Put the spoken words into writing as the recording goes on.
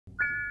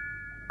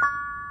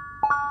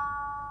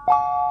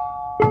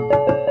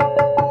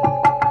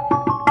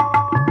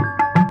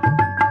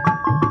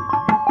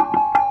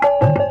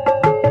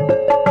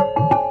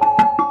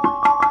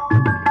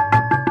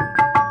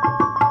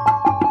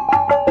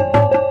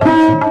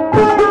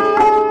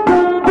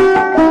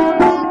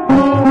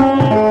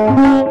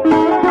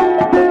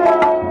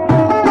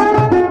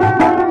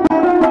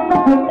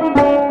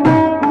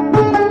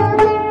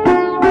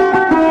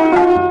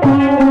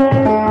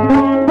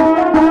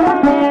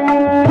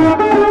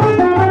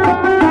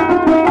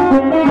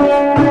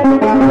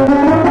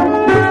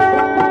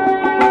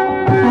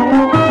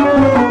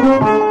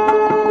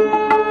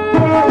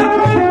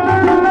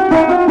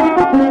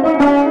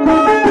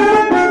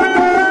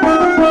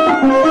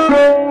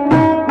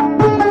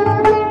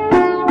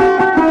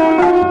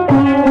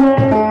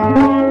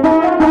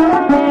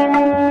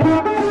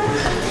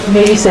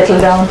Maybe settle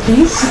down,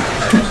 please.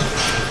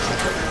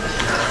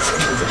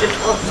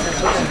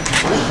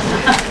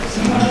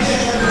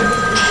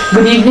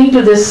 Good evening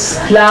to this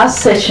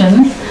last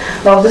session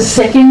of the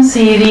second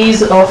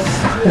series of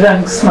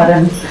Rang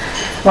Smaran,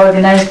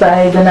 organized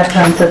by the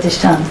Natarang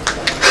Pratishthan.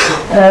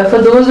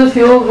 For those of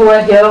you who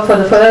are here for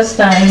the first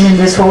time in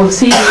this whole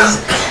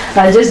series,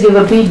 I'll just give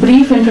a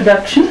brief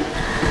introduction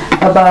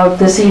about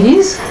the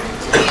series.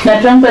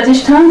 Natarang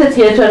Pratishthan, the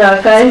Theatre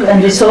Archive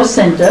and Resource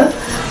Center,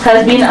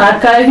 has been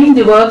archiving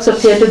the works of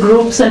theatre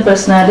groups and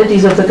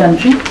personalities of the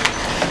country.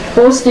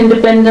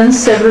 Post-independence,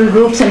 several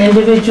groups and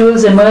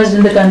individuals emerged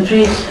in the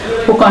country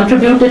who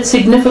contributed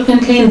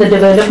significantly in the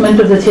development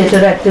of the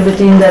theatre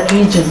activity in that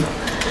region.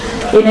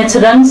 In its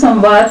Rang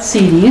Samvad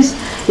series,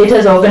 it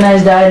has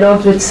organized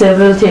dialogues with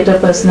several theatre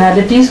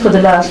personalities for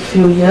the last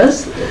few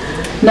years.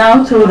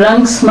 Now, through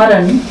Rang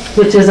Smaran,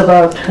 which is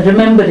about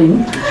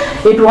remembering,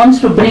 it wants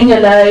to bring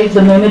alive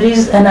the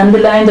memories and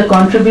underline the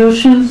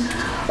contribution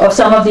of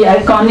some of the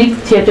iconic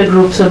theatre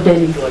groups of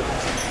Delhi.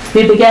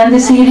 We began the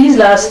series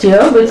last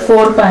year with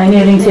 4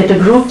 pioneering theatre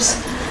groups: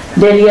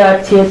 Delhi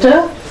Art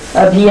Theatre,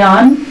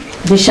 Abhiyan,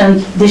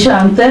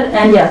 Nisrantar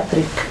and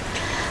Yatrik.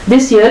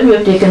 This year we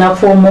have taken up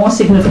 4 more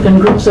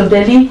significant groups of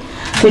Delhi,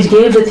 which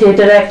gave the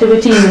theatre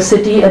activity in the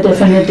city a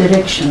definite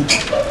direction.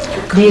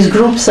 These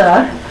groups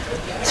are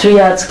Three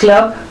Arts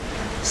Club,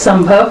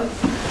 Samvad,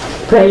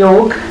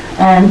 Prayog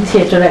and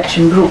Theatre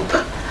Action Group.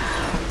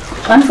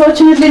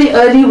 Unfortunately, the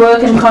early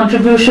work and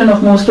contribution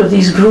of most of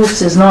these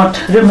groups is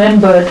not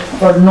remembered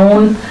or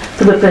known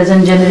to the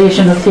present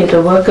generation of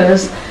theatre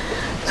workers.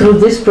 Through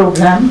this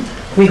program,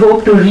 we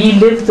hope to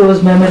relive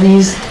those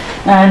memories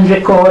and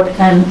record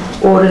an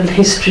oral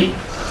history.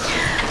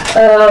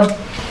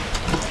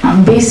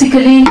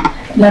 Basically,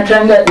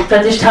 Natarang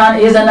Pratishthan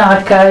is an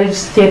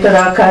archives, theatre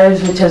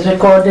archives, which has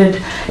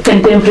recorded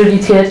contemporary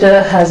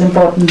theatre, has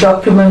important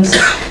documents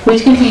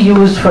which can be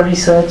used for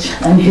research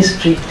and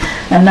history.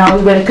 And now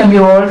we welcome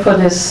you all for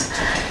this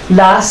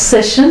last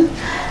session,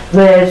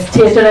 where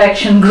Theatre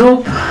Action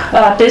Group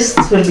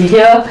artists will be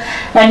here,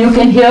 and you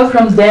can hear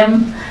from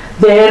them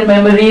their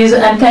memories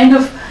and kind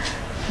of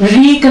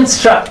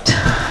reconstruct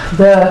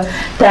the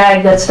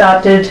tag that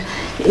started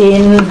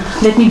in,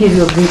 let me give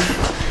you a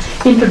brief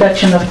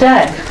introduction of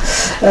TAG.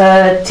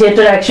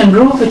 Theatre Action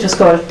Group, which was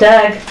called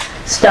TAG,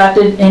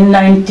 started in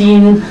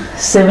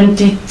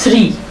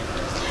 1973.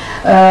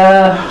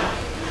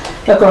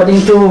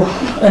 According to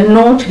a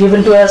note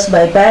given to us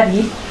by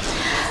Barry,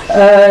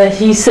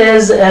 he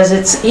says as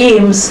its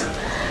aims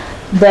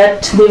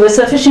that they were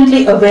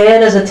sufficiently aware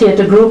as a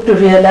theatre group to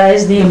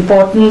realize the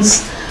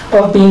importance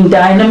of being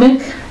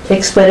dynamic,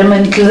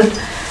 experimental,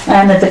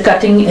 and at the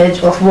cutting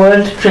edge of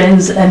world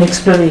trends and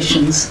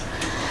explorations.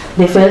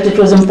 They felt it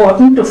was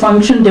important to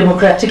function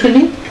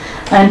democratically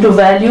and to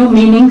value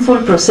meaningful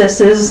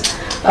processes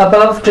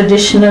above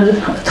traditional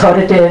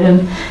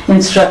authoritarian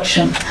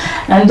instruction.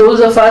 And those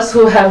of us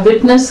who have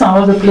witnessed some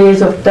of the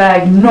plays of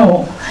TAG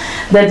know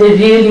that they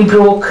really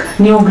broke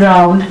new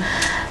ground,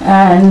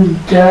 and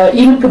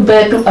even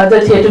compared to other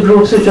theatre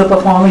groups which were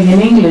performing in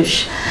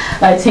English,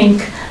 I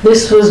think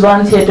this was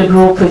one theatre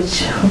group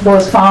which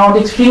was found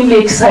extremely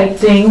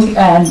exciting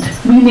and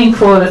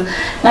meaningful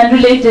and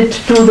related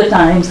to the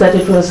times that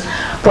it was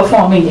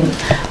performing in.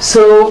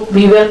 So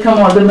we welcome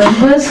all the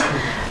members.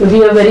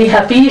 We are very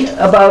happy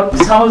about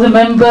some of the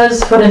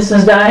members. For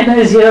instance, Diana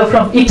is here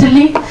from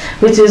Italy,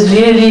 which is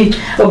really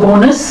a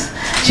bonus.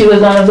 She was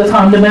one of the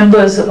founder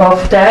members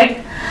of TAG.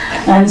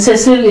 And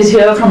Cecil is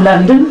here from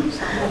London,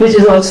 which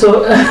is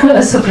also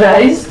a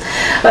surprise.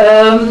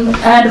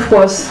 And of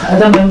course,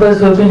 other members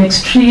who have been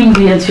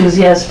extremely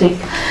enthusiastic.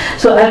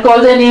 So I'll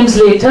call their names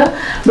later.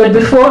 But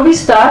before we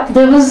start,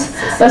 there was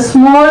a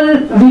small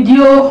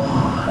video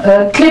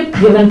clip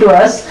given to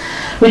us,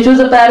 which was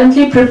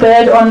apparently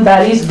prepared on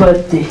Barry's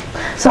birthday,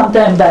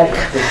 sometime back.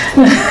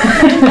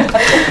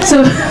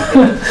 So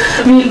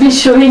we'll be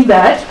showing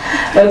that.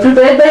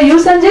 Prepared by you,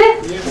 Sanjay?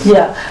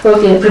 Yeah,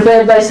 okay,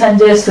 prepared by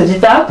Sanjay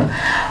Sujitap.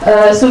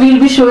 So we'll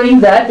be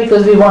showing that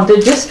because we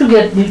wanted just to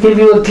give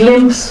you a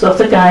glimpse of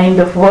the kind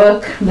of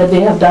work that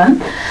they have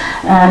done.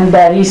 And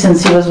Barry,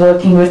 since he was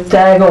working with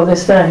TAG all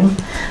this time,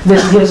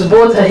 this gives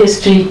both a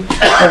history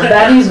of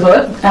Barry's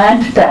work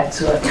and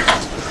TAG's work.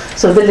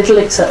 So the little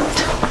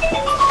excerpt.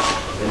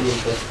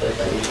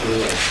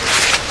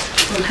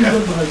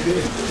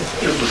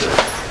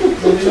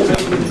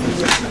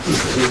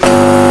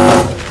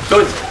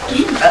 Good.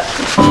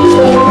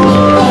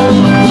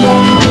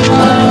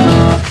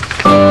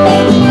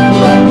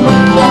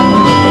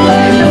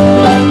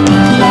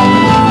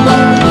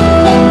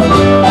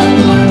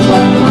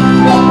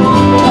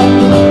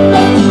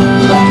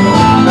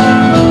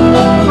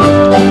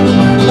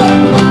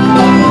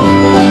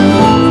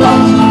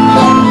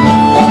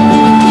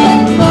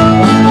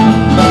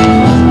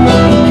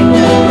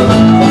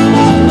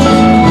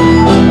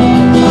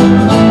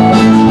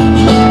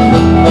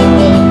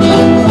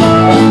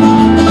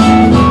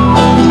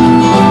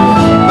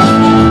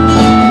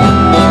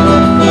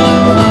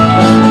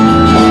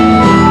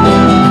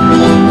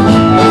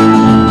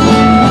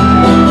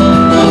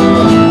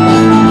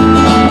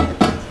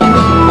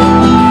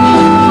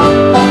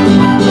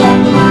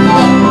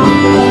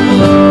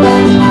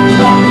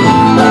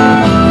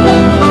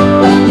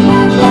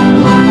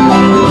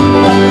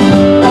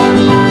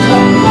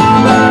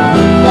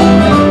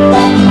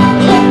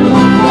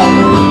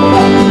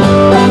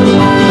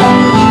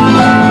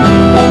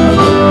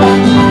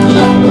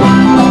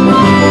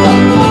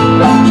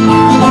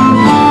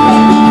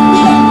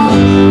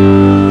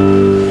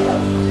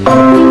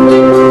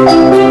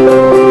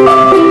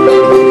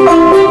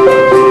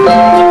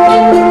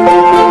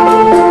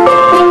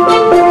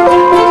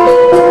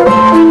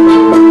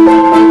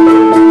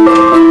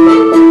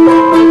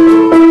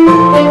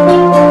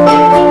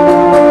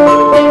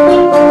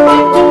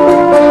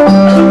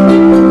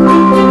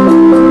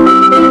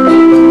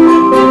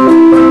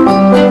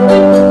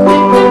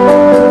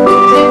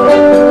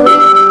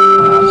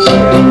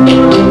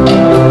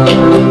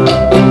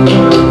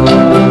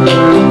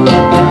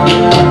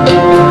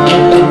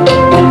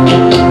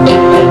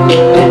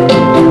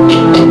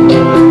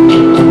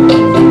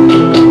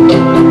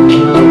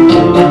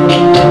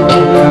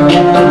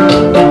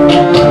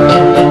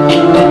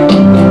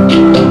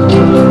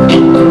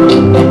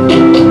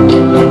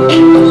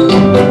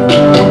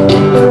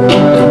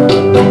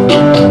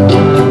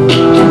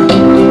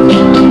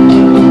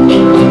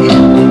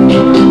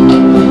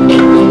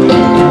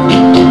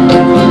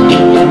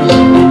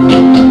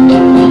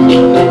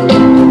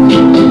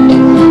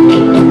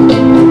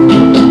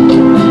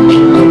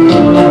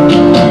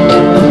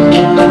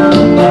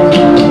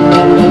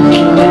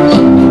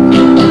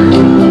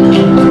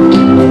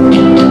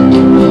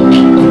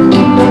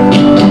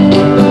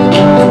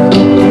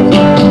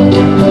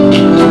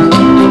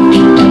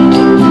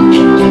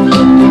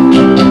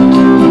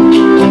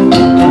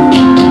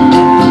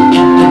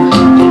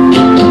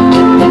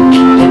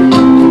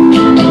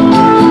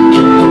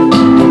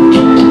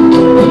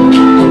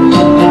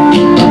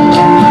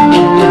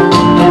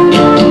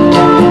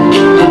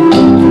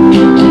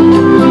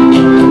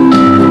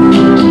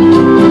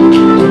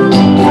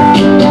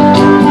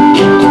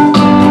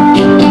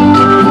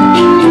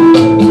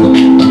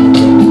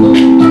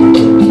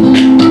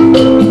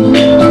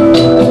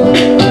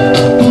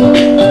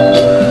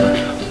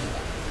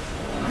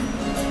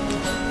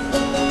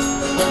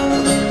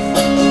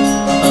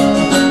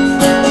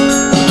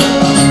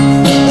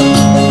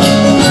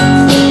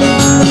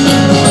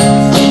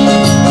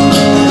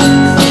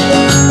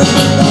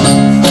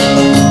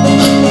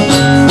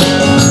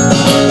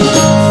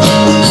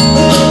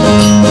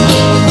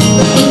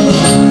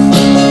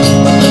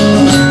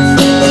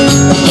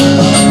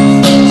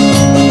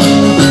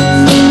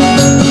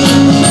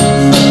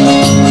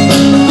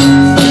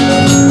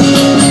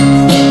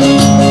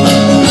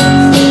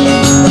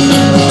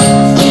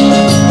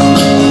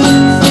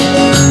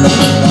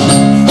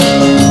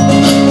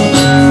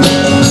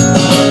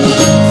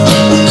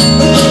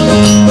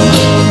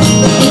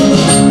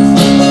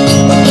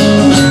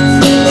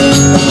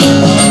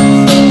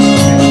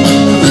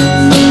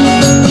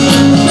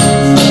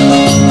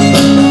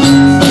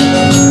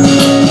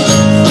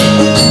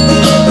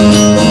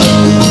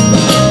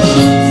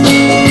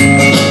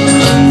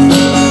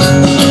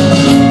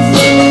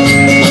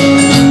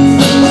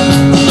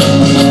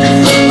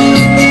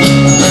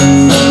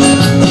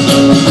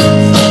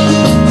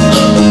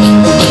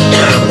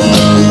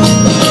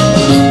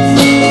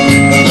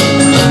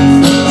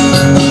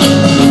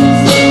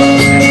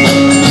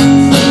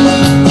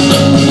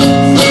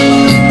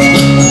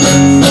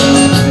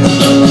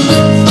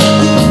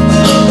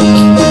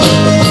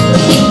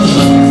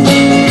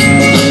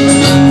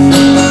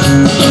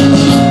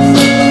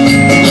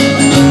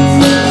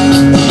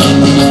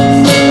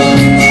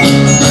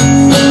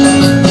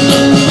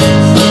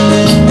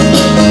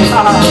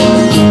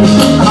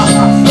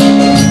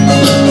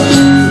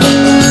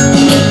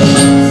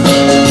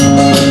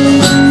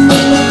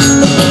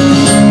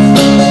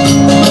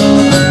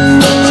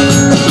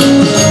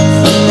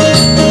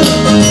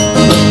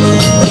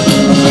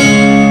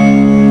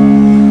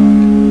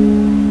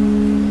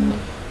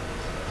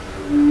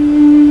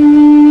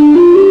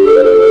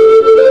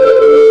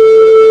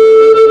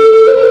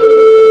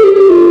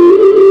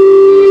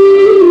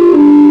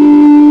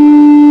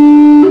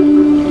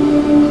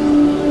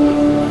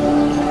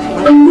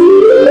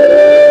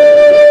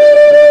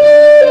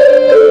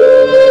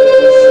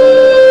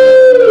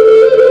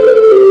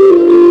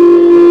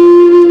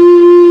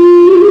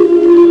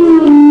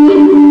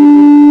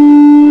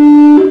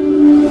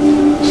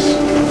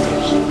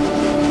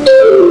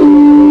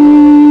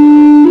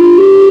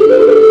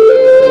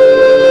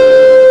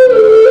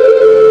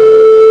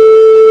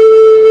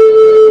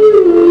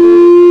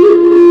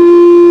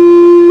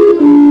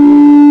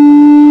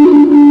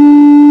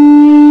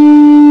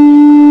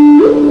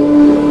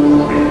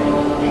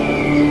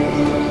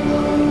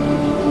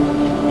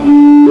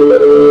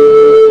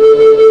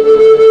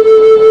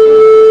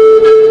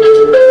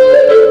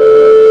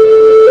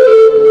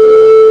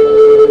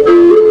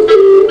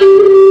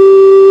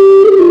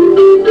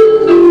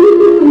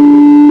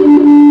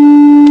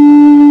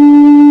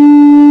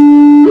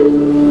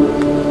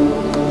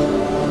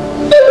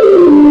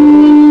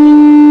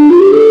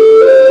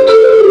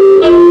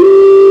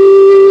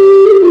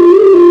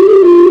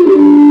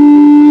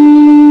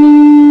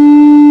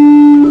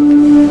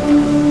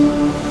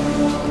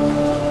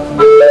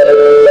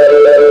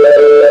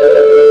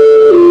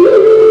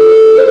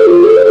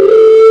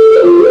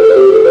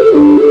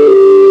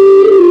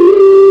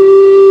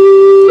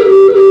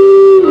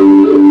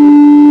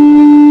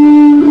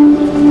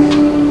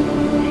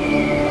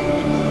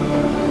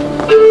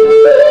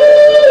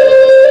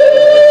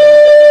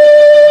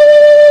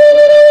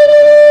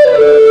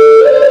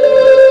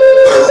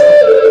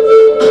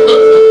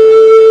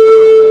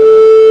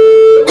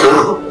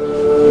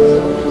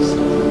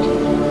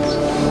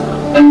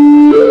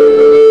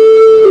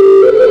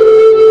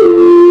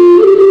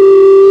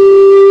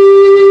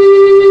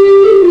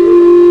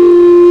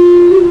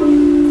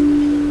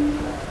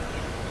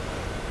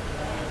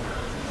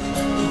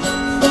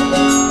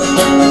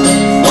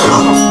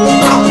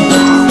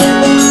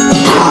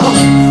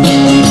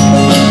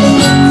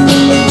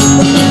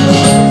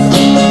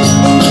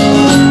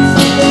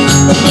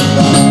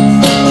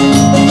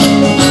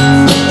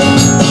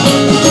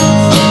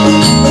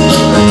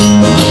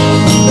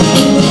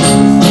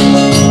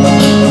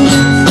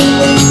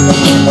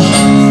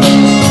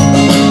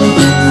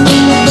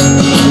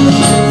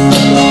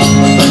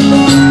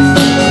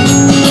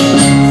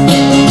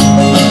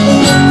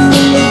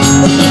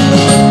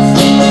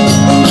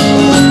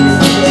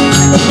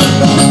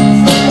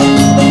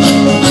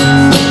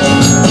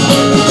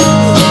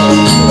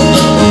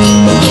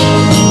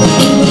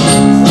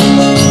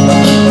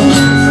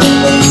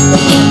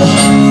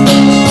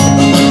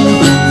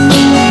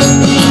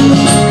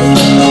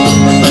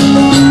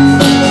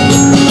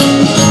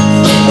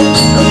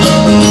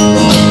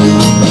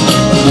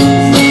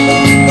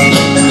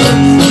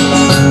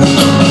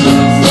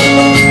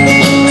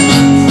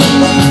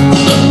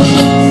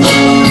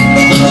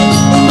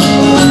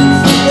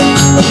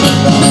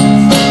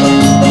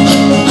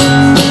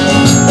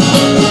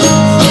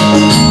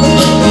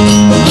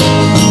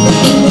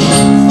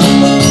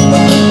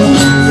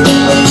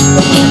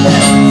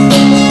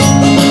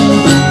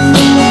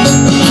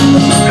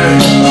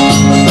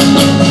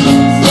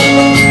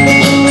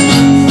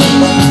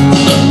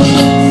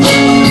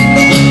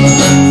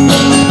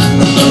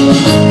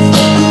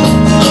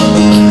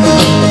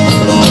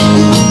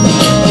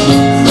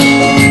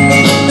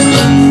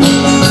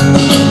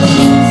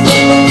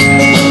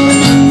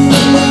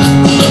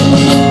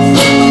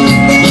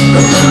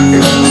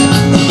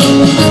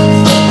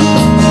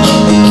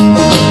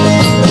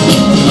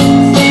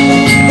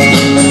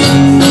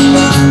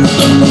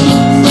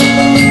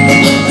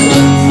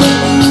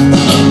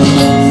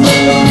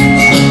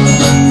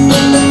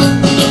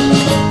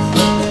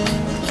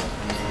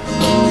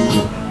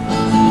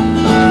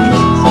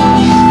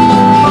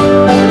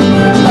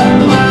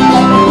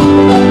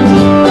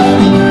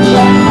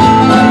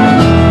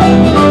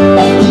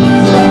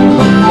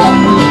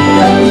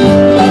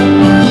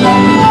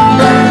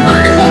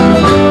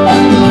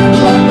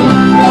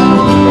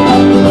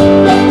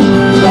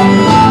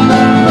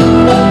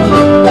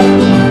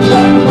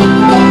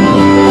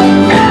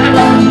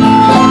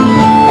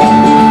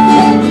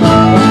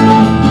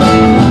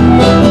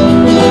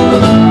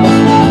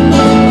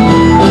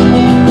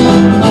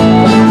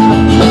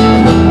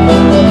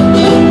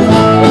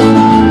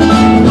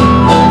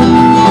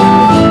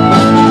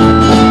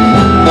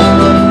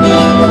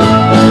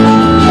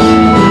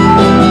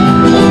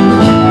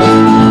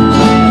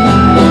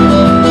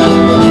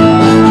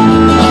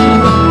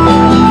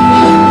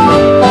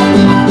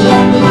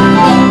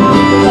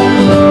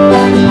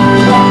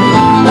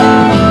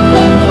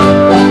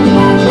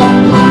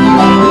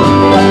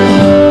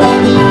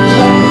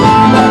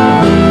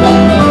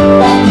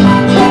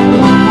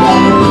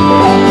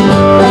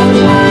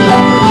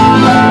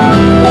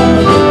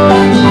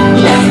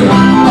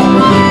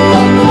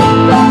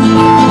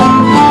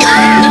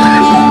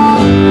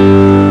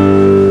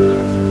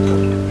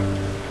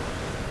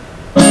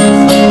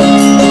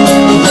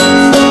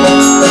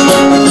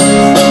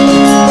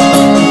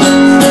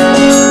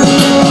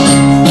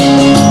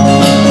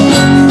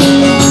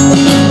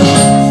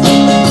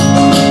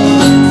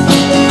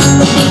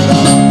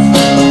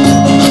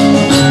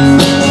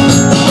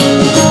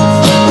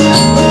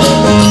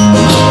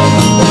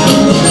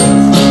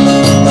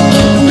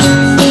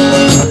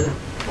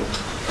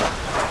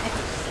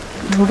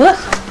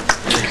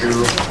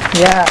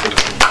 Yeah.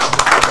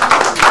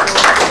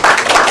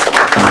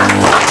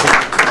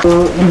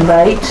 To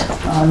invite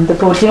on the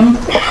podium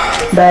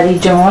Barry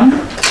John,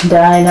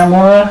 Diana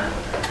Moore,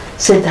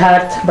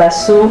 Siddharth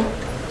Basu,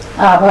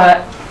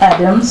 Abha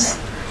Adams,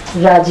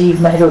 Rajiv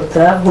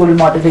Mehrotra, who will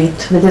moderate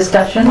the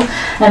discussion,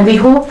 and we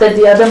hope that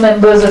the other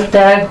members of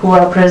TAG who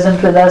are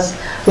present with us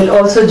will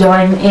also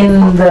join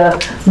in the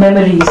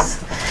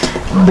memories,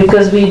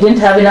 because we didn't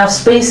have enough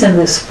space in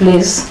this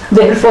place,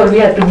 therefore we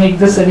had to make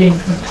this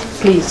arrangement.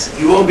 Please.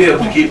 You won't be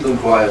able to keep them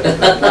quiet.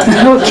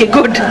 Okay,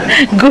 good,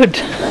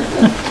 good.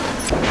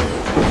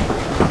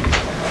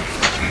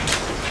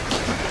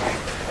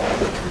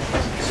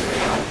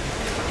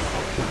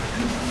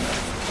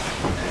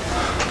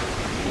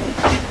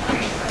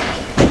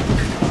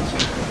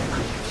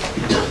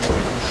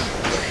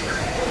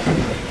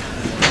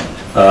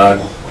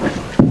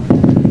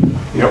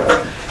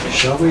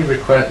 Shall we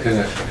request,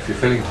 if you're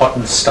feeling hot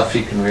and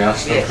stuffy, can we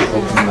ask them to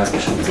open that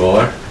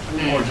door?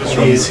 Or just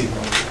easy.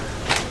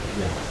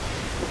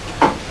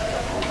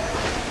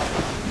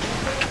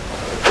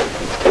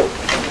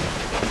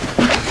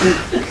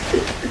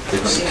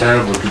 It's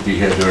terrible to be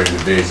here during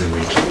the days in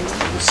which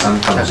the sun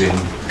comes in.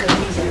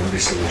 The only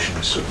solution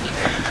is to.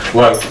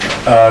 Well,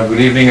 good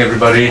evening,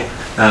 everybody,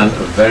 and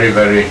a very,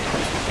 very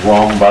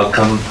warm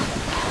welcome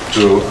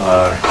to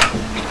our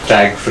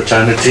TAG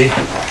fraternity,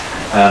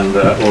 and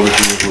all of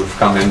you who have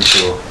come in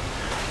to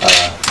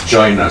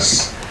join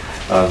us,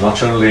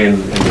 not only in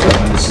the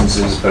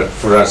reminiscences, but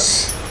for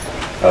us,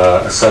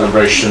 a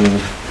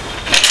celebration.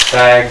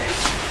 TAG,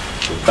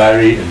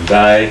 Barry and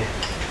Di,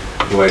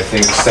 who I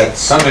think set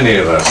so many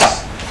of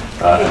us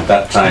at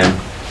that time,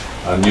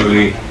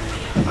 newly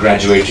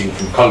graduating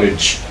from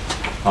college,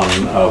 on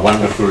a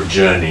wonderful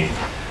journey,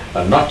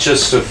 not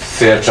just of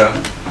theatre,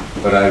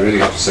 but I really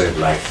have to say of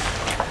life.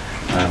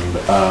 And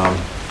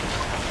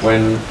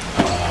when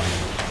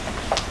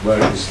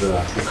where is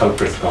the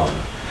culprit gone?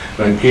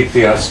 When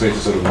Kirti asked me to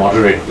sort of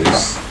moderate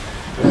this,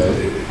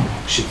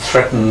 she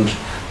threatened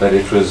that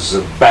it was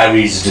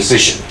Barry's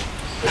decision.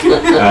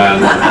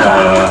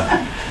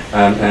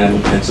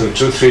 And so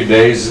 2-3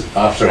 days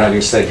after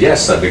having said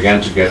yes, I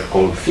began to get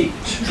cold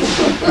feet,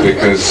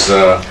 because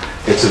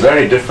it's a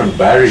very different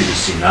Barry you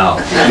see now.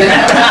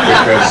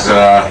 Because,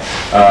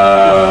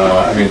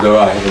 I mean, though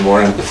I have a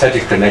more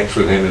empathetic connect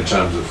with him in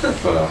terms of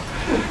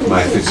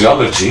my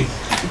physiology,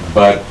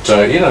 but,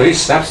 you know, he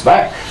snaps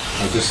back.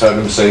 I just heard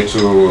him say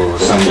to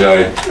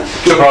Sanjay,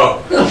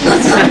 "Bro,"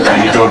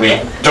 and he told me,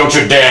 "Don't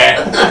you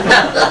dare."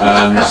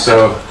 And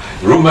so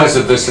rumors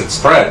of this had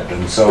spread,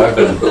 and so I've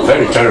been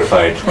very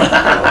terrified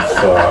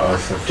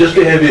of Just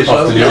behave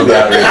yourself. the new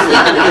Barry.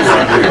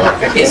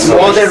 It's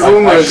more than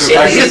rumors.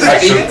 I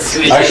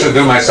shall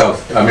do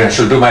myself. I mean, I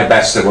shall do my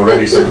best. I'm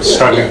already sort of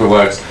struggling for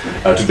words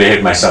to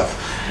behave myself.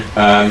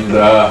 And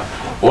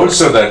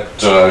also that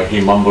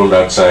he mumbled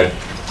outside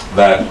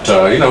that,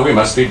 you know, we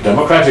must be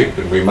democratic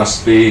and we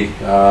must be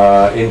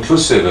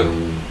inclusive,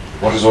 and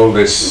what is all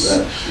this,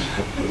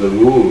 the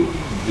rule,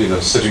 you know,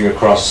 sitting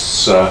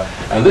across,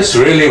 and this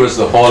really was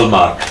the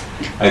hallmark,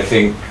 I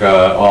think,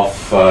 of,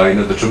 you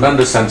know, the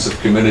tremendous sense of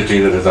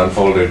community that has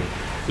unfolded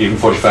even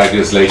 45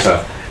 years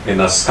later in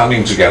us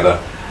coming together,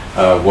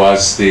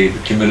 was the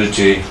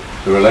community,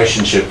 the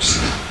relationships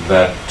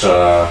that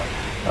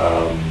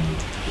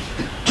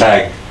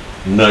TAG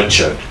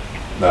nurtured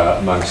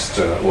amongst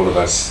all of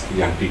us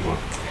young people.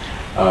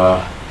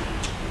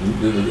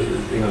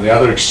 You know, the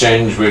other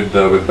exchange with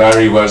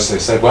Barry was, they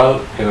said,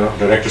 "Well, you know,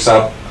 Director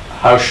Saab,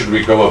 how should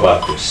we go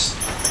about this?"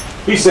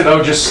 He said,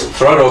 "Oh, just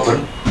throw it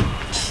open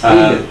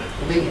and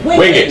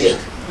wing it."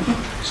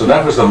 So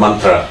that was the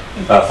mantra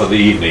for the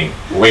evening,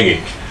 wing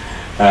it.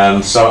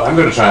 And so I'm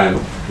going to try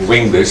and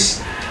wing this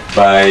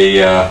by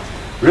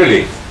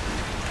really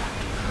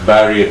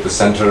Barry at the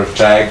center of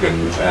TAG,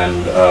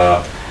 and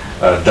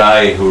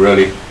Di, who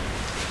really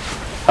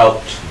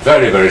helped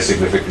very, very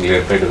significantly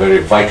and played a very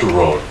vital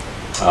role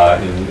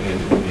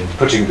in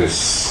putting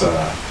this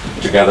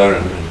together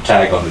and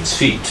TAG on its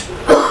feet.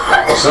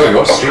 So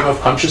your stream of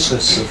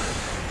consciousness, of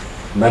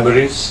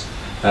memories,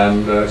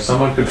 and if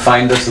someone could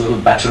find us a little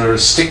baton or a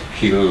stick,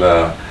 he'll,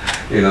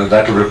 you know,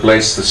 that'll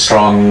replace the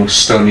strong,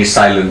 stony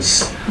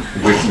silence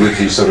with which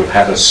he sort of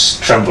had us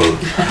tremble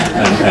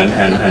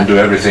and do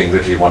everything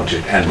that he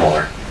wanted and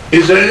more.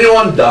 Is there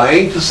anyone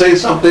dying to say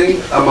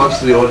something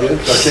amongst the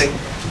audience? I think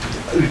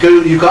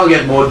you can't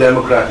get more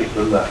democratic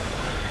than that.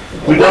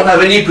 We don't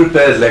have any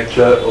prepared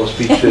lecture or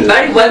speeches.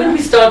 Barry, why don't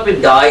we start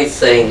with Di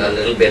saying a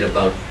little bit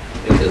about,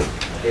 because,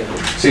 you know.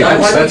 See,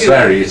 that's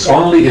Barry. It's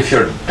only if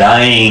you're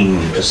dying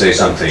to say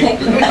something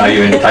are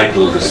you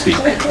entitled to speak.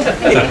 You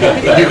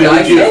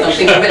can say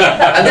something,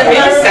 and then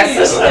maybe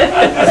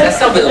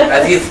Cecil will,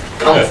 as he's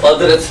come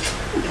furthest.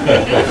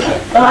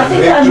 Well, I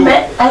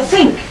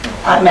think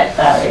I met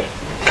Barry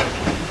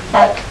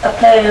at a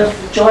play of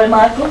Joy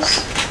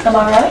Michael's, am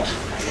I right?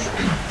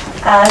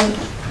 And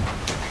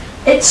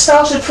it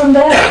started from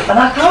there, and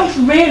I can't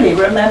really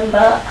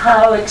remember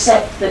how,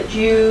 except that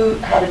you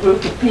had a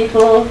group of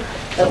people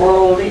that were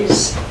all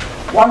these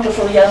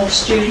wonderful young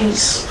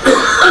students,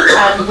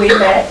 and we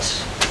met.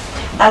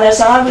 And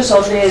as I was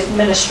on the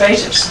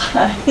administrative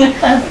side,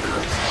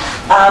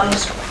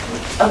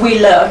 we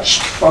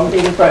lurched from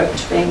being broke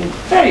to being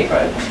very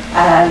broke,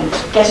 and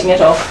getting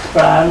it off the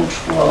ground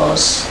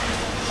was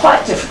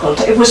quite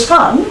difficult. It was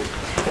fun,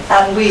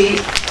 and we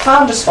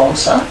found a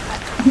sponsor.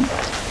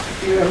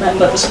 Do you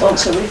remember the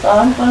sponsor we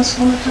found once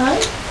upon a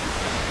time?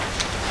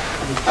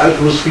 And it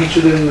was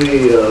featured in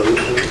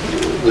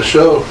the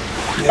show.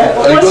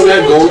 Are you Was going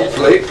it to gold featured?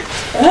 flake?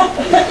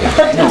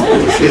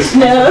 It's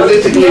No,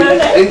 politically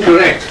no.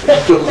 incorrect to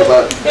talk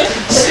about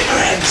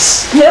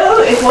cigarettes.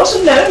 No, it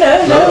wasn't.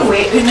 No.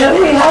 We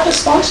had a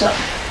sponsor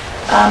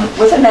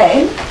with a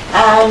name,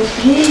 and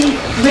he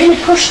really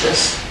pushed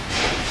us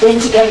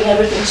into getting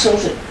everything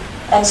sorted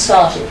and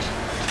started.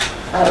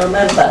 I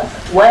remember,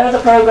 where are the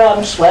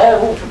programs?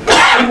 What's the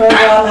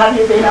program? Have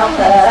you been up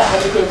there?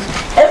 Have you been?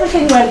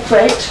 Everything went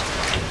great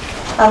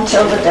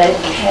until the day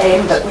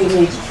came that we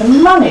needed the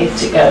money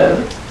to go.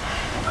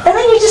 And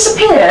then you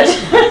disappeared.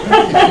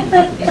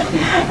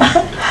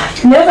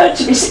 Never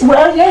to be seen.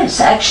 Well, yes,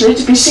 actually,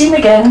 to be seen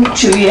again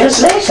 2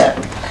 years later.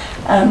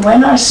 And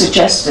when I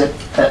suggested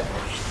that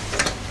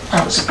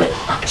I was a bit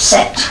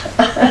upset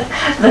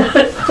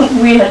that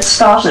we had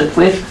started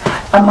with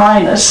a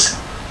minus,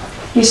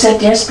 he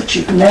said, yes, but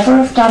you'd never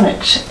have done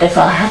it if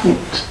I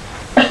hadn't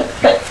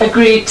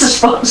agreed to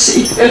sponsor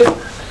you.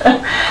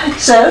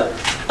 So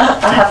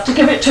I have to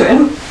give it to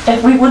him.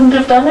 If we wouldn't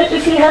have done it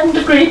if he hadn't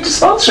agreed to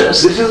sponsor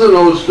us. This is an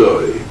old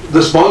story.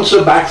 The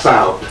sponsor backs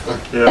out.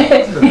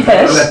 Yes.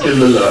 Left in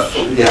the lurch.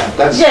 Yeah,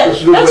 that's Yeah, a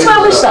good that's way where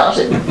to we start.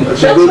 started.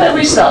 That's That's where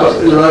we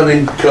started.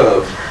 learning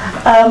curve.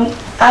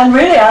 And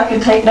really I can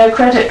take no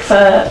credit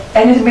for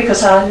anything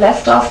because I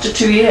left after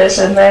 2 years,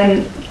 and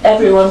then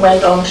everyone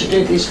went on to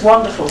do these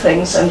wonderful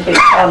things and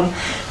become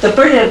the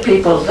brilliant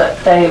people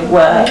that they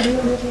were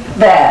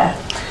there,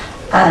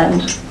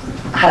 and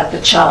had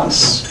the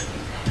chance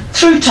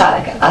through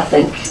TAG, I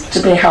think,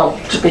 to be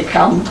helped to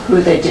become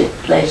who they did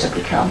later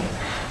become.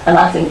 And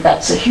I think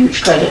that's a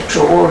huge credit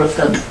to all of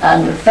them,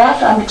 and of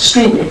that I'm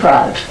extremely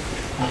proud.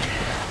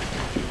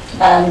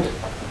 And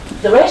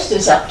the rest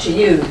is up to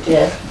you,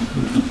 dear.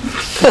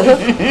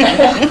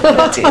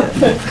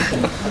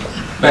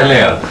 Well,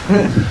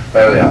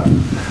 yeah.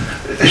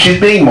 She's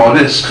being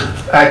modest,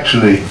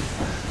 actually,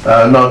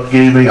 not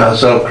giving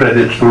herself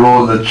credit for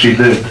all that she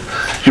did.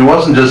 She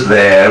wasn't just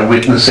there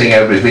witnessing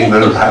everything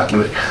that was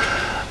happening.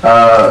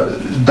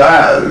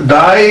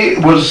 Di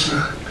was,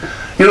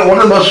 you know, one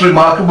of the most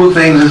remarkable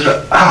things is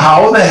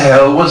how the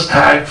hell was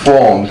TAG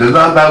formed?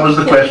 That was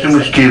the question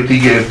which Kirti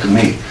gave to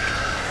me.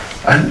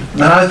 And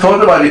then I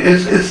thought about it,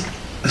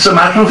 it's a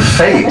matter of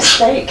fate. A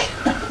mistake.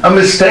 A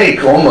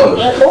mistake, almost.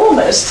 Well,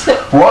 almost.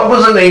 What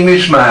was an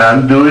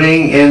Englishman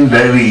doing in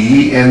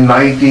Delhi in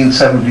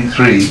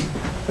 1973,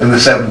 in the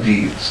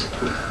 70s?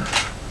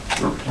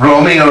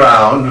 Roaming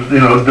around, you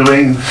know,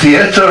 doing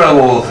theatre of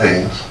all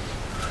things.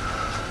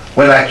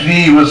 When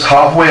actually he was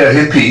halfway a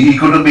hippie. He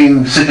could have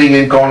been sitting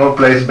in Connaught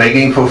Place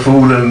begging for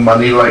food and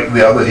money like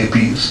the other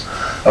hippies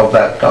of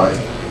that time.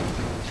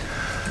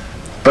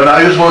 But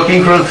I was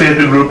working for a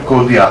theatre group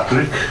called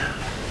Yatrik.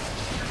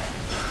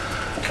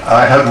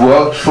 I had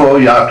worked for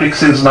Yatrik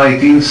since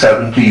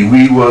 1970.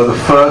 We were the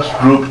first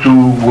group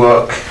to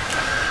work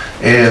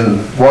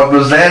in what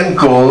was then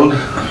called,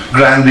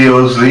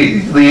 grandiosely,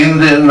 the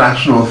Indian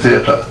National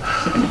Theatre.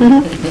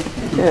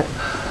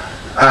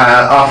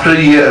 After a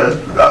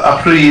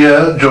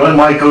year, Jo and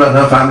Michael and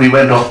her family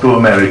went off to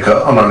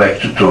America on a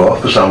lecture tour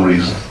for some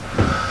reason,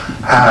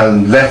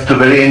 and left a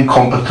very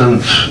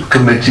incompetent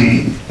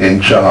committee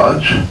in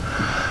charge,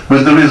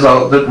 with the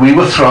result that we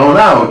were thrown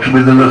out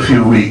within a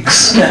few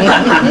weeks.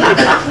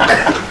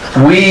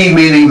 We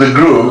meaning the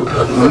group,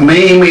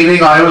 me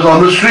meaning I was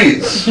on the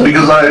streets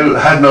because I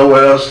had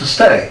nowhere else to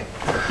stay.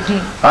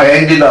 I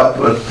ended up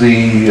at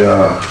the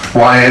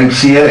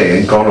YMCA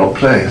in Connaught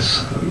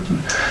Place.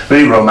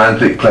 Very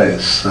romantic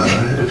place.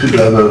 If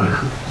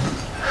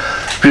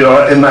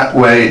you're in that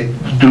way,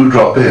 do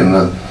drop in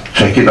and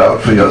check it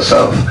out for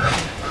yourself.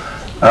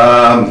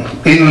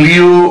 In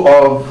lieu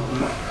of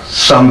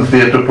some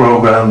theatre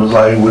programs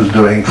I was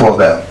doing for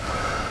them.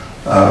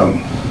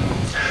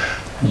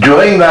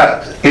 During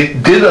that,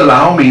 it did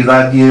allow me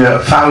that year,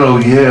 fallow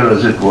year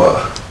as it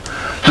were,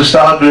 to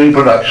start doing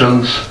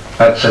productions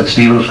at St.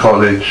 Stephen's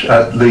College,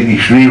 at Lady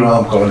Shri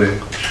Ram College.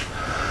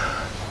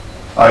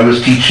 I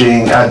was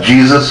teaching at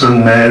Jesus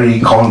and Mary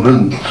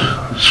Convent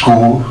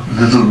School,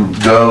 little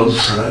girls.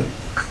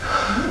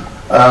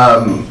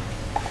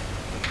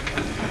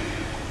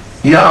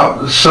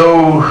 Yeah,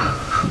 so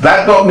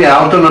that got me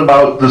out and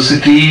about the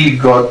city,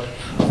 got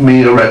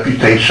me a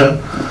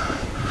reputation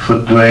for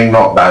doing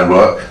not bad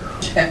work.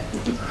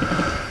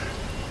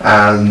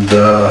 And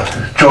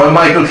Jo and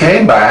Michael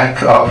came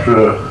back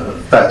after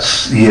that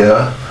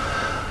year.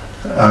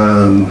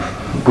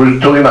 We're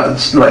talking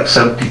about like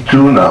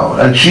 72 now.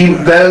 And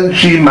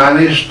she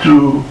managed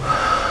to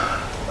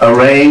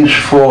arrange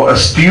for a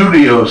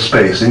studio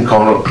space in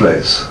Connaught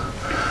Place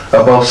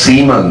above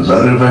Siemens. I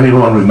don't know if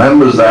anyone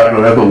remembers that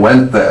or ever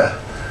went there.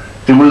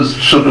 it was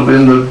sort of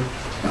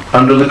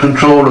under the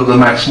control of the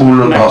Max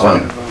Muller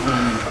Bhavan.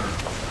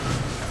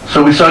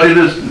 So we started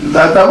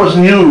that was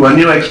new, a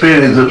new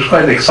experience. It was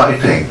quite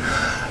exciting,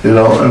 you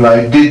know, and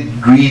I did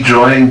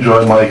rejoin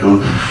Joy Michael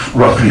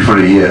roughly for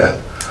a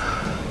year,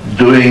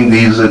 doing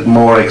these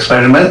more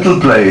experimental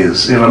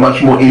plays in a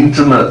much more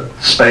intimate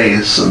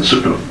space, and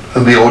sort of,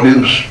 and the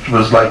audience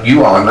was like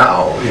you are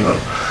now, you know,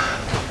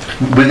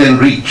 within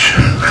reach.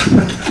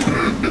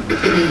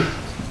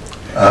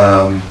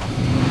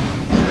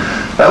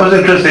 That was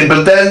interesting,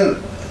 but then,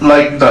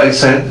 like I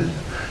said,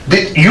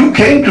 you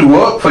came to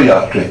work for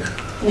Yatrik.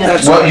 Yeah.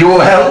 Well, you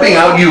were helping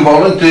out, you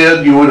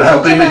volunteered, you were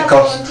helping with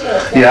costs.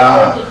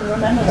 Yeah. I didn't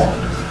remember that.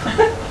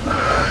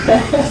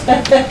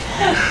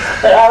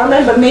 But I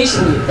remember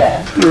meeting you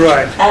there.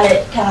 Right. And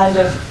it kind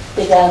of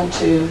began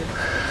to...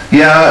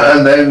 Yeah,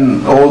 and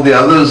then all the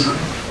others,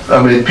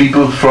 I mean,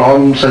 people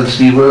from St.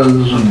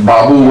 Stephen's,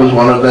 Babu was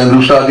one of them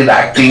who started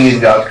acting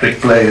in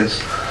Yatrik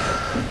plays,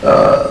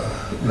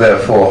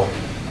 therefore.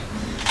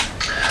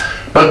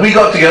 But we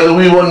got together,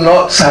 we were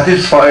not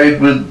satisfied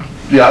with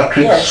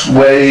Yatrik's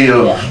way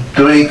of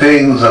doing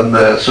things and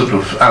their sort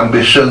of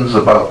ambitions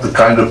about the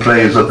kind of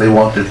plays that they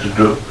wanted to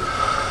do.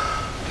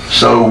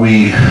 So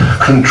we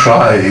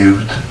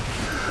contrived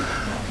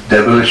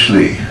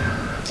devilishly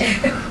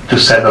to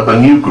set up a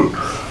new group,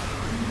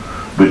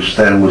 which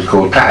then was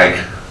called TAG,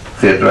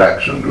 Theatre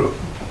Action Group.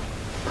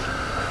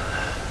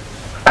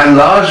 And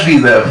largely,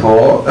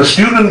 therefore, a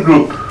student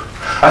group.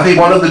 I think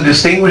one of the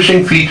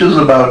distinguishing features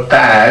about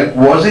TAG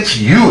was its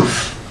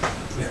youth.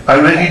 I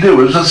really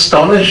do. It was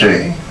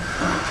astonishing.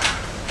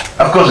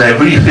 Of course,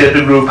 every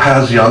theatre group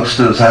has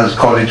youngsters, has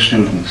college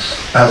students,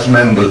 has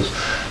members.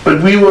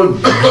 But we were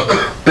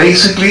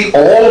basically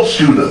all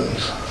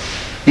students.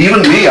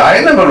 Even me, I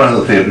had never run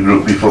a theatre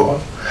group before.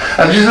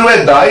 And this is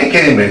where Dai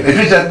came in. If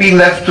it had been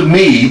left to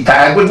me,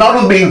 TAG would not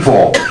have been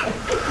formed.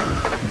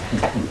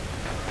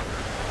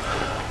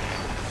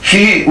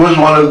 She was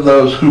one of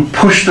those who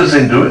pushed us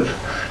into it,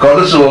 got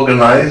us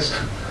organized,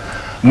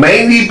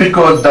 mainly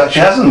because, she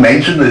hasn't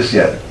mentioned this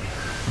yet,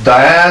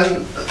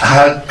 Diane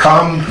had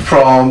come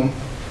from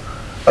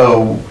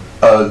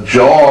a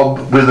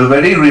job with a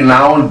very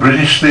renowned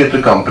British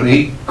theatre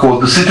company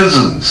called The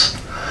Citizens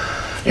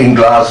in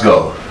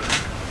Glasgow.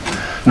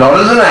 Not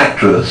as an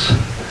actress,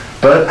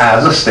 but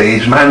as a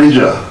stage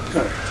manager.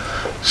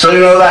 So,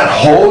 you know, that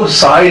whole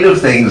side of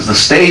things, the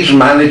stage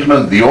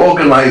management, the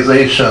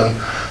organization,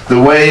 the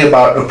way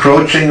about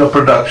approaching a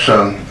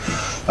production,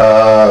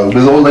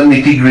 with all the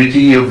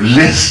nitty-gritty of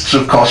lists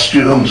of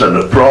costumes and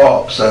the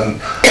props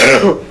and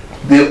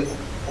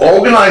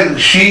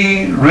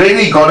she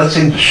really got us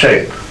into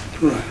shape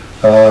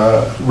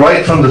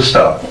right from the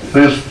start.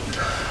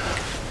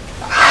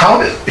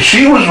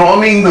 She was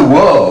roaming the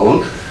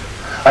world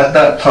at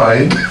that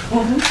time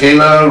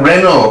in a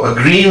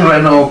green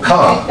Renault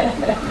car.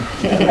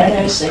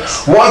 Renault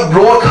 6. What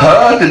brought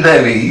her to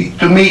Delhi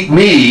to meet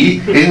me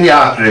in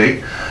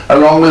Yatrik,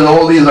 along with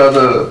all these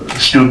other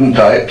student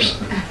types?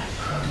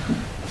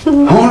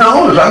 Who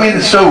knows? I mean,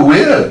 it's so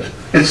weird.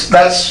 It's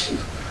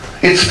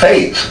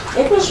fate.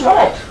 It was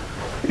right.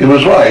 It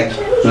was right.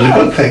 It was a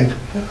good thing.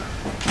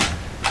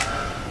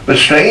 But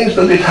strange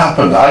that it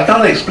happened. I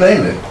can't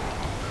explain it.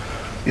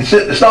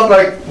 It's not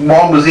like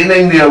one was in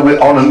India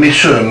on a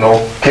mission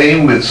or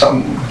came with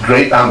some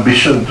great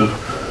ambition to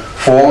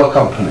form a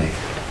company.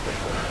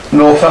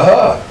 Nor for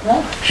her.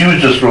 No. She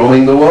was just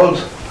roaming the world.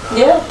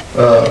 Yeah.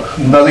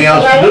 Nothing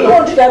else But to I do. didn't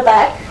want to go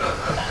back.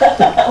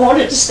 I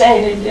wanted to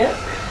stay in India.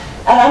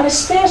 And I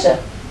miss theatre.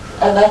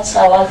 And that's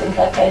how I think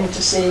I came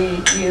to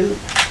see you.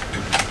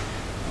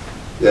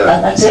 Yeah.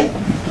 And that's it.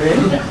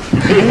 Really.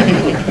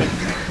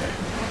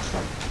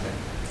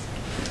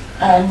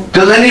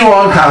 Does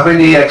anyone have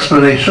any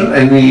explanation,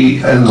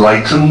 any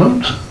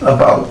enlightenment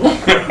about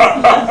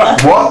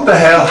what the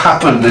hell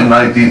happened in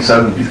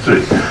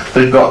 1973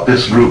 that got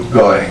this group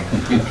going?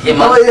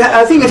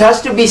 I think it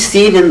has to be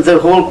seen in the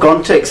whole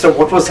context of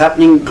what was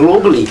happening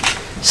globally.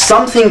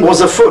 Something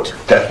was afoot.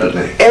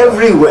 Definitely.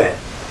 Everywhere.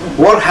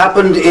 What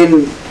happened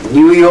in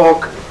New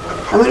York?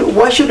 I mean,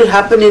 why should it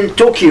happen in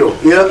Tokyo?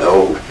 You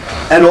know,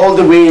 and all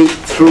the way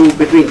through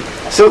between.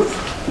 So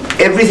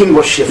everything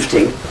was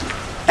shifting.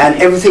 And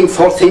everything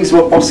thought things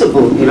were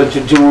possible, you know,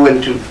 to do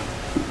and to...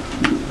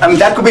 I mean,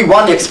 that could be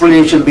one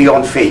explanation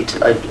beyond fate.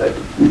 They're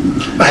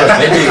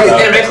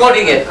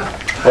recording it.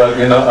 Well,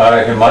 you know,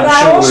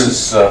 Himanshu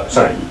is...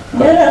 sorry.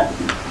 No.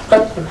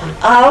 But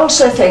I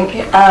also think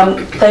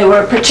they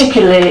were a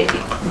particularly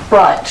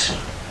bright,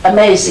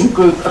 amazing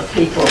group of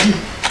people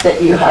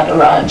that you had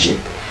around you.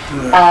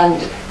 And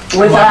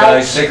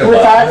without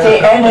the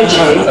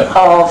energy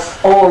of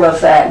all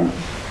of them,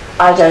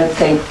 I don't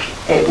think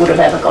it would have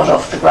ever got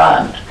off the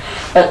ground.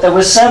 But there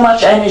was so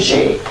much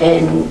energy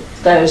in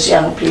those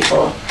young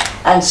people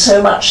and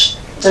so much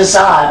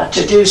desire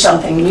to do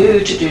something new,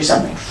 to do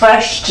something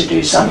fresh, to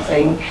do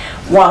something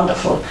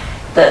wonderful,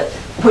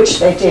 which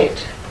they did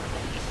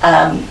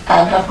and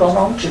have gone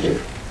on to do.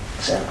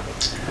 So.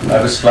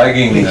 I was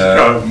flagging...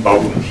 no,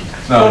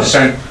 I'm just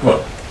saying,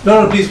 well,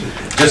 No, please.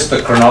 Just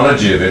the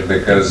chronology of it,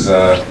 because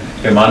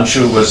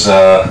Himanshu was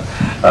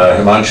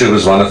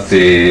one of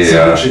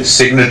the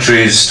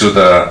signatories to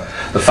the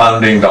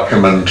founding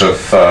document of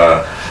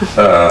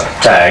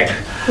TAG,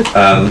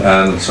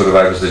 and sort of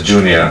I was the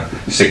junior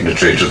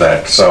signatory to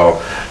that. So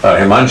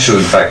Himanshu,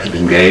 in fact, had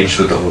engaged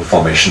with the whole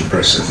formation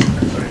process.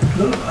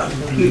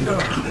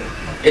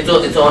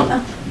 It's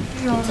on.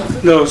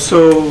 No,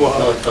 so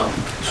No, it's on.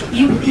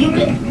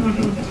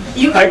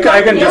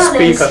 I can just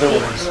speak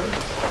otherwise.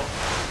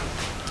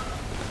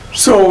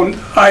 So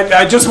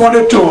I just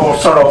wanted to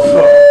sort of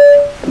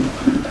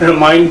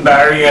remind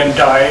Barry and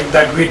Di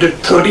that we did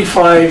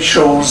 35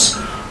 shows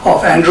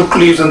of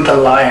Androcles and the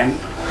Lion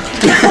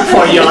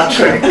for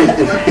Yachrik.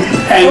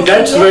 And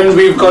that's when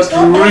we've got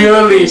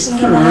really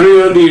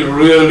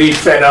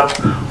fed up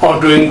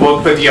of doing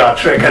work with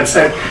Yachrik and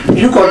said,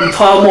 you got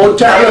far more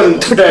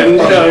talent than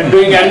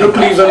doing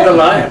Androcles and the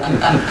Lion.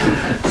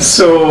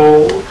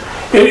 So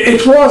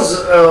it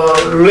was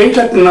late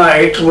at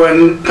night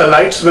when the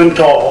lights went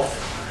off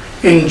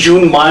in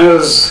June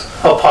Meyer's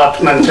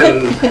apartment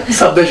in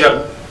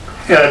Sabdajag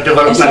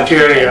development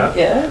area,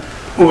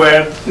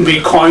 where we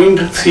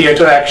coined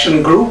Theatre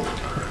Action Group.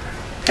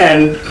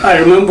 And I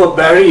remember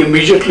Barry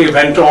immediately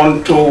went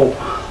on to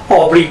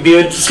Aubrey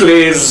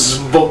Beardsley's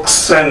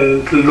books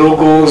and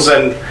logos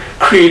and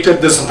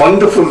created this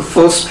wonderful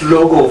first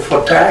logo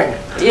for TAG.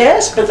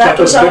 Yes, but that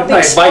was our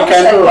big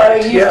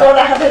sponsor. You've got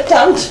to have it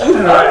done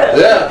tomorrow.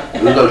 Yeah,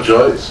 there's no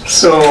choice.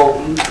 So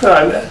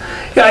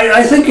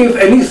I think if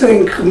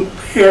anything,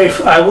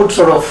 if I would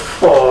sort of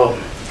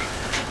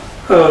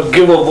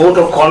give a vote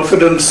of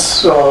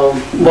confidence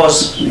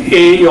was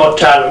A, your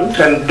talent,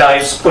 and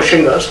Di's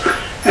pushing us.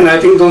 And I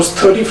think those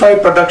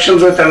 35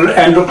 productions with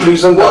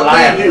Androcles and the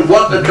Lion.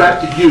 What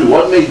attracted you?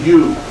 What made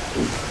you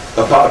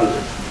a part of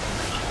it?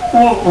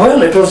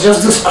 Well, it was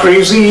just this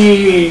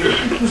crazy,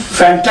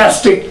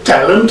 fantastic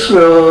talent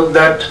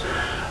that,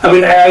 I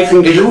mean, I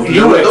think you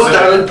no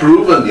talent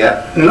proven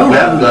yet. No. We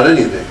haven't got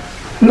anything.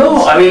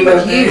 No, I mean,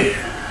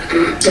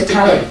 The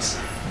talent.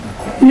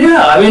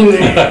 yeah, I mean,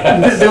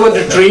 they were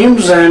the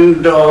dreams,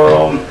 and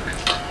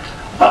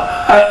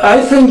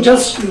I think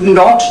just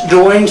not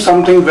doing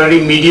something very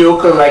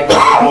mediocre like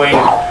what we're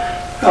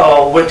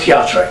doing with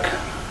Yachrik,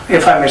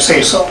 if I may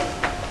say so.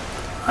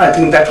 I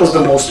think that was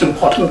the most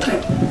important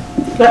thing.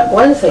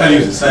 One thing.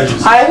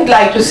 I would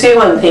like to say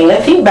one thing. I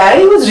think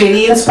Barry was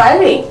really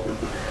inspiring.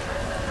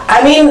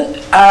 I mean,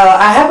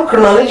 I have a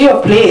chronology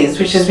of plays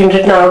which has been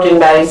written out in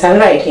Barry's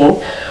handwriting,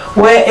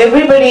 where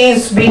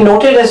everybody's been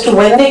noted as to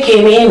when they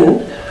came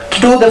in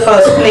to do the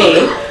first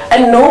play,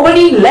 and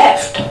nobody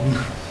left.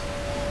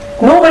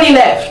 Nobody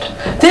left.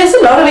 There's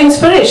a lot of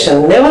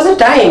inspiration. There was a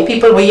time,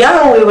 people were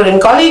young, we were in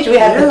college, we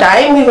had the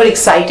time, we were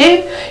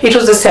excited. It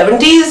was the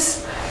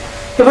 70s.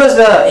 It was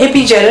the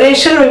hippie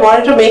generation, we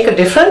wanted to make a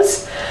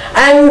difference.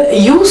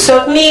 And you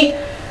certainly,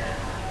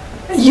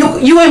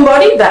 you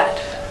embodied that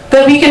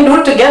we can do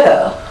it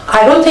together.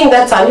 I don't think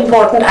that's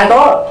unimportant at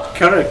all.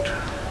 Correct.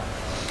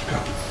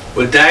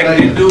 Well, TAG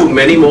did do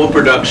many more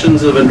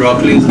productions of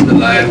Androcles and the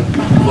Lion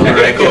for the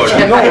record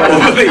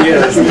over the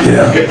years.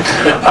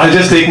 Yeah. I'll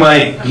just take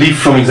my leaf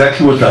from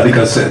exactly what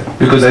Radhika said,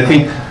 because I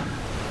think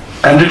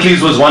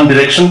Androcles was one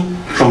direction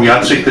from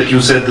Yachrik that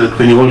you said that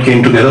when you all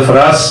came together. For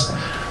us,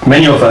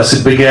 many of us,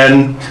 it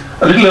began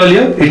a little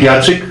earlier at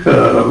Yachrik.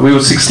 We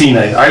were 16,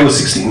 I was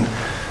 16.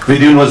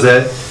 Vidyun was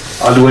there,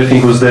 Alu I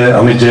think was there,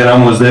 Amit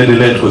Jairam was there,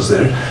 Lilith was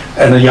there,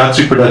 and a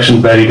Yachrik production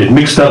Barry did,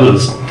 mixed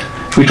doubles,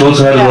 which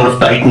also had a lot of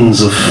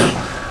titans of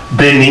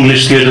then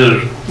English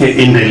theatre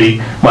in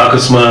Delhi,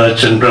 Marcus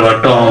Murch and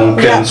Prabhat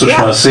Tonk and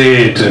Sushma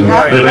Seth and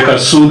Rebecca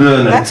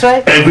Sudan,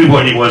 and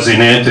everybody was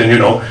in it, and you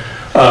know,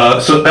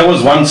 so that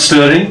was one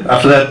stirring.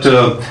 After that,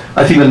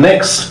 I think the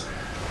next,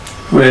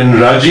 when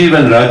Rajiv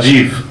and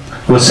Rajiv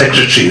were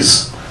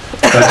secretaries,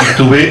 Rajiv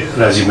Dubey,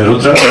 Rajiv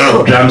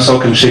Mehrotra, Dram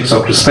Sock and Sheikh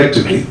Sock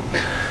respectively,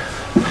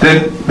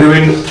 then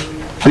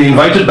they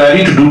invited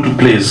Barry to do 2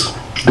 plays.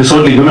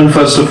 Disorderly Women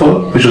first of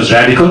all, which was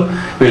radical,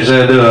 which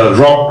had a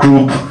rock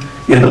group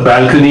in the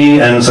balcony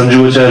and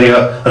Sanju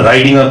Acharya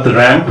riding up the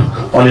ramp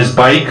on his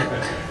bike,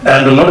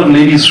 and a lot of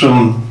ladies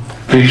from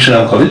Lady Shri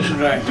Ram College,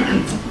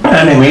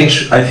 and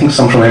MH, I think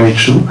some from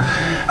MH too,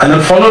 and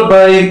then followed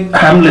by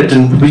Hamlet,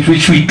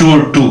 which we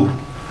toured to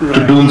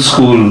Doon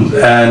School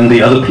and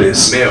the other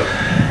place. Mayo.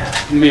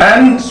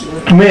 And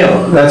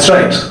Mayo, that's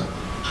right.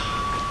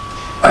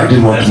 I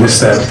didn't want to miss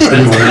that.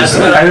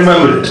 I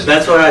remember it.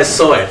 That's where I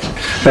saw it.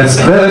 That's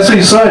where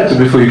you saw it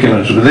before you came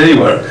out. But there you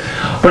were.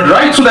 But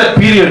right through that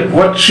period,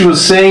 what she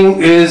was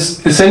saying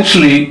is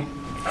essentially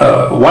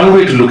one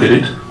way to look at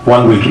it.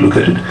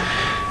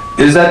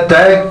 Is that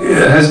TAG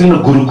has been a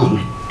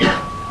gurukul,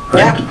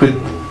 right? Yeah, with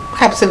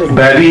absolutely.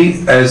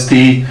 Barry as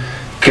the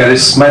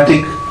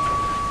charismatic,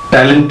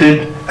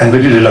 talented, and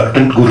very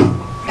reluctant guru.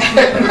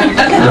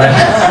 Right?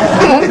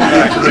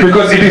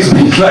 Because it is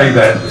like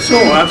that. So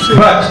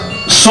absolutely. But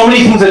so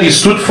many things that he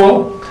stood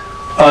for.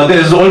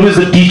 There's always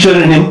the teacher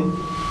in him,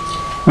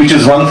 which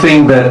is one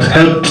thing that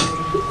helped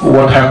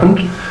what happened.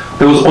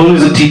 There was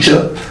always a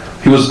teacher.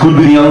 He was good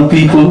with young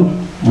people,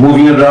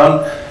 moving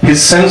around.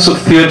 His sense of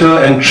theatre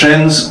and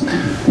trends,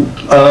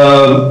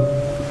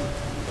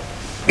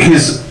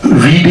 his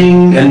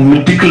reading and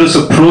meticulous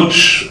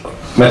approach,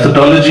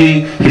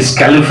 methodology, his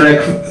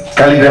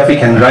calligraphic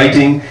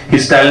handwriting,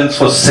 his talents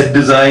for set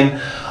design,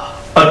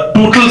 a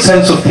total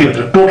sense of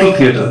theatre, total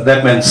theatre.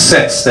 That meant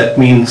sets, that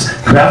means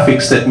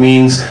graphics, that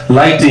means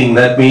lighting,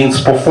 that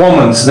means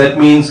performance, that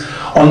means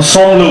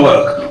ensemble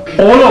work.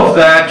 All of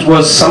that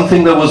was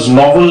something that was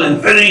novel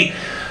and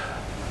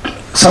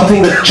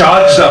something that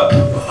charged up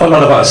a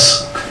lot of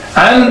us.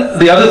 And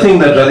the other thing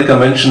that Radhika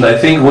mentioned, I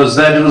think, was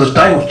that it was a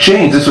time of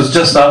change. This was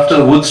just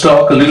after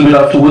Woodstock, a little bit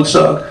after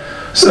Woodstock.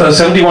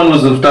 71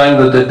 was the time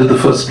that they did the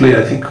first play,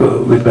 I think,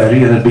 with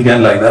Barry, and it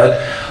began like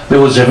that. There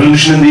was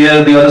revolution in the air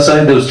on the other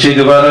side, there was Che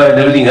Guevara and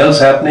everything else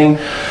happening.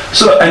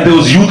 So, and there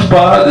was youth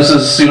power. This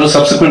is,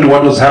 subsequent to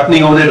what was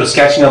happening over there. It was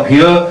catching up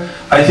here.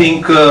 I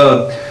think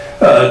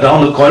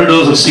down the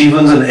corridors of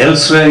Stevens and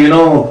elsewhere,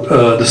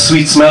 the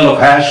sweet smell of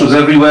hash was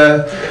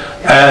everywhere.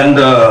 And,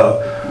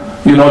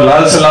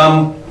 Lal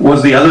Salam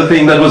was the other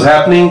thing that was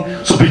happening.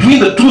 So between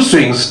the two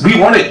things, we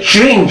wanted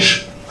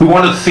change. We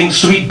wanted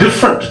things to be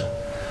different,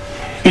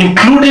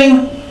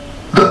 including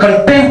the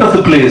content of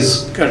the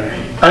plays. Correct.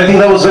 I think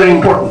that was very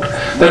important,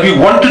 that we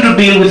wanted to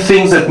deal with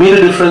things that made a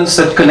difference,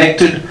 that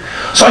connected.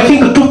 So I think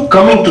the two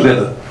coming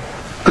together,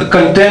 the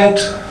content,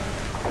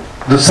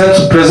 the sense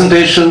of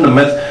presentation,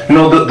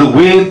 the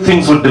way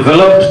things were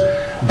developed,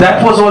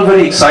 that was all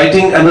very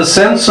exciting, and the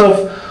sense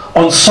of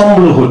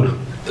ensemblehood,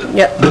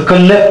 the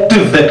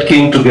collective that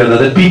came together,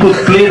 that people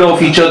played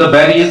off each other.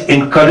 Barry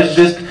encouraged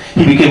it,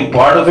 he became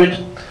part of it.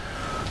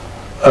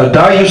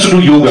 Dai used to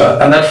do yoga,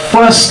 and that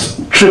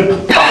first trip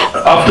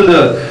after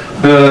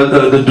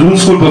the Doon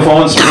School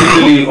performance,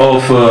 particularly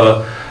of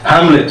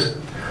Hamlet,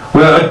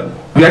 where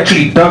we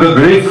actually dug a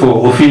grave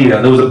for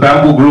Ophelia. There was a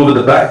bamboo grove at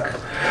the back,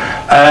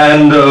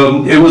 and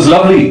it was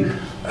lovely.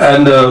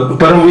 And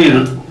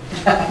Paramveer,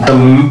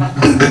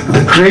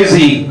 the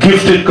crazy,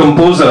 gifted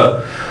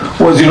composer,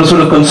 was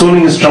sort of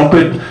consoling his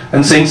trumpet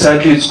and saying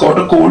sadly, it's got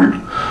a cold.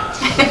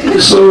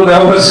 So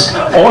that was,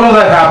 all of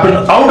that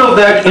happened. Out of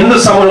that, in the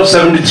summer of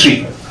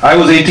 73, I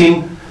was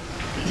 18,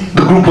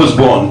 the group was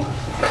born.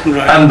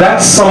 Right. And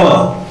that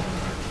summer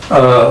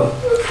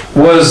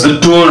was the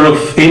tour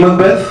of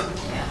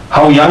Macbeth,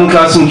 how young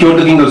class and cured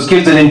taking those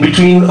kids, and in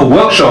between a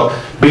workshop,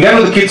 began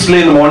with the kids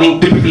play in the morning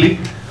typically,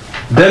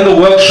 then the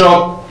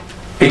workshop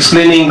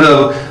explaining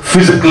the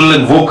physical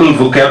and vocal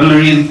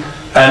vocabulary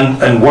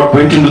and what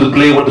went into the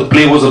play, what the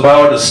play was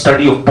about, a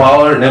study of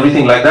power and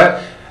everything like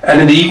that, and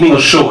in the evening a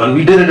show. And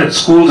we did it at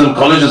schools and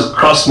colleges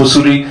across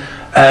Mussoorie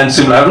and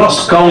similar. I've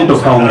lost count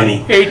of how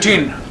many.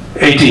 18.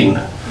 18.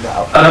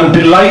 And I'm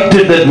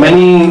delighted that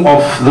many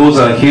of those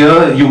are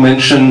here. You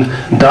mentioned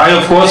Dai,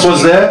 of course,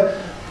 was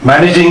there,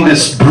 managing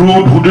this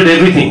brood who did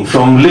everything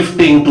from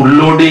lifting to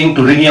loading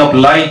to ringing up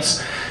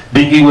lights.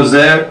 Dinky was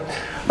there.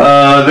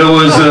 There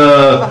was,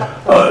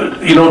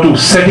 to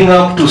setting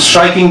up, to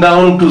striking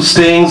down, to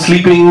staying,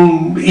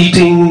 sleeping,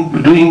 eating,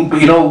 doing,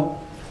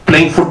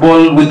 playing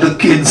football with the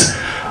kids.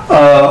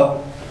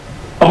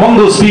 Among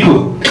those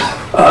people,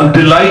 I'm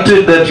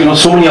delighted that,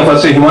 so many of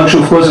us,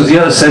 Himanshu, of course, is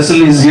here,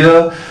 Cecil is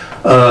here,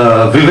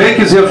 Vivek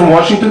is here from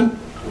Washington.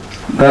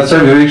 That's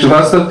right, Vivek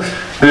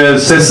Srivastava.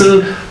 There's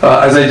Cecil,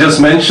 as I just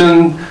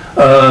mentioned.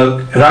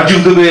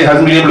 Rajiv Dubey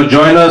hasn't been able to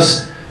join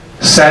us.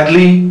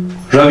 Sadly,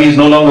 Ravi is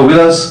no longer with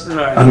us,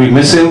 right. And we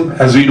miss him,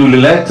 as we do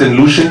Lilith and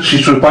Lucian.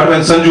 She's part of it,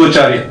 and Sanju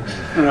Acharya.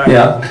 Right.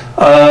 Yeah.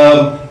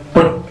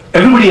 But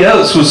everybody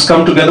else who's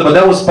come together, but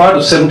that was part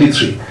of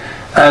 73.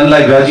 And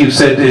like Rajiv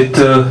said, it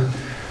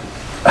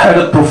had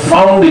a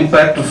profound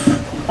impact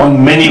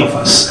on many of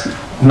us.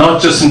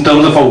 Not just in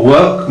terms of our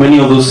work, many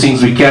of those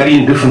things we carry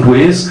in different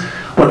ways,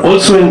 but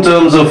also in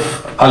terms of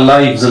our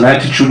lives and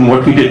attitude and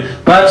what we did.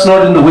 Perhaps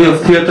not in the way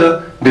of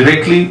theatre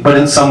directly, but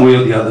in some way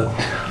or the other.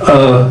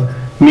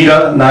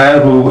 Meera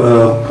Nair, who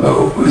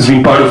has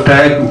been part of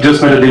TAG,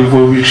 just met a day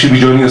before, she'll be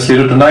joining us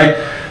later tonight.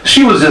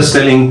 She was just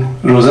telling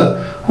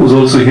Rosa, who's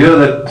also here,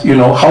 that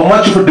how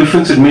much of a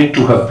difference it made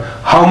to her,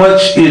 how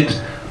much it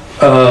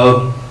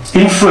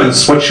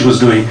influenced what she was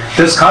doing.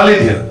 There's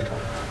Khalid here,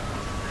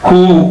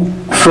 who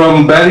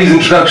from Barry's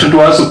introduction to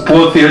us of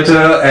poor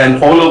theatre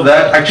and all of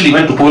that, actually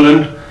went to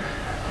Poland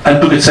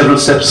and took it several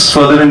steps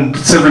further in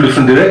several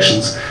different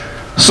directions.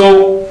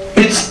 So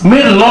it's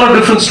made a lot of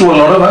difference to a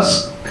lot of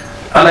us.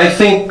 And I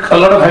think a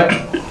lot of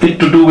it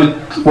to do with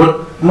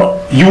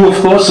you, of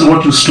course, and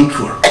what you stood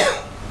for.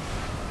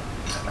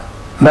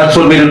 And that's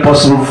what made it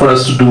possible for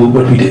us to do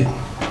what we did.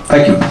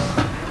 Thank you.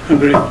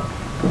 Agree.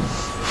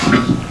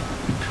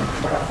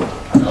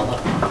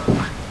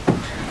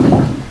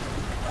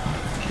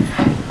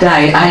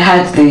 Dai, I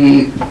had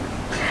the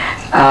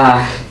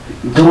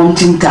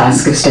daunting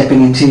task of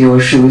stepping into your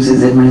shoes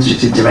as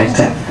administrative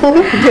director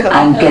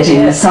and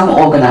getting some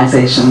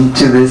organization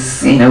to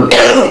this,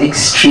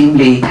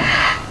 extremely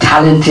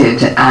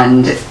talented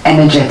and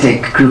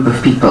energetic group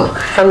of people.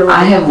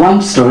 I have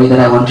one story that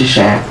I want to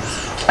share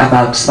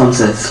about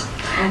sponsors.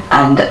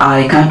 and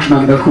I can't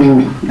remember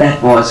who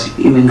that was,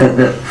 even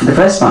the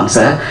first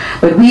sponsor,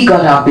 but we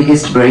got our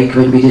biggest break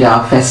when we did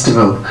our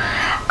festival.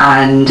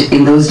 And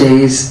in those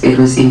days, it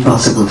was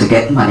impossible to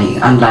get money,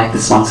 unlike the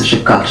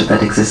sponsorship culture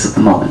that exists at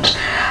the moment.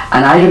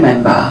 And I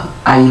even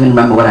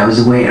remember what I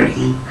was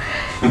wearing.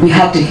 We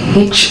had to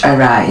hitch a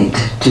ride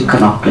to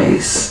Connaught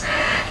Place.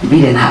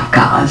 We didn't have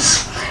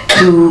cars,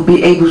 to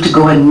be able to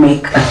go and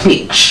make a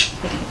pitch.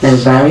 There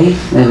was Barry,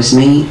 there was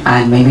me,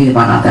 and maybe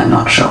one other, I'm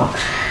not sure.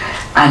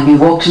 And we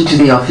walked into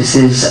the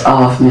offices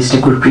of Mr.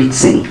 Gurpreet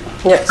Singh,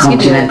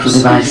 Continental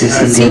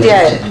Devices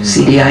India Limited,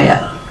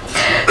 CDIL.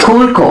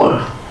 Cold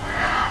call.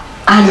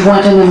 And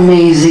what an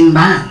amazing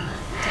man.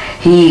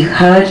 He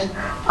heard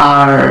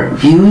our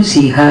views,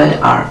 he heard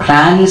our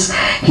plans,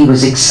 he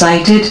was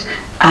excited,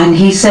 and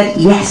he said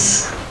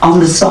yes on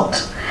the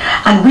spot.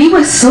 And we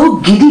were so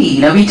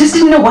giddy, we just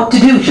didn't know what to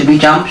do. Should we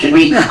jump? Should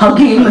we hug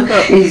him?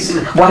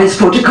 What is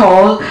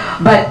protocol?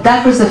 But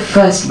that was the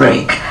first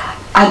break.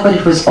 But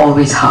it was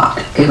always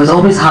hard. It was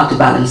always hard to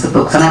balance the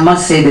books. And I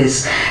must say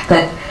this,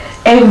 that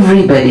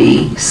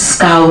everybody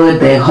scoured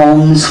their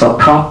homes for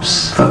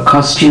props, for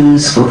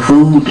costumes, for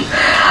food,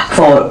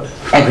 for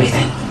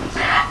everything.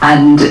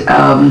 And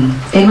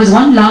it was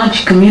one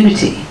large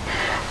community.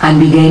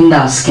 And we gained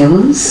our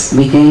skills,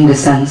 we gained a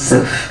sense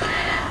of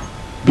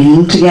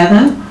being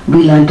together.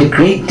 We learned a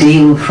great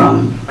deal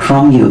from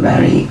you,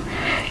 Barry,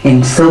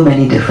 in so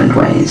many different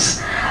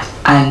ways.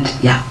 And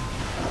yeah.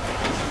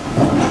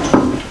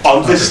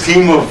 On this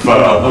theme of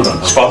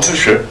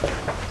sponsorship,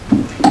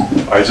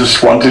 I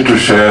just wanted to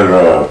share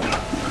a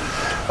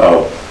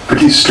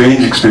pretty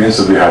strange experience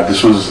that we had.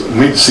 This was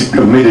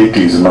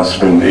mid-80s, it must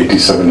have been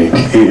 87,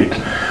 88,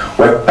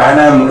 where Pan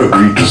Am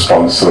agreed to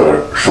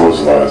sponsor shows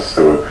of ours.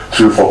 There were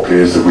 3 or 4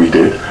 plays that we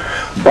did,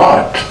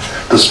 but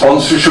the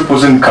sponsorship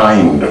was in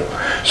kind.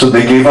 So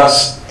they gave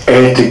us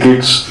air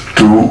tickets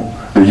to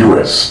the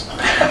US,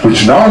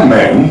 which now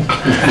meant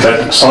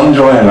that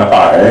Sanjoy and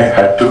I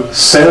had to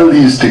sell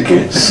these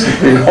tickets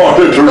in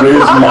order to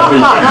raise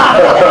money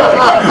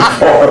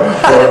for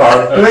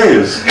our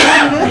plays.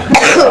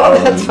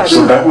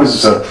 So that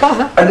was,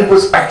 and it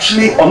was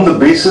actually on the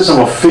basis of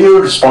a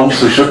failed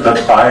sponsorship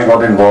that I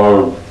got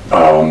involved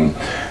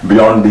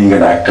beyond being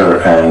an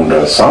actor and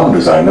sound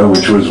designer,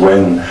 which was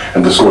when,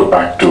 and this goes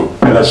back to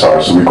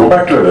LSR. So we go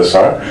back to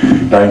LSR,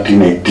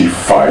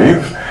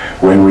 1985,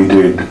 when we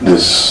did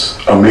this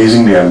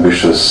amazingly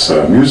ambitious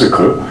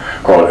musical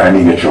called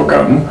Annie Get Your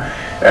Gun,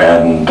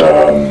 and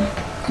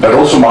that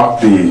also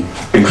marked the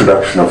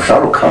introduction of Shah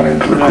Rukh Khan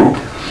into the group.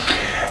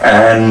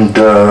 And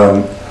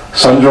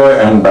Sanjoy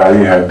and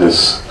Barry had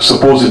this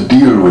supposed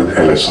deal with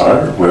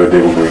LSR where they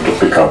were going to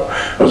pick up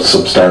a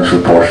substantial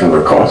portion of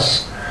the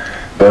costs,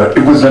 but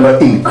it was never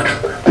inked.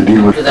 The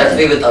deal was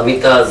actually with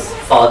Amita's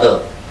father,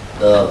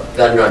 the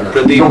gun runner.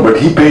 Pradeep. No, but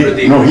he paid.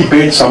 Pradeep. No, he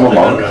paid some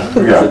amount.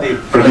 Yeah,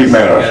 Pradeep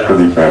Mehra.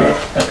 Pradeep Mehra.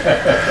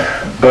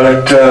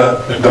 But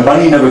the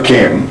money never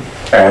came,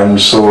 and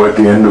so at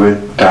the end of it,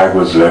 Tag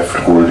was left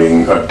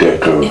holding a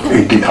debt of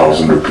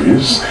 80,000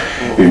 rupees.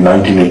 In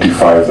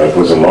 1985, that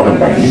was a lot of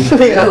money.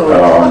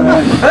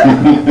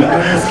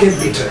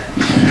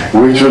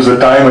 Which was the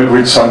time at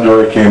which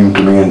Sanjoy came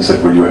to me and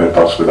said, "Will you help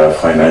us with our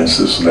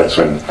finances?" So that's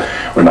when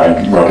I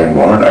got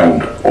involved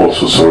and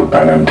also sold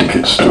Pan Am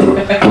tickets to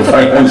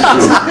finance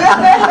shows.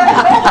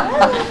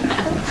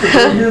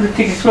 So the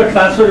tickets were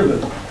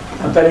transferable,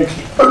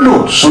 apparently.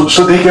 No,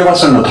 so they gave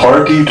us an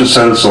authority to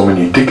sell so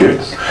many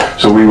tickets.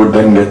 So we would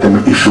then get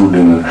them issued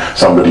in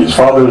somebody's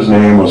father's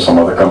name or some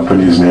other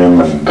company's name,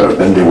 and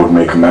then they would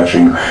make a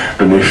matching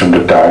donation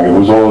to Tag. It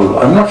was all,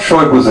 I'm not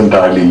sure it was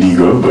entirely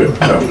legal, but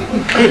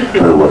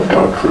it worked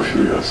out for a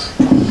few years.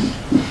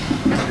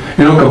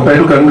 Compared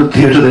to kind of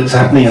theatre that's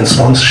happening in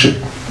sponsorship,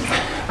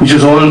 which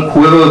is all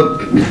whoever,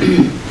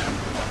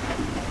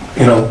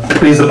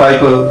 plays the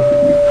piper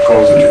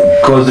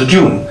calls the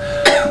tune.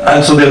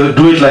 And so they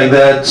do it like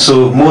that.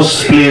 So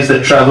most plays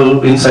that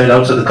travel inside,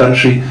 outside the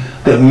country,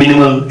 they're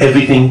minimal,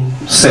 everything,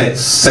 set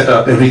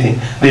up, everything.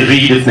 They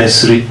read if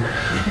necessary,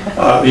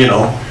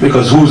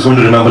 because who's going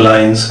to remember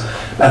lines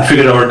and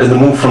figure out and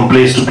move from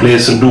place to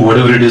place and do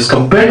whatever it is.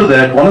 Compared to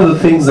that, one of the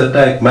things that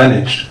Tag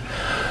managed,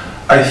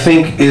 I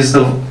think, is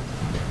the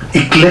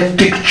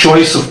eclectic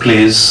choice of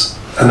plays,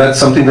 and that's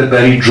something that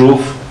Barry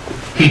drove.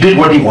 He did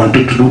what he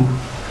wanted to do,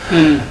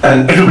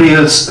 and everybody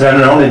else ran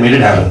around and made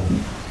it happen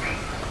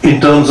in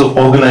terms of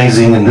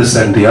organizing and this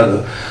and the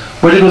other.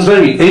 But it was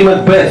very, A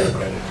Macbeth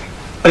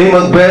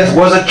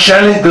was a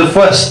challenge. The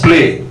first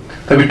play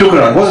that we took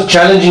around was a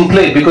challenging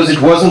play because it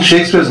wasn't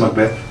Shakespeare's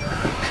Macbeth.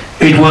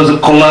 It was a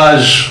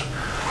collage.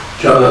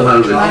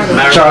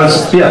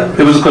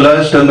 It was a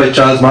collage done by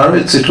Charles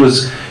Marwitz. It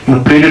was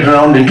played it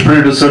around,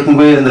 interpreted a certain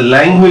way, and the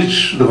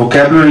language, the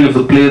vocabulary of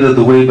the play,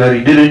 the way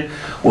Barry did it,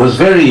 was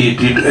very,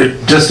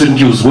 it just didn't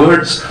use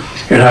words.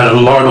 It had a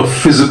lot of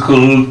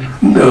physical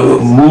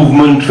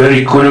movement,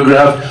 very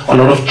choreographed, a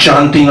lot of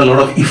chanting, a lot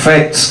of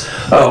effects,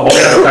 all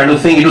that kind of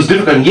thing. It was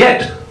difficult. And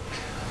yet,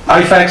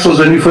 IFAX was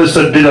when we first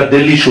did our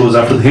Delhi shows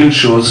after the Hill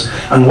shows,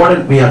 and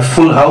we had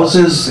full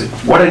houses,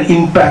 what an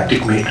impact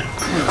it made.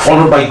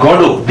 followed by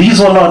Godot. These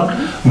were not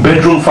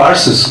bedroom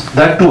farces.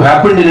 That too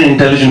happened in an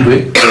intelligent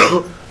way.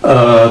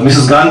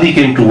 Mrs. Gandhi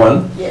came to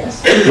one.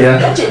 Yes. Yeah.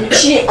 But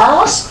she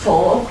asked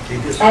for,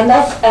 and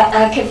that,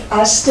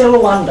 I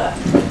still wonder,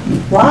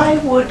 why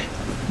would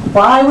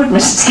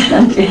Mrs.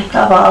 Gandhi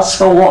have asked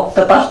for what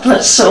the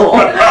butler saw?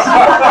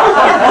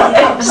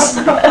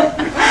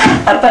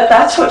 But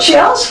that's what she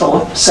asked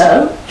for,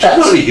 so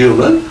that's She's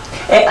human.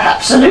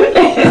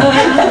 absolutely.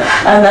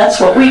 And that's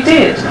what we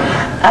did.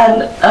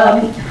 And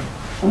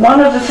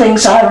one of the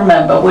things I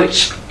remember,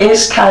 which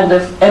is kind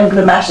of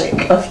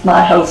emblematic of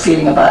my whole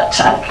feeling about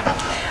TAG,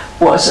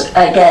 was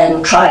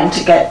again trying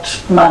to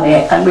get money,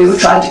 and we were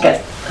trying to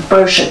get the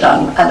brochure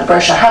done, and the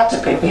brochure had to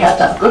be, we had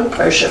to have a good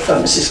brochure for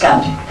Mrs.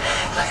 Gandhi.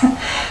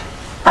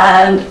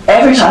 And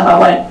every time I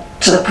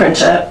went to the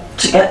printer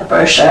to get the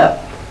brochure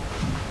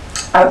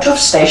out of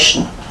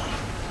station,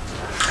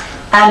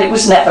 and it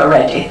was never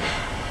ready.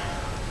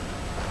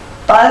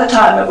 By the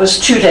time it was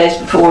 2 days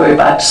before we were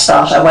about to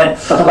start, I went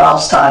for the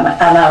last time,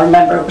 and I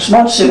remember it was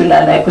monsoon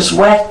and it was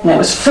wet and it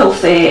was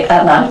filthy,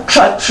 and I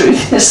trudged through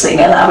this thing,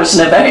 and I was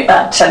in a very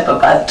bad temper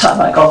by the time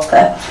I got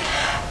there.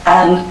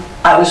 And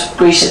I was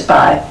greeted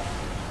by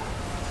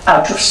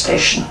out of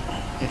station.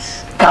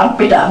 Can't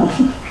be done.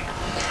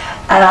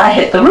 And I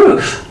hit the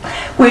roof,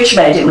 which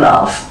made him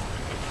laugh.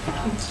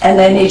 And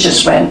then he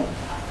just went,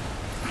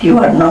 "You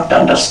are not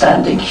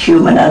understanding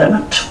human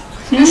element."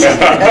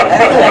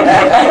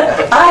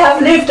 I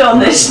have lived on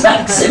this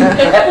maxim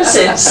ever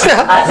since.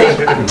 I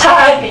think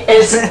TAG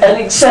is an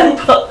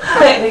example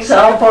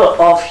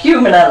of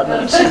human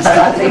element, and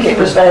I think it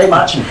was very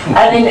much.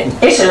 And in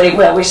Italy,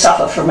 where we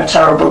suffer from a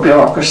terrible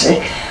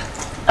bureaucracy,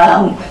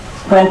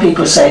 when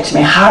people say to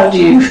me, "How do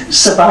you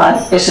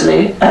survive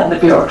Italy and the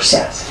bureaucracy?"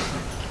 I say,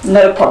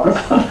 "No problem.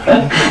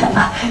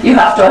 You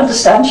have to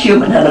understand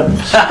human element."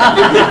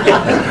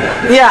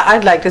 Yeah,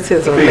 I'd like to say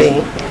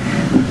something.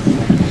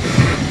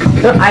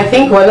 I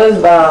think one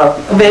of the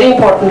very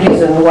important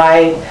reasons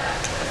why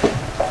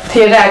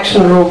Theatre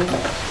Action Group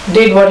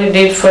did what it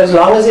did for as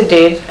long as it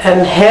did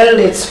and held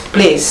its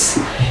place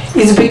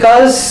is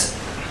because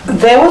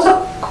there was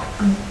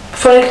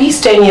for at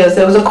least 10 years,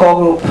 there was a core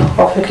group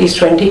of at least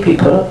 20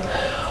 people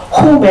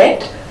who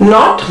met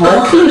not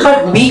monthly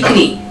but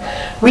weekly.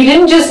 We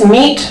didn't just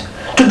meet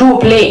to do a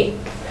play.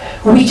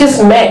 We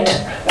just met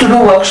to do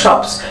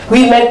workshops.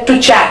 We met to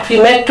chat. We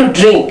met to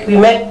drink. We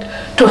met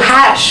to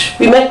hash,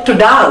 we met to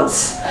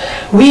dance.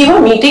 We were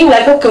meeting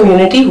like a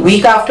community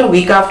week after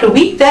week after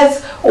week.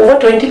 There's over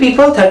 20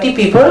 people, 30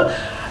 people,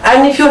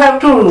 and if you have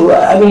to,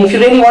 if you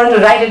really want to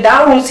write it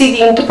down, you see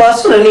the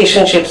interpersonal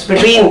relationships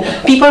between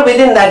people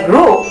within that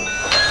group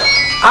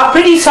are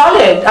pretty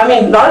solid. A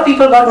lot of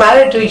people got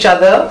married to each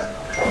other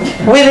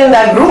within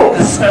that group.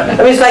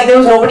 It's like there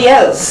was nobody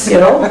else,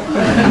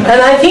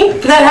 And I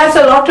think that has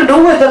a lot to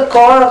do with the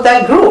core of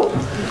that group.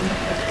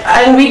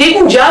 And we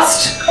didn't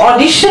just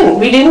audition,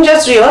 we didn't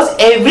just rehearse,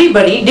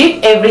 everybody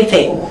did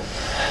everything.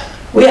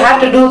 We had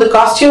to do the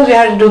costumes, we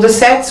had to do the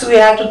sets, we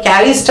had to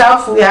carry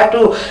stuff, we had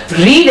to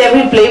read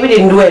every play, we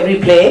didn't do every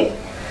play.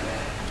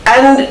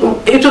 And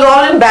it was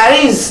all in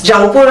Barry's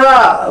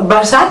Jangpura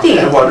Barsati.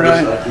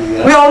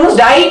 We almost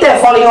died there,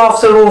 falling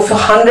off the roof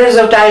hundreds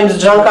of times,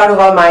 drunk out of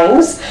our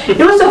minds. It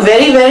was a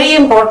very, very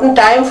important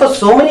time for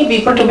so many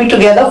people to be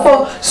together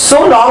for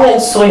so long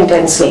and so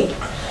intensely.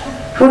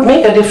 Would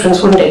make a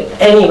difference, wouldn't it?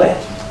 Anyway.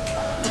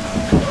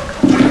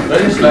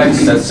 Very like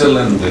Cecil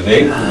and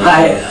Vivek.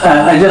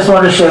 I just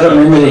want to share a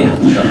memory.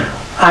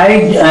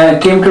 I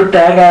came to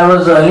TAG, I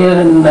was earlier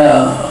in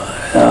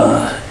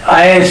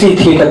IIC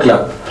Theatre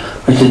Club,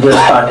 which had just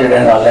started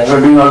and all that. We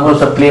were doing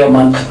almost a play a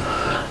month.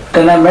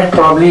 Then I met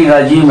probably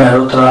Rajiv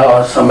Mehrotra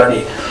or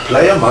somebody.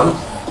 Play a month?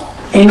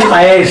 In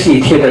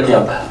IIC Theatre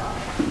Club.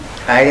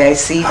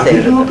 IIC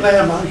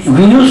thing.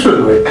 We used to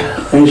do it.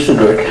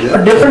 Yeah.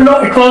 But different,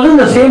 it wasn't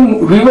the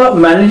same. We were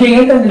managing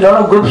it and a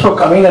lot of groups were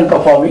coming and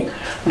performing.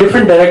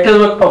 Different directors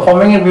were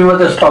performing and we were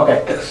the stock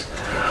actors.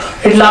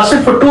 It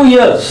lasted for 2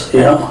 years,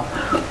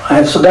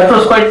 And so that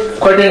was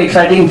quite an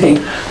exciting thing.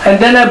 And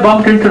then I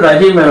bumped into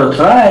Rajiv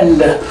Mehrotra,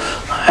 and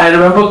I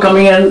remember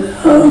coming in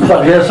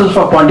for rehearsals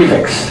for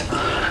Pontifex.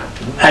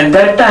 At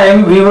that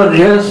time we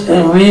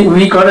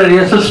got a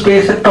rehearsal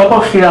space at top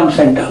of Sriram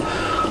Center.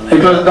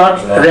 It was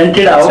not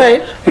rented out.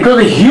 Right. It was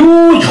a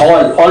huge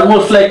hall,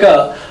 almost like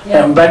a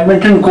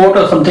badminton court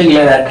or something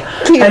like that.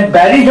 And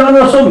Barry John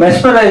was so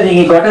mesmerizing,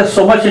 he got us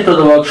so much into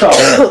the workshop.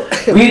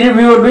 We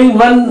were doing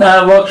one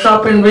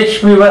workshop in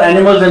which we were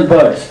animals and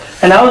birds.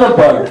 And I was a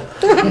bird.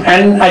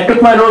 And I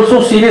took my role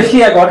so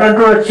seriously, I got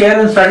onto a chair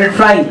and started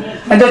flying.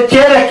 And the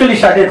chair actually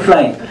started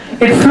flying.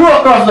 It flew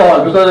across the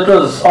hall because it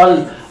was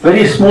all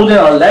very smooth and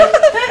all that.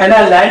 And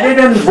I landed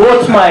in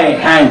both my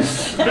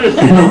hands.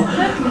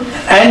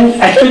 And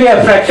actually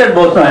I fractured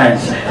both my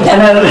hands.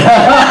 And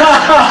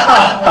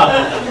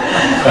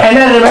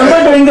I remember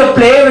doing the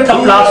play with a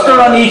plaster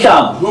on each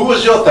arm. Who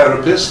was your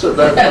therapist at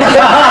that time?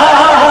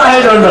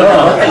 I don't know.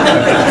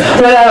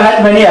 Well, I've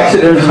had many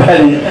accidents,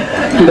 Barry.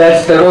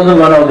 That wasn't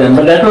one of them.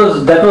 But that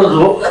was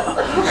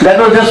That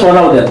was just one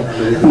of them.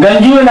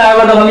 Ganju and I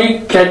were the only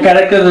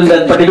characters in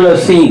that particular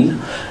scene.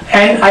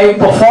 And I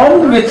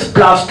performed with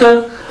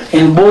plaster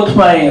in both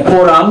my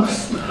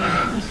forearms,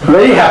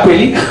 very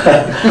happily,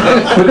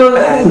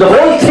 because the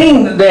whole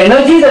thing, the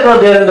energy that was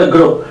there in the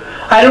group.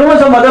 I remember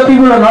some other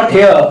people are not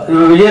here,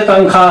 Vijay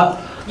Tankha,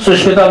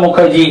 Sushmita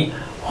Mukherjee,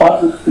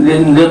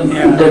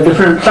 the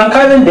different,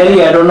 Tankha is in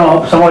Delhi, I don't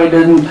know, somehow he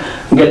didn't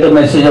get the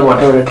message or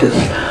whatever it is.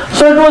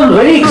 So it was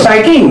very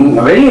exciting,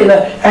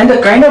 and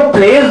the kind of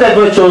plays that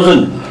were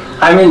chosen,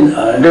 I mean,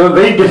 they were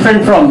very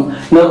different from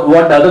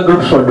what the other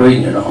groups were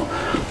doing, you know.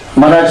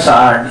 Marat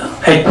Saad,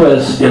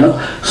 Equus, you know.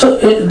 So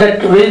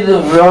that way,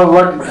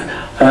 what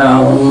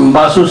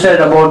Basu said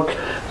about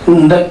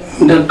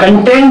the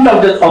content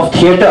of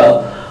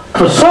theatre, it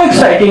was so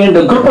exciting and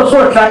the group was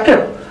so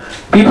attractive.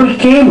 People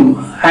came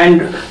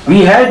and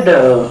we had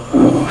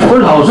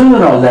full houses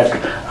and all that,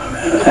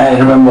 I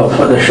remember,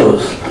 for the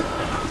shows.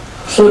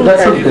 So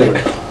that was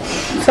great.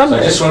 So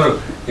I just want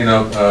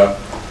to,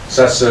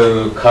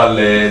 Sasul,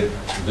 Khaled,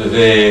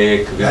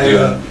 Vivek,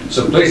 Vidya,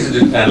 so please,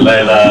 and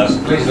Laila, so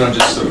please don't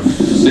just sort of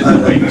sit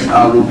and wait.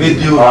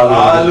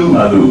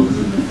 Alu.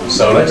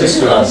 So let's just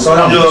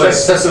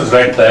Sasul's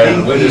right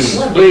there. We'll just,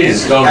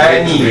 please don't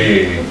wait to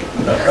be.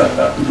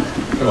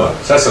 Come on,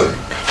 Sasul.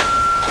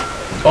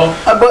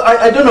 But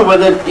I don't know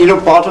whether,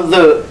 part of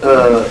the,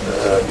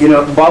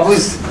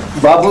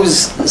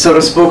 Babu's sort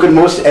of spoken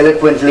most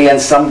eloquently and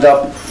summed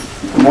up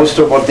most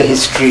of what the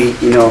history,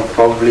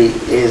 probably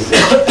is.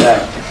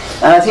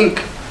 And I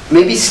think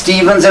maybe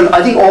Stevens and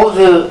I think all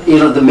the,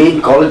 the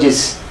main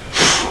colleges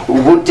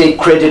would take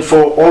credit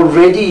for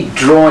already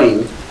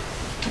drawing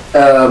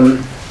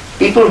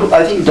people who,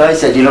 I think Dai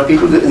said,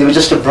 people, they were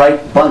just a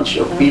bright bunch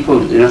of people,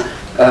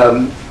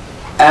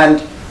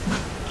 and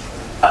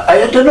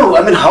I don't know,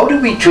 I mean, how do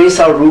we trace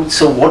our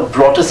roots of what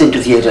brought us into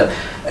theatre?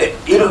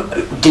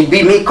 Did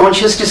we make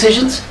conscious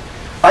decisions?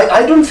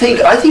 I don't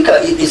think, I think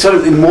it sort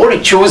of more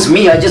it chose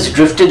me, I just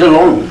drifted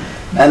along.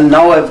 And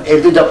now I've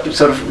ended up to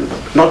sort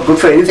of, not good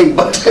for anything,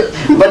 but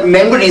but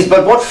memories,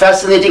 but what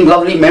fascinating,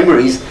 lovely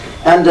memories.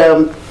 And,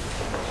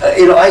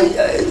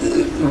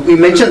 we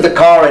mentioned the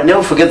car, I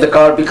never forget the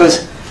car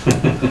because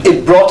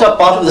it brought up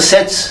part of the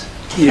sets.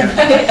 Yeah.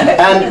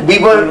 And we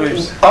were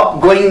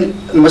up going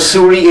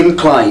Mussoorie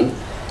incline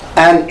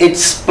and it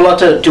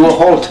spluttered to a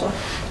halt.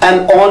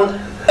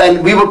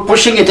 And we were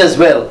pushing it as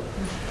well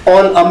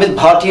on Amit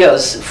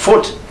Bhatia's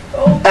foot.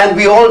 And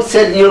we all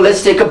said,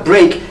 let's take a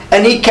break.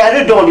 And he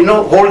carried on,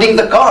 holding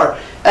the car.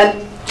 And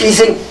he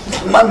said,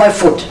 my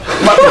foot.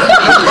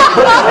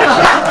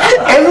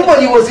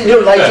 Everybody was,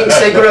 lighting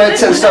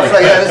cigarettes and stuff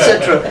like that,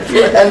 etc.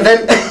 And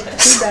then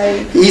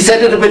he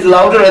said it a bit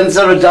louder, and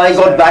sort of Dai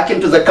got back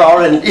into the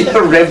car and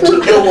revved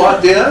it. You know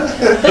what, dear?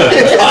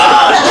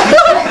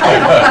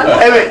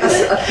 Anyway,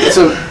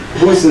 so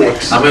who's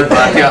next? Amit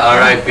Bhatia,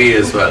 RIP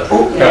as well.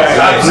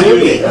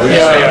 Absolutely.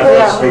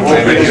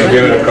 Maybe you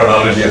give it a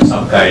chronology of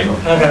some kind.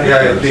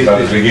 Please.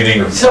 The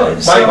beginning of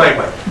Mike.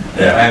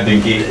 Yeah, and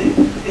Dinky.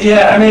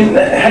 Yeah, I mean,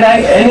 had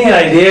I any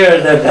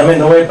idea that,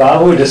 the way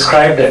Babu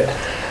described it,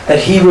 that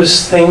he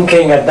was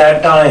thinking at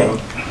that time,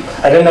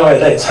 I don't know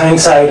whether it's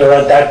hindsight or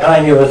at that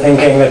time you were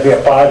thinking that we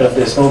are part of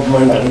this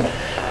movement in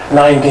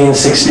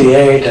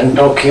 1968 and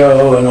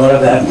Tokyo and all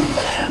of that,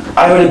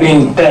 I would have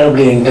been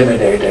terribly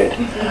intimidated.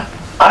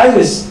 I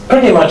was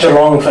pretty much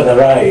along for the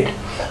ride.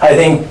 I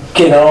think,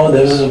 there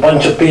was a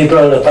bunch of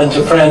people, a bunch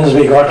of friends,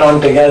 we got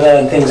on together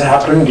and things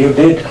happened. You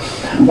did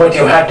what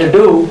you had to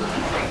do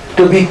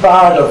to be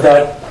part of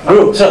that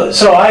group.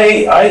 So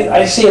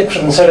I see it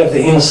from sort of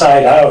the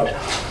inside out,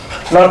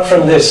 not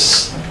from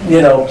this,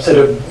 sort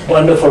of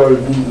wonderful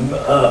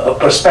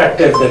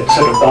perspective that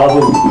sort of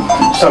Babu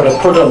sort of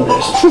put on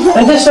this.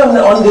 And just on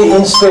the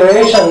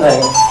inspiration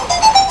thing,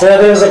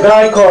 there was a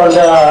guy called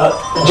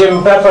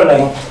Jim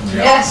Pepperling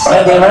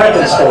at the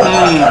American School.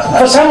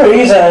 For some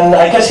reason,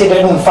 I guess he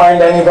didn't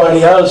find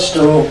anybody else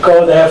to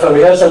go there for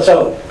rehearsal,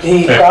 so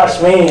he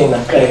cast me in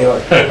a play or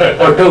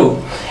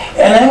two.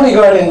 And then we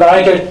got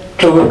invited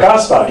to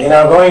Paraspar,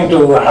 going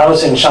to a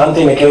house in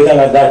Shanti Niketan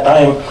at that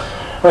time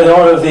with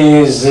all of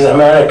these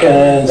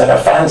Americans and a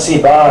fancy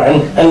bar,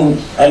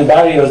 and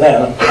Barry was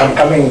there. I'm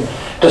coming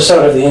to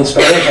sort of the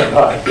inspiration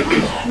part.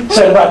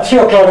 So at about 3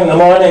 o'clock in the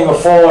morning or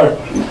 4,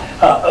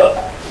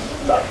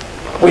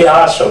 we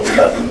asked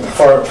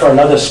for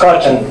another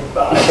scotch, and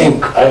I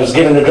think I was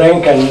given a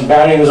drink and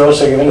Barry was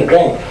also given a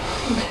drink.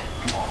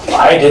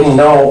 I didn't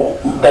know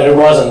that it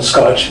wasn't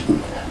scotch.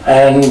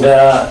 And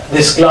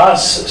this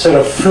glass sort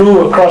of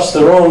flew across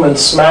the room and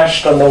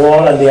smashed on the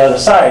wall on the other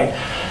side.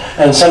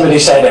 And somebody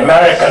said,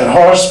 "American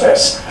horse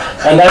piss."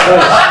 And that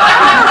was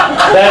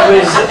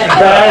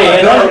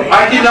Barry,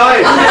 I deny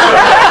it.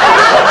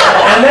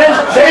 And then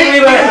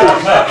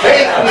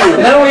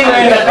we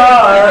were in the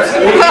car,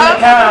 we were in the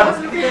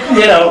cab,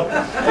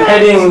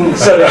 heading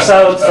sort of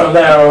south from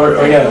there,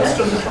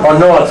 or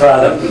north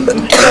rather.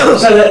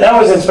 So that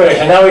was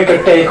inspiration. Now we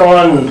could take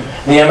on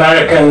the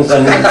Americans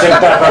and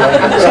picked up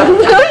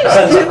a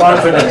sense of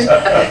confidence.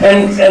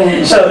 And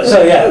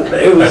so yeah,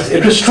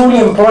 it was truly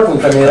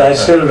important for me. I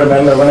still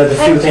remember one of the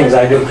few things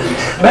I do.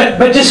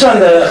 But just on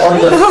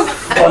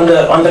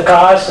the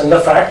cast and the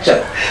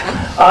fracture,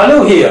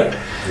 Alu here,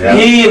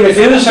 he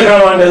refused to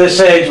come onto the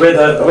stage with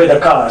a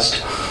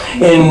cast.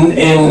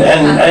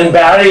 And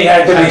Barry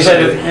had to be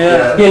sort of,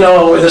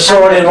 with the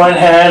sword in one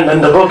hand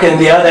and the book in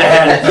the other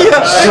hand,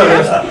 sort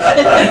of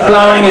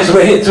plowing his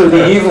way through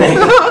the evening.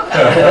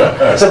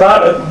 It's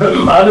about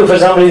Alu, for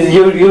some reason.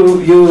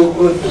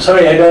 You.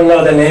 Sorry, I don't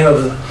know the name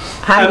of.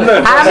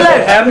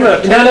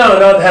 Hamlet. No,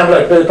 not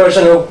Hamlet. The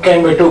person who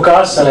came with two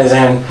casts on his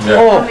hand. Yeah.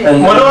 Oh,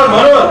 Manor.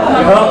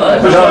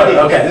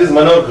 Okay. This is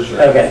Manor.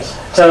 Okay.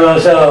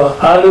 So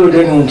Alu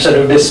didn't sort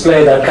of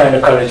display that kind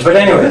of courage. But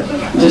anyway,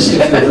 just a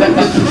few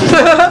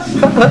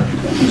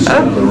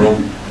the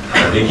room.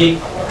 Nikki?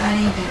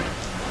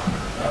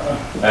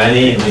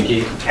 Annie,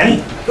 Nikki.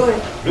 Annie? Go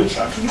ahead.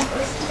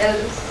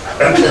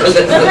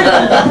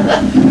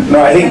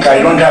 No, I think I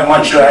don't have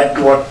much to add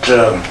to what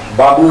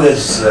Babu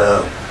has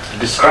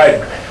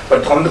described.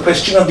 But on the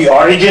question of the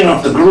origin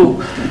of the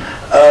group,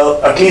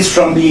 at least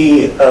from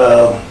the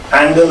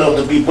angle of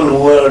the people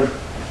who were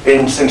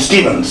in St.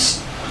 Stephen's,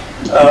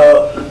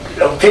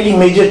 a fairly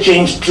major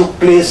change took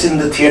place in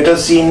the theatre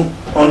scene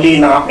only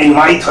in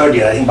my third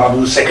year, in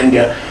Babu's second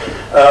year,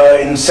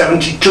 in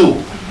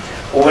 '72,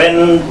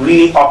 when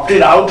we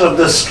opted out of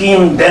the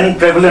scheme then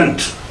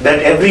prevalent that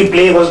every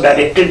play was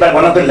directed by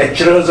one of the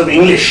lecturers of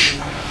English,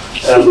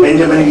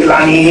 Benjamin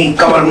Gilani,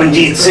 Kanwar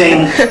Manjeet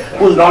Singh,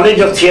 whose knowledge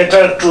of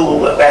theatre,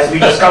 as we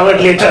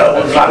discovered later,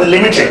 was rather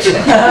limited.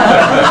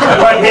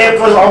 But it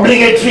was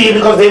obligatory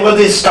because they were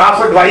the staff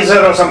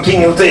advisor or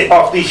something of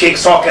the Sheikh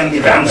Sock and the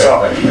Ram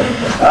Sock.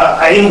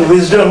 I think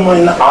wisdom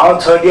in our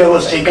third year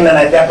was taken,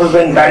 and that was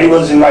when Barry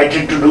was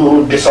invited to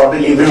do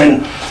Disorderly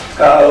Women,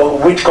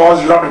 which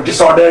caused a lot of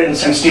disorder in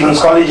St. Stephen's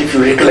College, if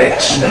you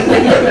recollect,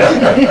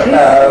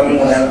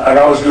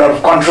 aroused a lot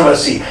of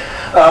controversy.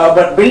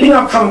 But building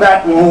up from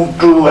that,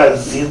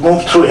 as he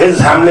moved through his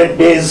Hamlet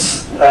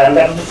days, and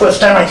that was the first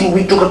time I think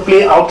we took a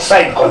play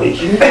outside college.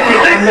 Didn't we take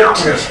Hamlet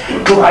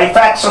to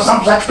IFAX or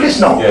some such place?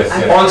 No. Yes.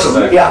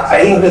 Also, yeah,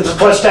 I think it's the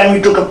first time we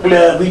took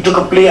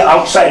a play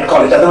outside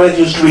college. Otherwise, it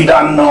used to be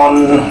done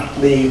on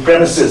the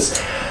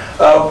premises.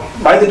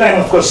 By the time,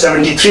 of course,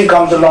 '73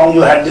 comes along,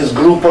 you had this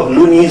group of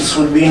loonies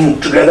who'd been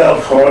together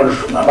for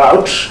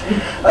about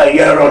a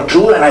year or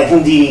two, and I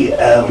think the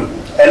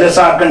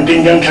LSR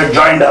contingent had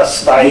joined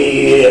us by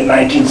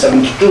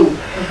 1972.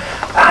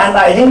 And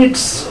I think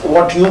it's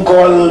what you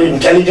call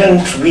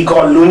intelligent, we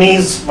call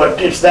loonies,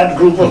 but it's that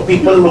group of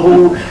people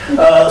who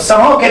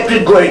somehow kept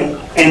it going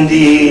in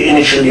the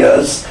initial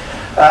years.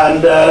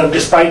 And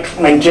despite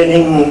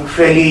maintaining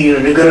fairly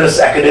rigorous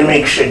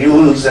academic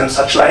schedules and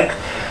such like,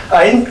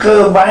 I think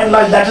by and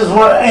large that is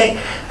what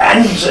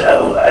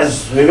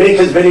as Vivek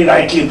has very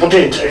rightly put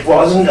it, it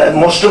wasn't,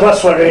 most of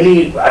us were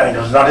really, it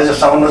was not as if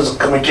someone was a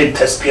committed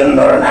thespian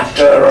or an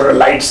actor or a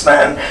lights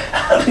man.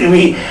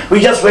 we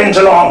just went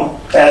along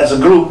as a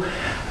group,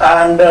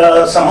 and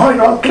somehow it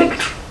all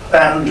clicked.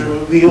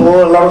 And we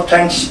owe a lot of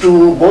thanks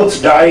to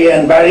both Dai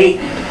and Barry,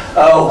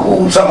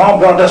 who somehow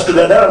brought us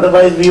together,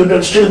 otherwise we would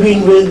have still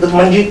been with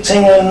Manjeet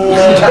Singh and...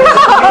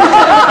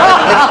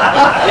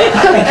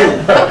 Thank you.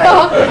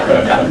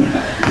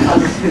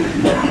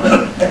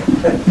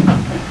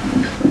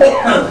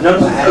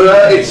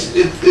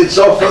 It's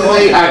often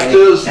the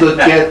actors that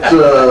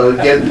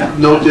get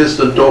noticed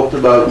and talked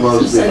about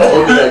mostly.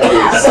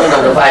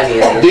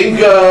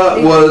 Dinka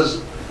was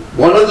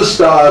one of the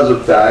stars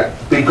of that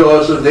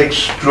because of the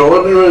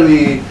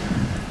extraordinarily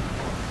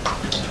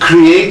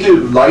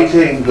creative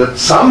lighting that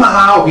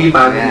somehow he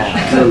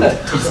managed to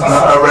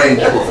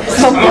arrange for.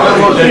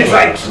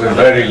 With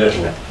very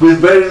little. With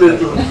very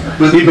little.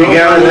 He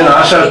began and then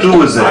Asha too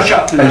was there.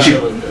 And she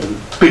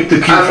picked the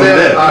cue from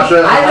there. I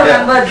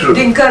remember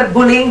Dinker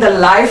bullying the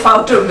life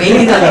out of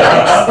me.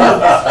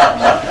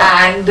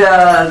 And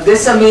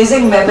this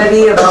amazing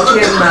memory about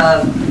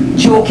him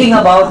joking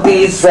about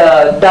these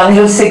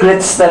downhill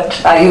cigarettes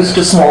that I used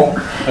to smoke.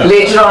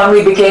 Later on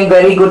we became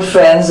very good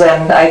friends,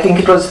 and I think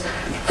it was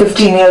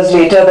 15 years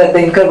later that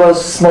Dinker was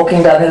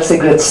smoking downhill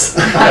cigarettes.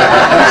 Those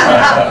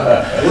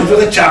were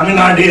the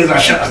Charminar days,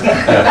 Asha.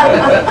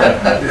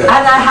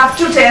 And I have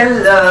to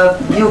tell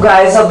you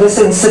guys of this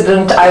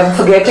incident. I'm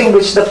forgetting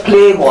which the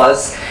play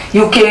was.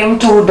 You came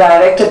to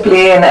direct a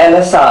play in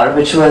LSR,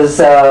 which was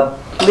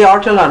the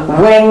Ortolan.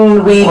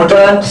 When we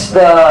burnt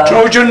the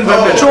Trojan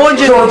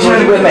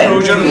women.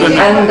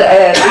 And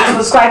it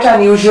was quite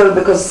unusual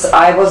because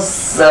I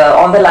was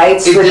on the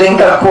lights with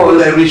Dinker Cole.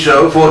 With every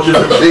show,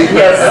 fortunately.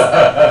 Yes.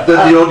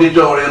 That the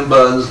auditorium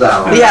burns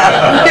down.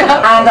 Yeah.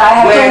 And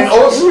I had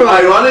also,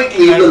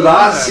 ironically, the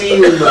last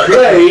scene in the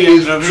play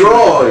is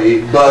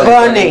Troy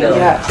burning.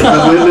 Yeah.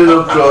 The women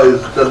of Troy,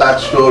 that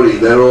story.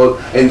 They're all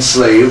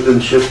enslaved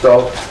and shipped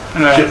off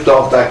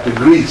back to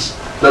Greece.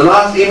 The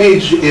last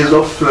image is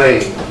of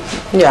flame.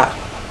 Yeah.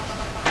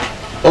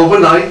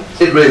 Overnight,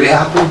 it really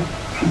happened.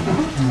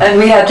 And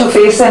we had to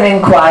face an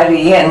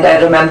inquiry, and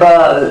I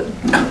remember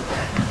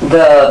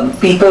the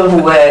people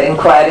who were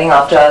inquiring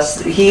after us,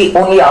 he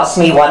only asked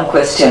me one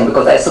question,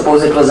 because I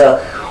suppose it was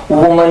a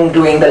woman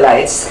doing the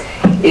lights,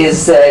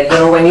 is, you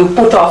know, when you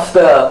put off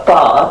the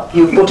power,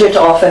 you put it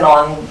off and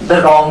on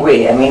the wrong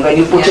way. I mean, when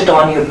you put it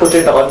on, you put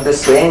it on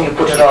this way, and you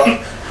put it off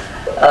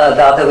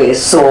the other way.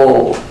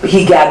 So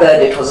he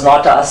gathered it was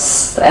not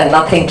us, and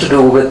nothing to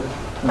do with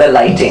the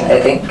lighting, I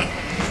think.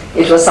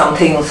 It was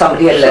something,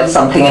 somebody had left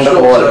something in the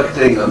wall.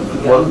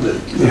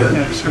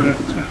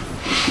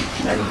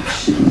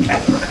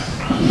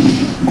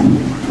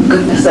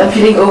 Goodness, I'm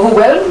feeling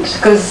overwhelmed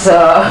because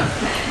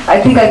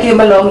I think I came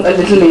along a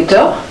little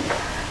later.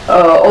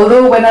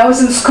 Although when I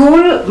was in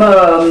school,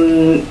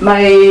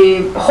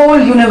 my whole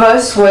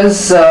universe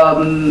was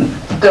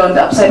turned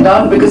upside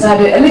down because I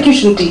had an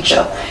elocution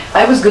teacher.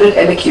 I was good at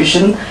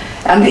elocution,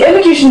 and the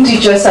elocution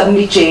teacher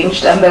suddenly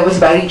changed, and there was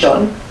Barry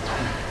John,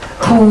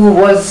 who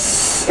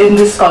was in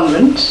this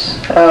convent,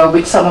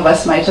 which some of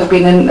us might have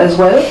been in as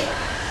well.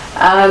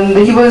 And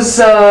he was,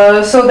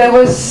 so there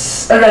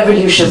was a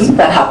revolution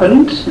that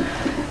happened,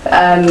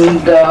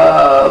 and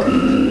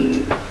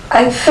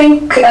I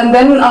think, and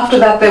then after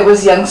that there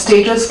was Young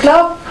Stagers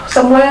Club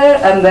somewhere,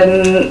 and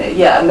then,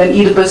 yeah, and then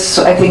Oedipus,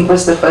 I think,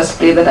 was the first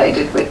play that I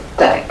did with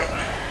Tag.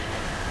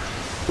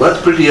 Well,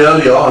 that's pretty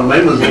early on.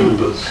 When was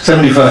Oedipus?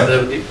 75.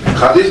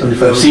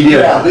 75. CDI.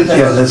 Yeah,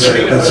 That's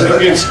right. That's right.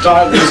 We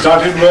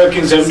started work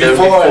in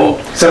 74.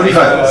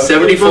 75.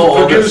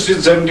 74 Produced August.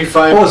 in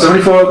 75. Oh,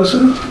 74 August?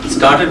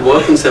 Started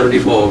work in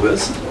 74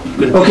 August.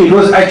 Okay, it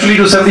was actually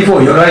to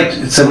 74. You're right.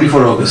 It's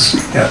 74 August.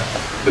 Yeah.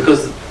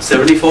 Because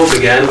 74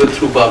 began with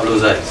Through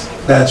Pablo's Eyes.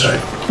 That's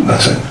right.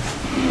 That's right.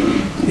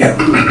 Yeah.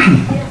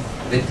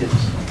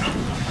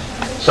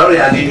 Sorry,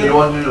 Andy, do you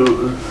want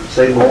to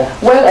say more?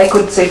 Well, I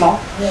could say more.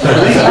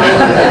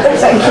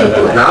 Thank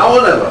you. Now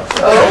or never?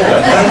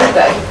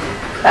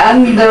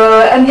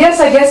 And yes,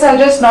 I guess I'll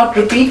just not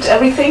repeat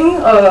everything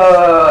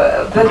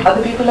that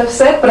other people have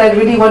said, but I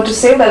really want to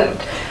say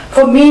that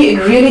for me it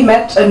really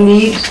met a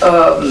need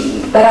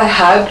that I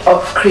had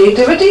of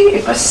creativity.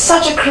 It was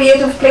such a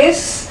creative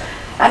place,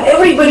 and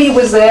everybody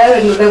was there,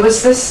 and there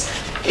was this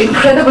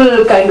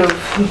incredible kind of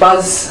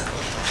buzz,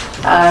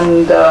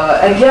 and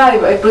yeah,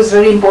 it was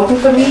very important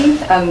for me,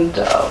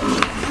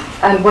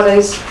 and what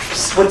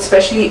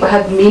especially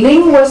had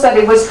meaning was that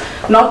it was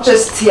not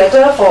just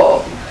theatre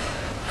for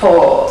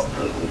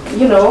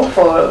you know,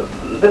 for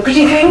the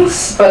pretty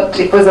things, but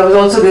there was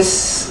also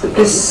this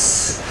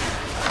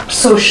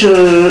social,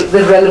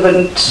 the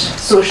relevant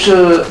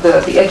social,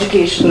 the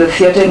education, the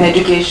theatre and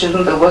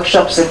education, the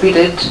workshops that we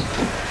did.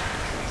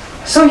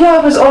 So yeah,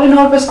 it was all in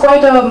all, it was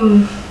quite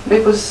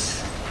it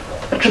was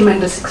a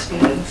tremendous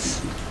experience.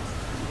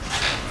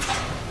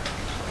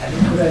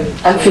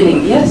 I'm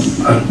feeling, yes.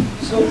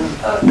 So,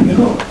 you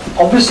know,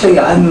 obviously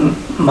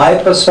my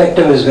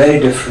perspective is very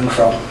different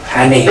from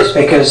Annie's,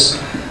 because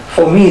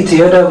for me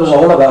theatre was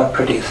all about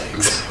pretty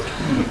things.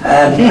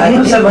 And I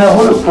must say my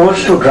whole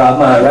approach to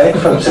drama, right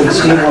from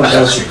 16, was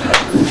just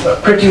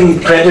pretty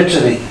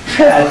predatory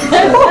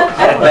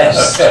at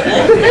best.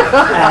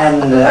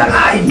 And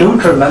I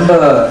don't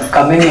remember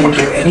coming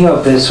into any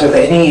of this with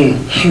any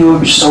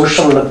huge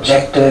social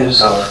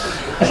objectives or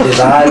a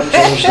desire to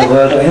change the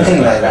world or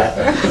anything like that.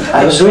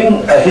 I was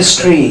doing a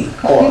history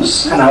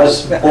course and I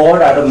was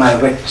bored out of my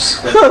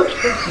wits.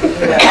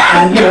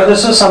 And you know,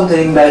 this was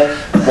something that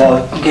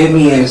gave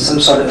me some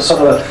sort of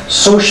a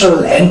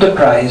social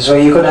enterprise where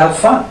you could have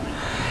fun.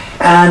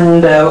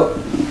 And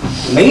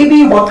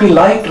maybe what we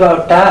liked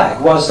about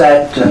Tag was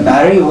that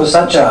Barry was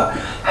such a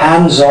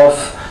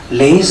hands-off,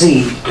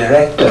 lazy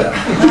director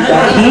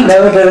that he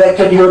never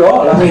directed you at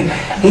all. I mean,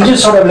 he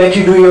just sort of let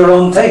you do your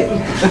own thing.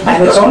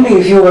 And it's only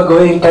if you were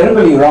going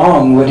terribly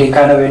wrong would he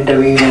kind of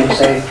intervene and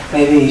say,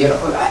 maybe, you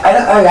know,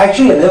 I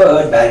actually never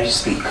heard Barry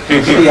speak,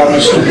 to be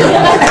honest with you. I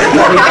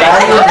mean,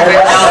 Barry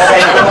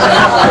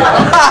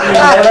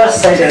never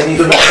said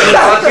anything. You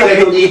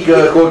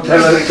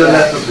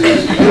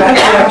have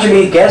to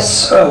actually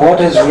guess what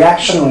his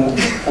reaction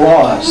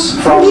was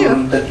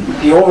from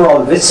the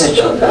overall visage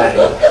of Barry.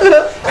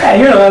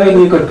 And you know, I mean,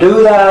 you could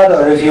do that,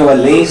 or if you were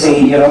lazy,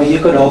 you know, you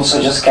could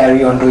also just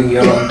carry on doing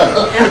your own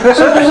thing.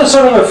 So it was a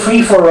sort of a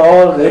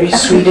free-for-all, very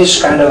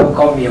Swedish kind of a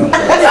commune.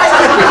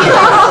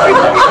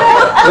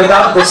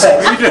 Without the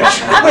sex.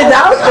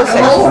 Without the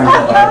sex.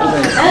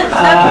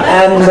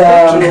 And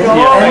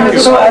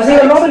so I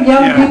think a lot of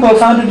young people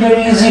found it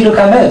very easy to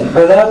come in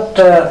without,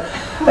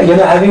 you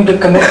know, having to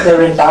commit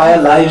their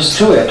entire lives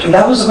to it. And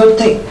that was a good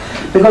thing.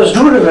 Because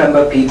do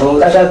remember, people,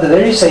 that at the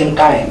very same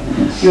time,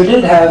 you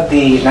did have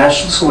the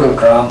National School of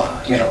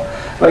Drama, you know,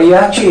 where you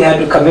actually had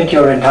to commit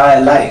your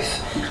entire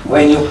life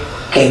when you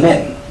came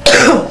in.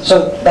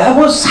 So that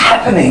was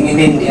happening in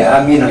India,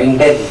 I mean, you know, in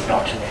Delhi,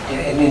 not in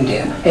India, in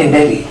India, in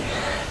Delhi.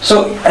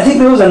 So I think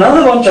there was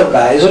another bunch of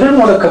guys who didn't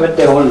want to commit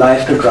their whole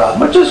life to drama,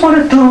 but just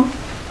wanted to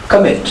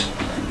commit.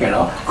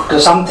 to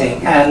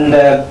something, and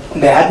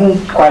they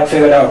hadn't quite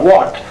figured out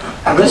what.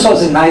 And this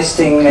was a nice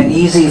thing, an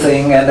easy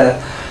thing, and a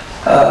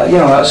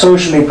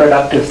socially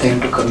productive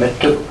thing to commit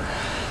to.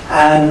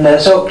 And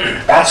so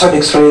that's what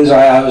explains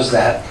why I was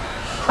there.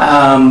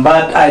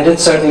 But I did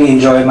certainly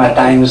enjoy my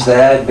times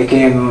there. It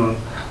became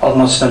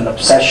almost an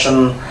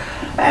obsession.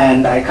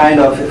 And I kind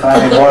of, if I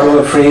may borrow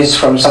a phrase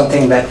from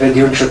something that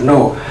Vidyun should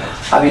know,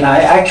 I mean, I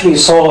actually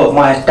saw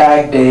my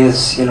tag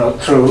days,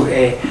 through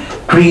a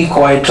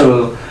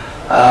pre-coital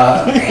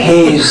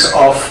haze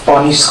of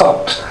Bonnie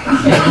Scott.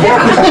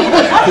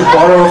 to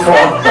borrow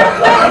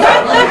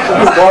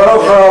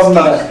from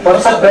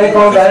what's that play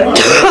called, Barry?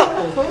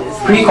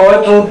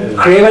 Pre-coital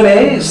Craven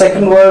A,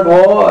 Second World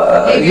War.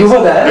 You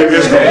were there.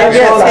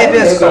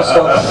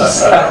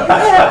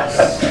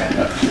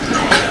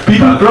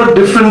 People brought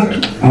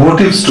different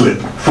motives to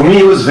it. For me,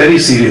 it was very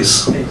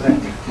serious.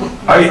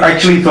 I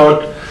actually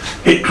thought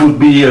it would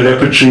be a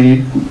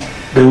repertory,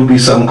 there would be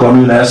some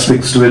commune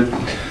aspects to it.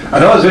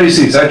 And I was very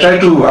serious. I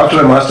tried to, after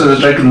my master's,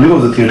 I tried to live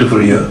off the theatre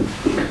for a year.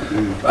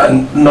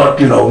 And not,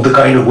 the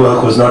kind of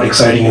work was not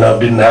exciting enough,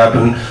 didn't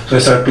happen. So I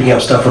started picking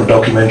up stuff from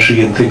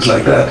documentary and things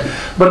like that.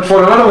 But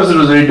for a lot of us, it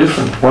was very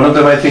different. One of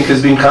them, I think,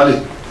 has been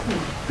Khalid.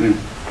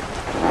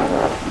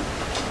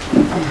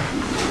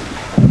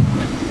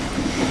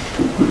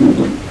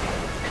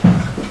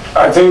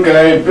 I think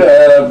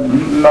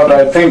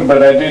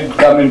but I did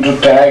come into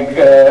TAG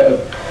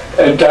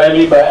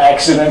entirely by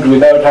accident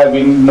without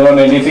having known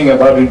anything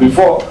about it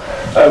before.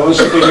 I was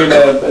sitting in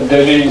a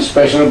Delhi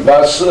special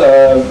bus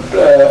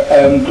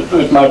and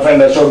with my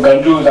friend Ashok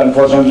Ganju, who is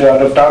unfortunately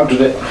out of town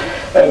today,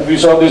 and we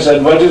saw this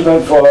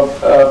advertisement for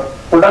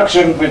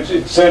production, which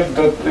it said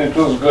that it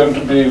was going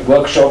to be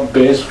workshop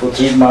based for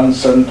 3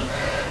 months, and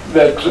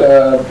that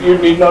you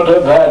need not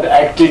have had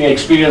acting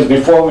experience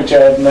before, which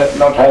I had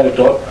not had at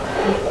all.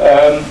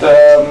 And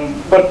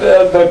but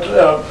that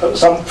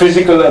some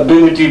physical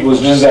ability was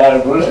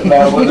desirable, and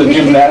I was a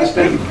gymnast,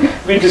 and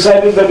we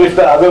decided that if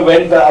the other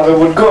went, the other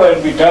would go,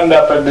 and we turned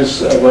up at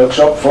this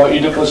workshop for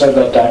Oedipus at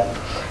that time,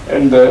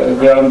 in the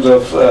grounds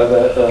of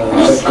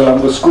the St.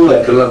 Columbus School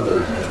at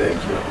Columbus.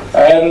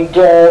 And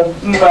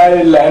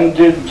I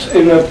landed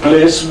in a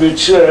place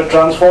which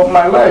transformed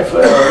my life,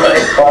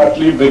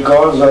 partly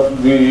because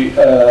of the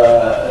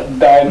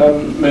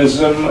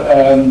dynamism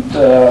and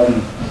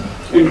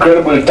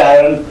incredible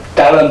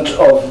talent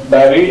of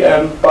Barry,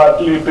 and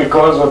partly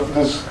because of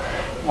this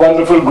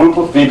wonderful group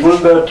of people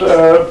that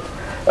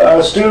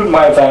are still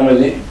my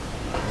family.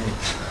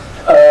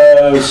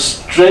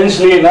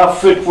 Strangely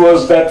enough, it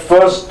was that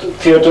first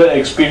theatre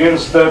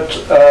experience that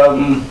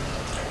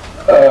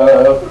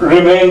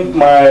remained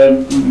my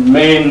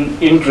main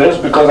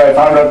interest, because I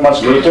found out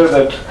much later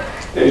that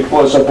it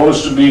was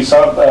supposed to be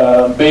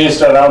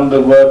based around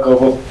the work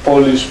of a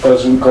Polish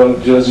person called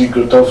Jerzy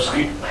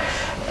Grotowski.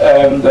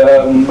 And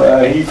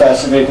he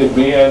fascinated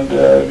me, and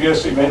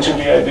yes,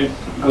 eventually I did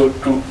go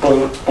to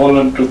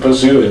Poland to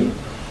pursue him.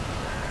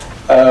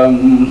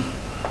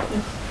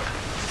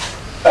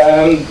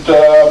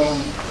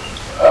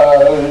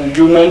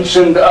 You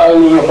mentioned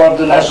about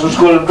the National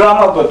School of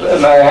Drama, but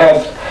I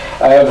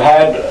have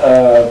had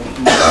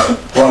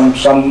from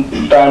some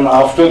time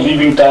after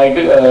leaving TAG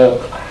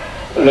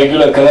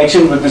regular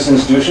connection with this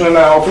institution, and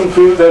I often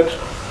feel that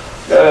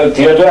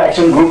Theatre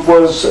Action Group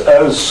was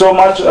so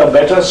much a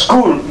better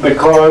school,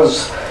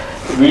 because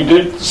we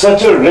did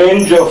such a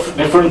range of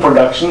different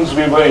productions.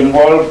 We were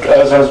involved,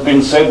 as has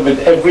been said,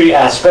 with every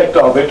aspect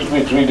of it,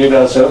 which we did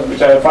ourselves,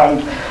 which I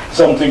find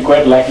something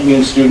quite lacking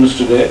in students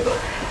today.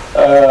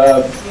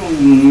 I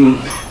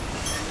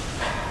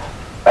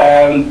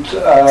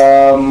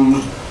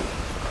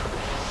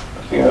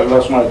think I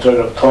lost my thread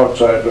of thought,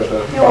 so I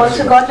better... You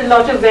also got a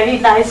lot of very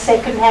nice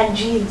second-hand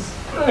jeans.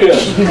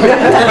 Yes.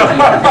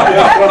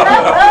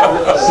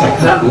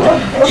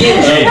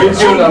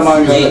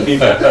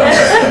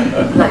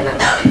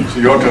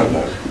 Your turn.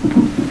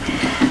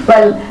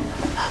 Well,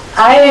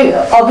 I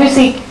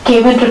obviously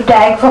came into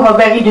TAG from a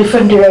very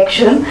different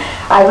direction.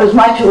 I was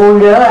much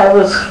older. I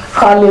was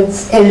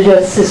Khalid's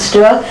elder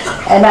sister,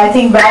 and I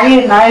think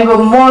Barry and I were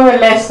more or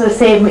less the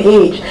same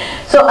age.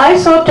 So I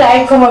saw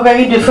TAG from a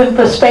very different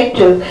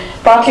perspective,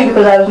 partly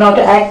because I was not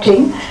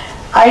acting.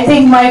 I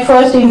think my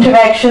first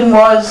interaction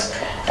was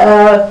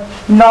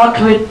not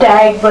with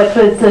TAG, but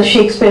with the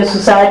Shakespeare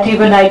Society,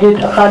 when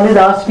Khalid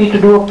asked me to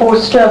do a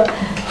poster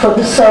for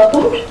The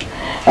Serpent.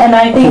 And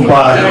I think...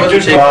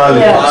 Brecht's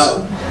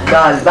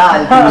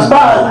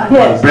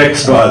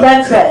Bal.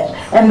 That's right.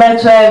 And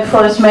that's where I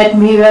first met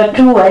Mira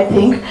too, I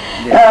think.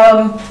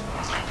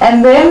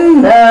 And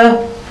then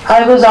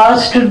I was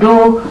asked to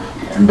do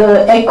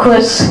the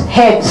equus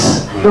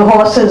heads, the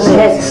horses'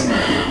 heads.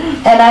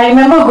 And I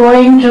remember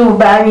going to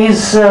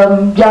Barry's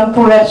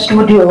Jangpura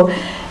studio,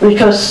 which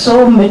was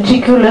so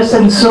meticulous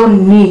and so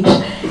neat.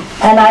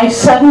 And I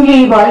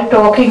suddenly, while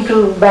talking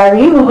to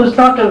Barry, who was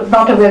not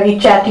a very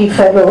chatty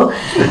fellow,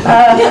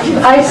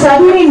 I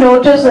suddenly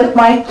noticed that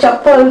my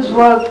chappals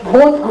were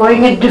both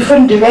going in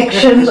different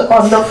directions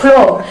on the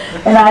floor,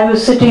 and I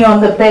was sitting on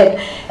the bed.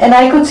 And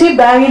I could see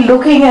Barry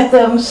looking at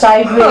them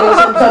sideways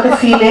and sort of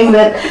feeling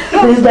that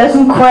this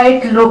doesn't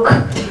quite look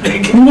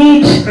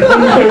neat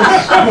in his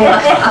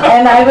head.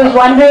 And I was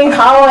wondering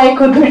how I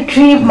could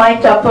retrieve my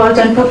chappals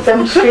and put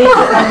them straight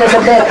under the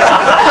bed.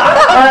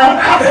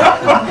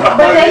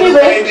 But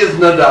anyway,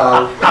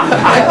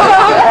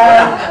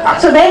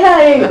 so then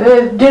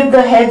I did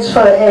the heads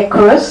for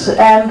Equus,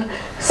 and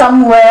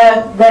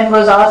somewhere then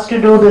was asked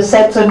to do the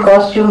sets and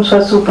costumes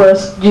for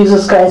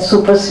Jesus Christ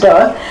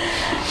Superstar.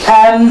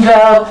 And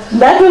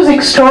that was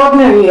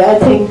extraordinary, I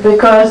think,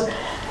 because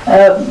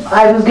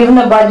I was given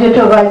a budget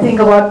of, I think,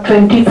 about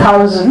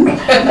 20,000,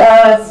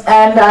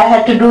 and I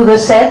had to do the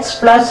sets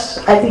plus,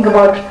 I think,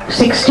 about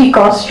 60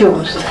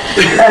 costumes,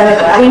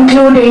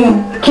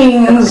 including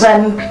kings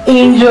and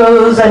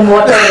angels and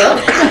whatever,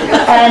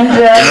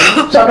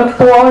 and sort of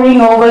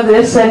poring over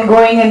this and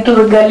going into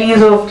the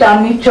gullies of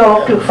Chandni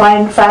Chowk to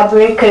find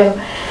fabric.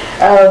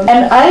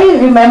 And I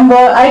remember,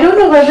 I don't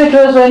know whether it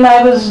was when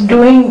I was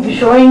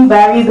showing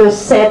Barry the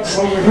sets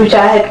which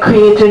I had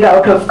created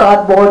out of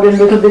cardboard and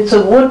little bits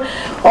of wood,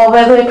 or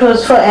whether it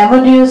was for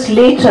Amadeus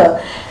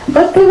later.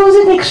 But there was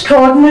an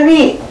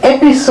extraordinary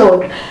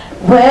episode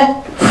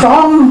where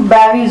from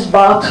Barry's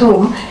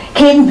bathroom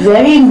came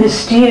very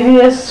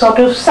mysterious sort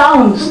of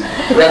sounds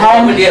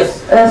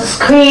and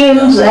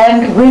screams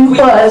and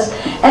whimpers,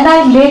 and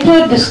I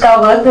later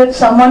discovered that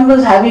someone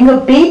was having a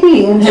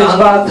baby in his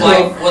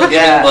bathroom.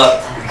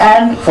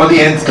 And for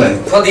the nth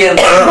time. For the nth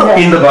time.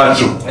 In the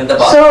bathroom.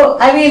 So,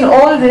 I mean,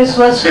 all this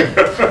was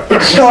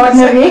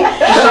extraordinary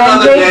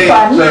and great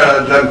fun.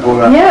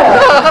 Yeah,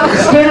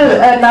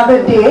 still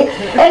another day.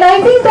 And I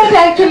think that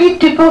actually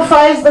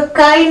typifies the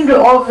kind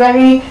of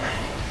very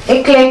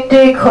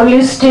eclectic,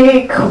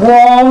 holistic,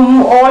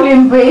 warm,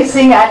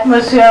 all-embracing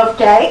atmosphere of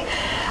TAG.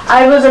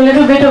 I was a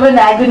little bit of an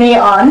agony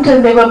aunt,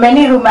 and there were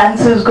many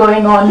romances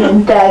going on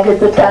in TAG at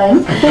the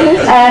time,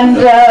 and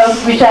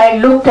which I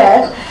looked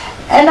at.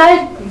 And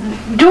I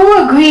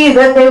do agree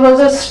that there was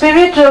a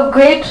spirit of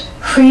great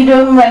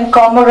freedom and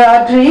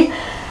camaraderie.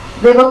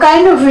 There were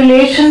kind of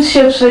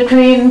relationships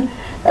between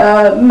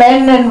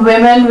men and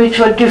women which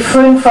were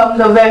different from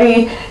the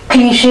very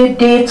cliche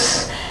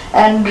dates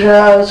and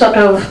sort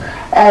of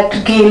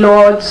at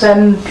Gaylords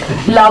and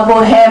La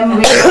Boheme,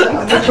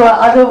 which were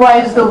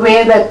otherwise the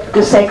way that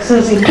the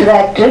sexes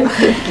interacted.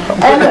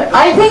 And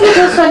I think it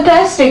was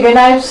fantastic, and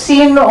I've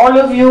seen all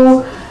of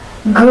you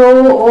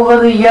grow over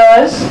the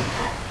years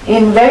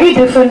in very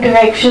different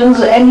directions,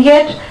 and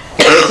yet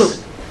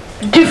this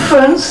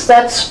difference,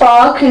 that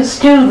spark, is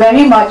still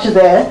very much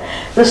there,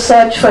 the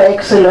search for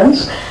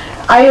excellence.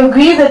 I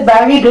agree that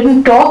Barry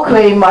didn't talk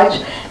very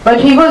much,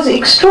 but he was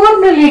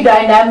extraordinarily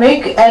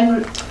dynamic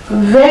and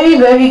very,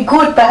 very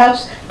good,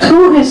 perhaps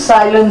through his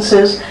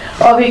silences,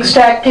 of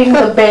extracting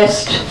the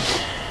best.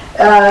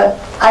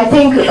 I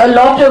think a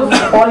lot of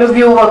all of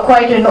you were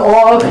quite in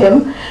awe of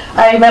him.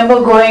 I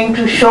remember going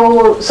to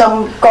show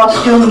some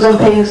costumes and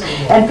things,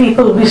 and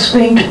people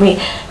whispering to me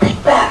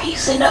that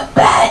Barry's in a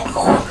bad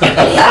mood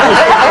today.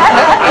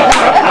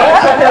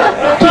 Sort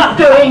of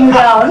tiptoeing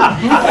down.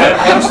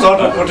 I'm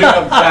sort of putting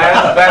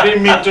a Barry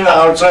meter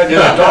outside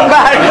his door.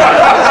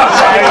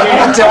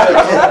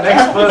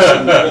 Next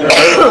person.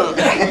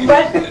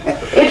 But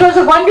it was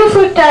a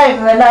wonderful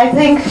time, and I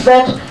think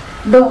that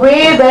the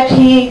way that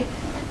he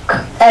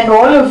and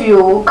all of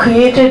you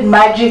created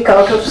magic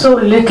out of so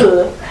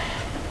little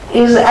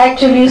is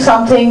actually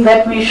something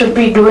that we should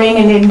be doing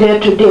in India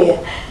today.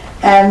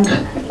 And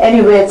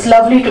anyway, it's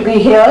lovely to be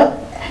here.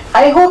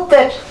 I hope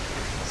that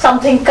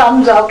something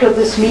comes out of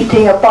this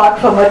meeting apart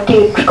from a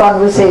taped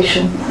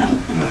conversation.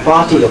 A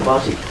party.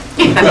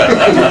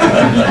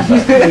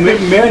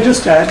 May I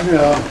just add,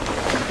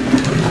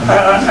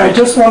 I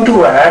just want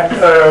to add,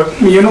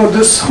 you know,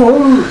 this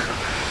whole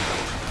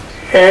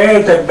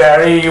air that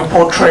Barry you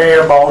portray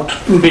about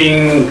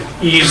being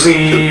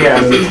easy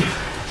and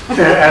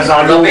as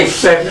Anu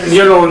said,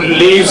 you know,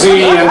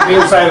 lazy and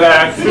things like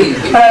that.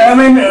 I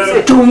mean,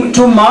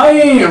 to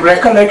my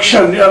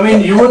recollection, I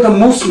mean, you were the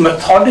most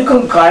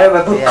methodical guy I've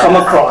ever come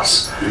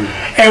across.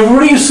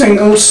 Every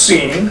single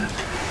scene,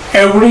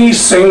 every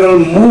single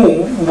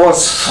move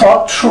was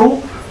thought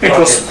through. It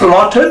was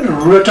plotted,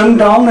 written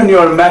down in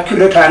your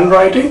immaculate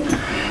handwriting,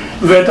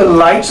 with the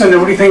lights and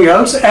everything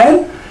else,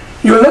 and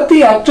you let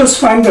the actors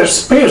find their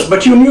space,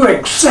 but you knew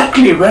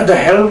exactly where the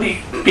hell the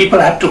people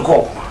had to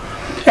go.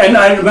 And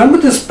I remember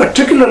this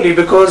particularly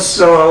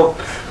because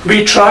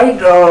we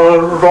tried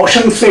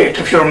Roshan Fate,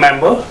 if you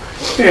remember,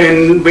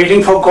 in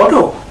Waiting for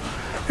Godot.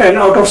 And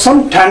out of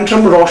some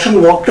tantrum,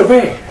 Roshan walked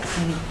away.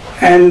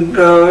 And,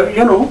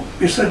 you know,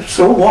 he said,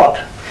 so what?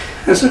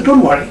 I said,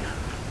 don't worry,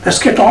 let's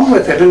get on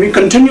with it. And we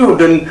continued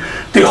in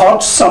the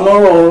hot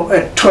summer or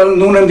at 12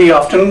 noon in the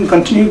afternoon,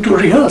 continued to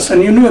rehearse.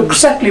 And you knew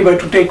exactly where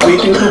to take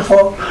Waiting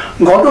for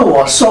Godot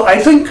was. So I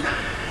think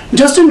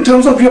just in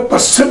terms of your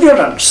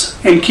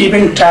perseverance in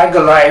keeping TAG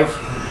alive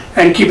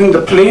and keeping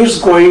the plays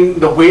going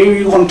the way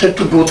you wanted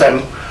to do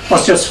them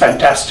was just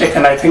fantastic,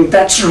 and I think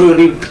that's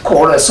really the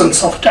core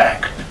essence of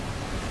TAG.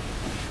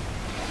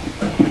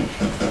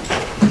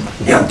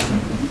 Yeah.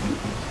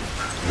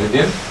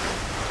 Vivian?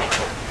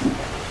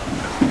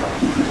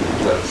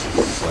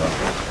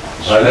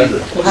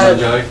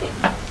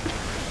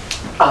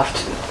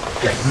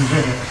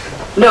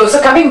 No,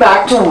 so coming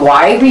back to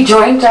why we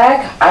joined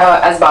TAG,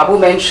 as Babu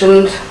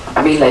mentioned,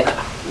 I mean, like,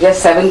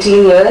 just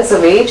 17 years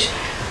of age,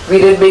 we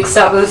did mixed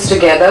doubles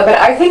together, but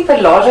I think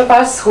a lot of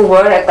us who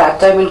were at that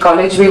time in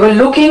college, we were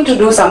looking to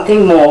do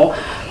something more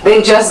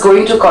than just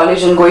going to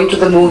college and going to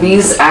the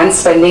movies and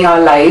spending our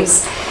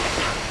lives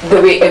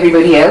the way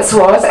everybody else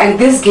was, and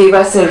this gave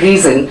us a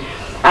reason.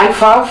 And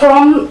far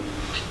from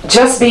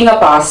just being a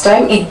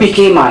pastime, it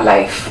became our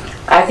life.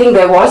 I think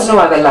there was no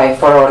other life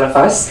for all of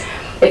us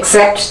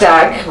except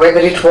TAG, whether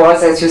it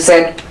was, as you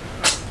said,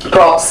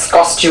 props,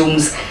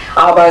 costumes,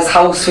 Abba's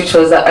house, which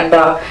was the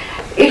adda.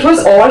 It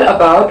was all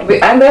about,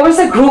 and there was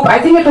a group, I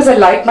think it was a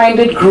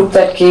like-minded group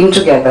that came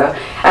together,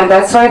 and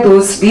that's why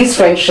these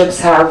friendships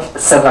have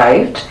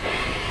survived.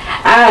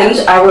 And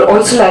I would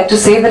also like to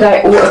say that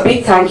I owe a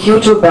big thank you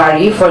to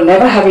Barry for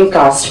never having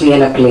cast me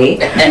in a play.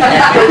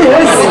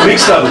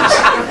 Mixed doubles.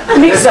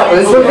 Mixed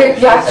doubles with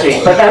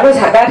Yatri, but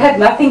that had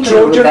nothing to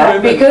do with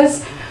that,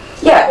 because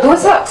yeah,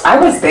 I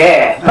was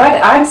there,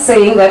 but I'm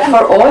saying that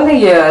for all the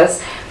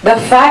years, the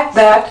fact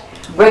that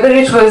whether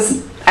it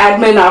was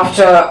admin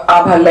after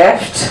Abha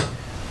left,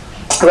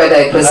 whether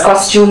it was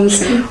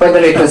costumes, whether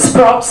it was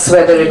props,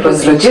 whether it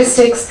was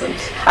logistics,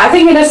 I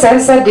think in a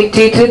sense that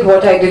dictated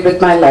what I did with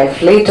my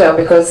life later,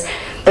 because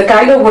the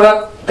kind of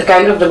work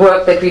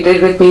that we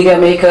did with media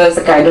makers,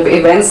 the kind of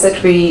events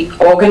that we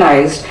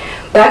organized,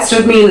 that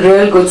stood me in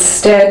real good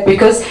stead,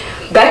 because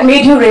that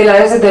made you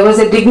realize that there was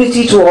a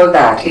dignity to all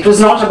that. It was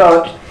not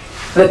about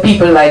the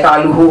people like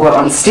Alu who were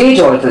on stage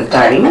all the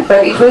time,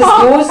 but it was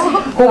those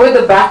who were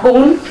the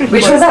backbone,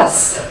 which was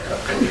us.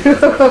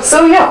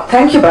 So yeah,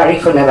 thank you Barry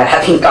for never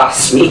having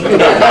cast me.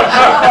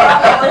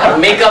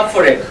 Make up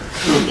for it.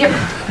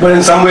 But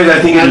in some ways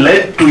I think it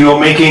led to your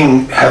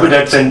making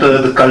Habitat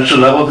Center the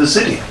cultural hub of the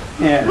city.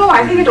 Yeah. No,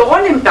 I think it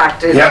all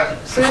impacted. Yeah,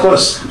 of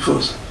course.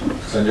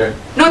 Sanjay?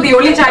 No, the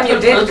only time you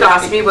did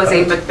cast me was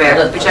in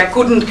Macbeth, which I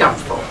couldn't come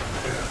for.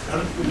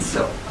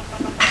 So.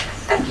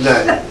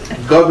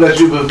 God bless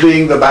you for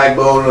being the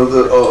backbone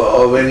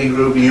of any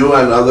group. You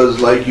and others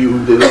like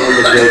you did all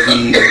the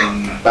dirty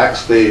and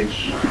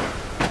backstage,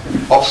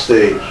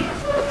 offstage.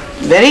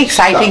 Very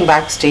exciting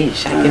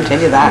backstage, I can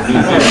tell you that.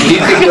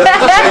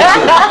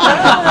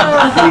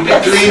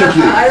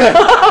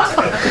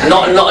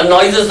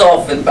 Noises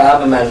off with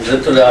Babam and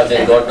Rituraj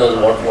and God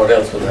knows what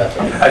else was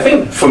happening. I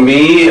think for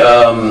me,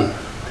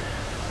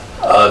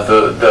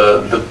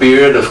 the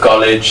period of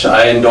college,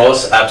 I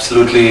endorse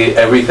absolutely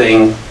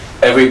everything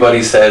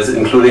everybody says,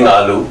 including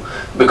Alu,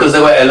 because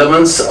there were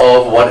elements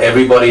of what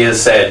everybody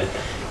has said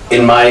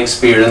in my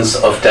experience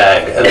of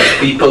TAG and the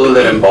people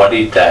that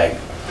embodied TAG.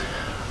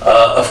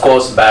 Of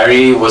course,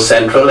 Barry was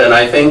central, and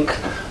I think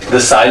the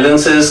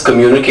silences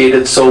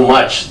communicated so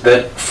much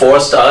that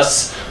forced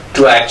us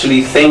to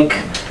actually think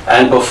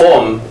and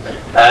perform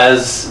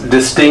as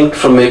distinct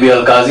from maybe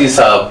Al-Qazi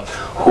Saab,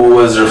 who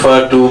was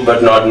referred to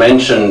but not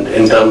mentioned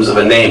in terms of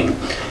a name.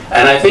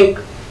 And I think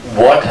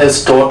what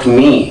has taught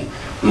me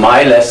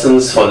my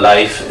lessons for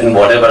life in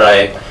whatever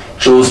I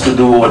chose to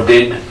do or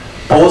did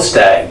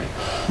post-TAG,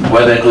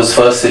 whether it was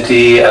First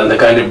City and the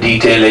kind of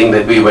detailing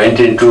that we went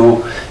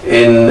into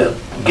in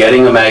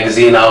getting a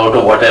magazine out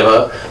or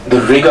whatever,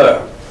 the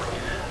rigor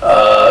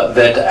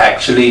that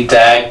actually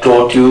TAG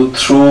taught you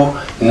through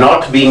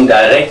not being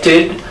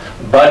directed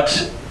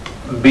but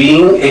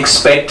being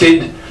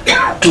expected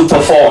to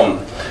perform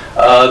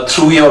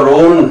through your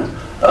own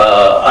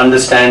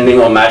understanding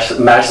or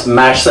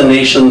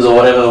machinations or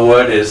whatever the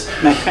word is,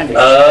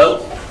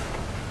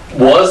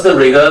 was the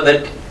rigor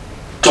that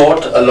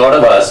taught a lot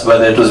of us,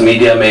 whether it was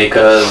media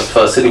makers,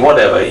 First City,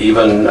 whatever,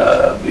 even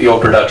your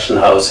production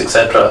house,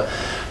 etc.,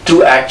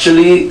 to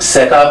actually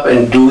set up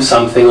and do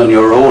something on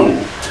your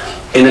own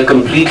in a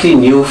completely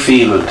new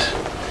field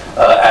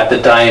at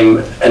the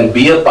time and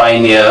be a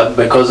pioneer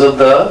because of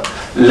the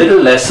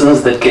little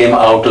lessons that came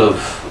out of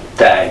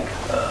TAG.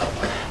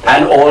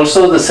 And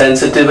also the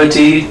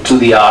sensitivity to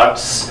the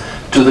arts,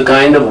 to the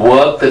kind of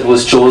work that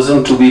was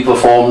chosen to be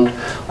performed,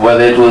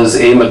 whether it was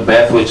A.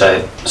 Macbeth, which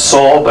I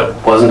saw but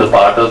wasn't a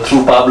part of,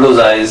 through Pablo's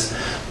eyes.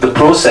 The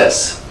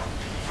process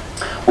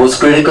was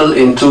critical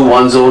into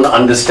one's own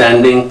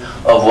understanding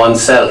of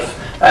oneself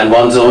and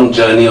one's own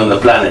journey on the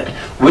planet,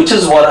 which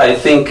is what I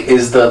think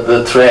is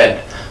the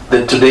thread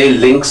that today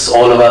links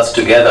all of us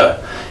together,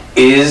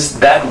 is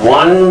that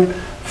one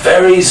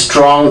very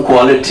strong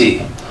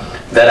quality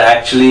that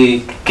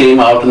actually came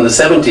out in the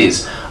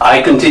 70s.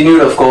 I continued,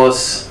 of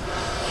course,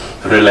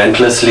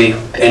 relentlessly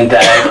in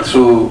TAG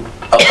through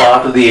a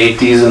part of the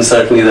 80s and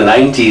certainly the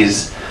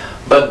 90s,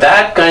 but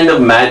that kind of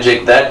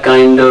magic, that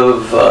kind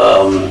of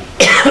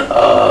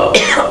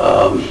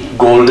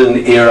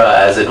golden era,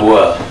 as it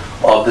were,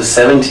 of the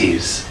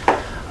 70s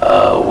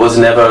was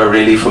never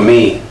really, for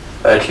me,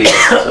 at least,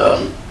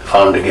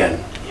 found again.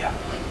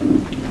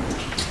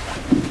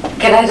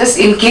 Can I just,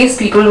 in case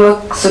people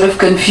were sort of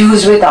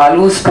confused with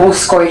Alu's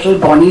post-coital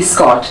Bonnie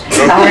Scott,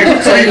 I have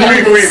to tell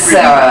you this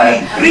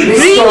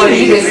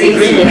story, this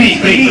incident.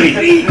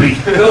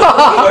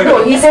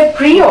 No, he said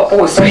pre or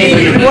post?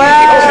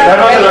 That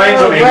was the line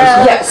from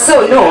Amos. Yeah,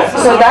 so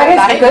that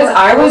is because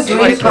I was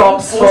doing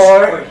props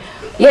for...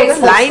 Yes,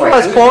 line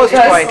was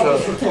post-coital.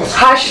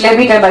 Hush, let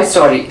me tell my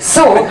story.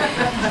 So,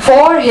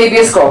 for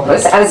habeas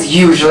corpus, as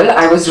usual,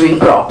 I was doing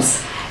props.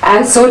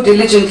 And so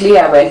diligently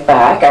I went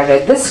back, I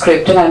read the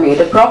script and I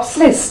made a props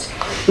list.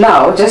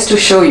 Now, just to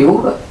show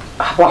you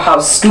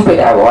how stupid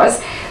I was,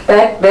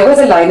 that there was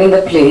a line in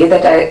the play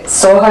that I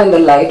saw her in the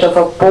light of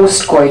a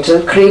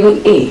post-coital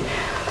craven A.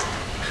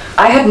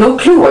 I had no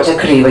clue what a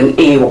craven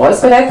A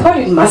was, but I thought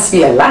it must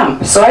be a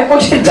lamp. So I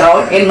put it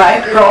down in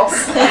my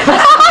props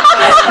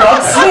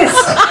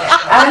list.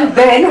 And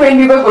then when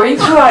we were going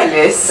through our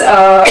list,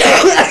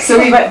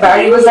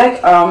 Barry was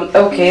like,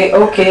 okay,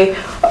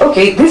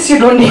 this you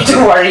don't need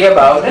to worry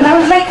about. And I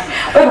was like,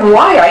 but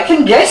why? I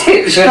can get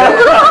it.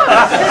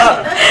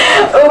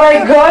 Oh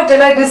my God,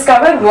 till I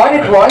discovered what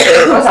it was.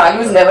 Because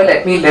Alu's never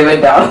let me live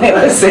it down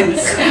ever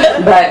since.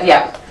 But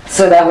yeah,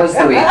 so that was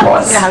the way it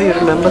was. How you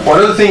remember? One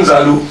of the things,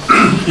 Alu,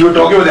 you were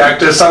talking about the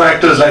actors. Some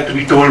actors like to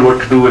be told what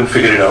to do and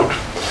figure it out.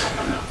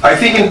 I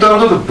think in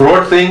terms of the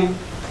broad thing,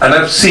 and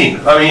I've seen,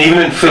 even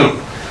in film,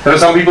 there are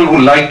some people who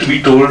like to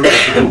be told what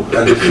to do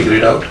and they figure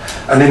it out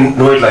and then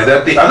know it like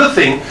that. The other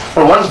thing,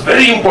 or one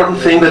very important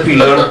thing that we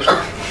learned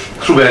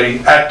through Barry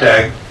at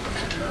TAG,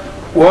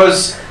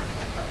 was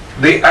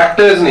the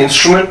actor as an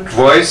instrument,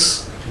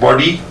 voice,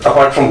 body,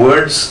 apart from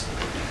words,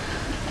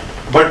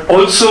 but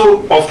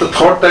also of the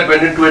thought that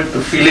went into it,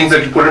 the feelings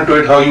that you put into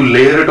it, how you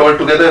layer it all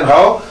together, and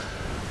how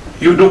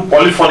you do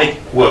polyphonic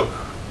work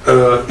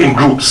in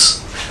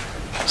groups.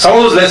 Some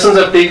of those lessons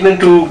I've taken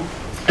into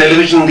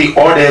television, the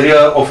odd area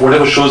of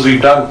whatever shows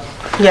we've done.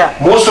 Yeah.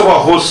 Most of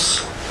our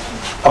hosts,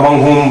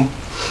 among whom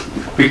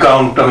we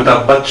count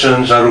Amitabh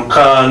Bachchan, Shah Rukh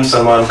Khan,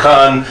 Salman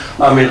Khan,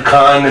 Amir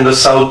Khan in the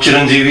South,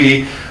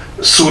 Chiranjeevi,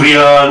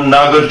 Surya,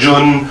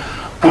 Nagarjun,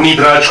 Puneet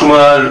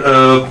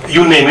Rajkumar,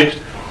 you name it,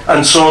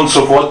 and so on and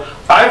so forth.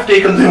 I've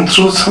taken them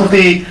through some of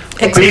the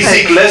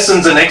basic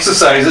lessons and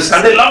exercises,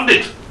 and they loved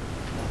it.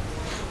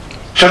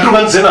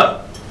 Shatrughan Sinha.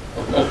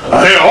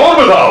 अरे और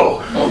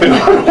बताओ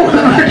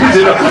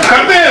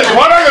करते हैं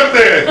तुम्हारा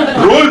करते हैं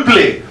role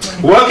play,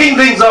 working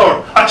things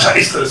out. अच्छा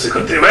इस तरह से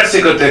करते हैं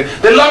वैसे करते हैं.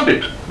 They loved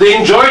it, they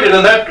enjoyed it,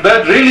 and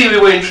that really we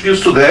were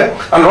introduced to there.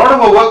 A lot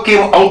of our work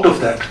came out of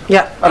that.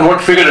 Yeah. And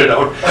what figured it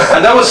out,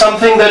 and that was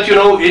something that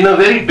in a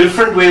very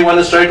different way one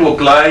has tried to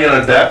apply and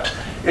adapt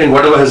in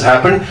whatever has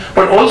happened,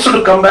 but also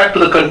to come back to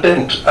the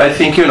content. I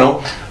think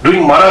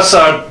doing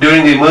Marasad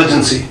during the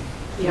emergency.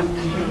 Yeah.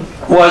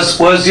 was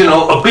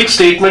a big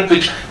statement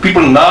which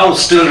people now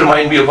still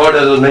remind me about,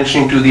 as I was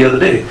mentioning to you the other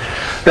day.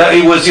 That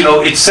it was,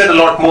 it said a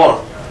lot more.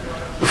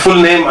 The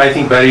full name, I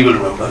think Barry will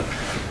remember.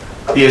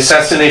 The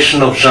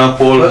assassination of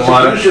Jean-Paul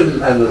Marat.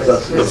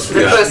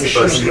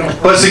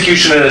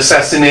 Persecution and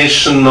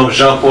assassination of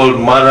Jean-Paul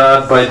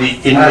Marat by the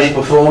inmate.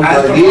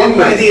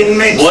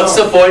 What's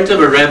the point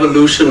of a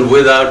revolution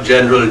without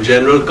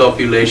general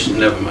copulation?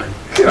 Never mind.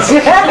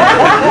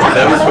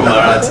 That was from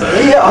Marat's side.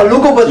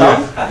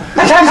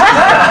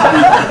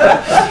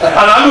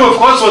 And Alu, of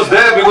course, was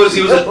there because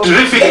he was a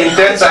terrific,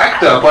 intense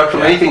actor, apart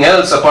from anything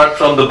else, apart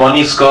from the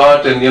Bonnie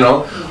Scott and,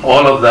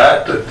 all of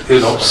that,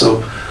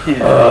 so,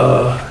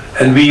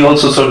 and we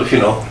also sort of,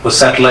 were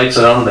satellites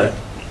around that.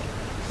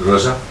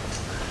 Rosa?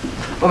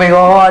 Oh my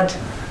God.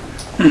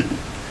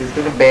 He's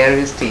going to bare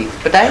his teeth.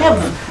 But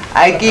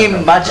I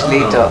came much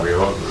later. We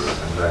all do,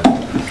 and then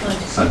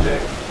Sanjay.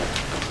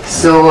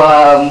 So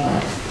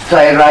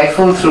I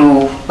rifle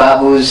through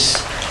Babu's,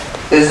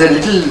 there's a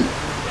little,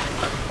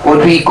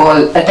 what we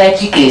call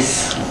attache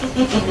case,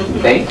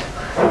 right?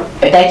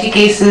 Attache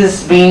case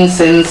has been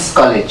since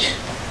college.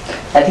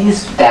 I think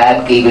his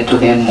dad gave it to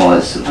him,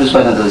 it was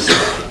one of those,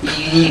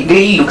 he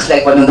really looks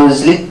like one of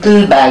those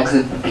little bags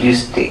that people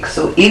used to take.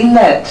 So in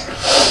that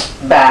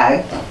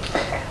bag,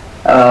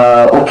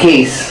 or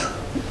case,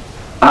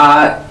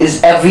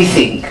 is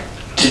everything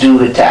to do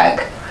with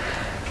TAG.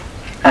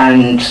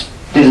 And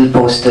little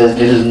posters,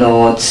 little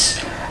notes,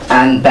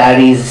 and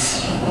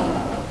Barry's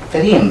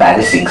very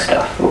embarrassing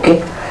stuff,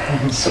 okay?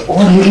 So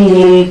all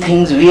little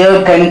things,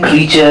 weird kind of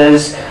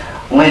creatures,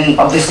 when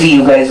obviously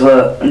you guys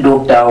were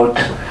doped out,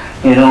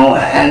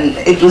 and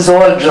it was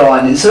all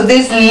drawn. And so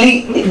there's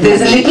a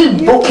little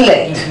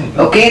booklet,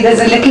 okay? There's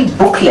a little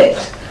booklet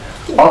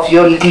of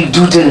your little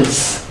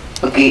doodles.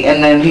 Okay,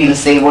 and then we'll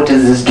say, what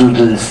is this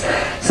doodles?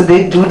 So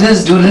they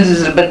doodles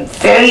is but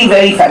very,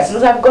 very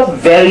fascinating. I've got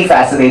very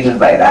fascinated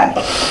by that.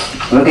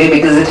 Okay,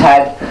 because it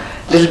had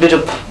a little bit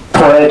of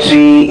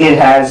poetry, it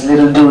has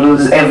little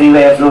doodles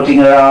everywhere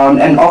floating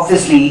around, and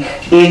obviously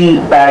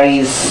in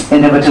Barry's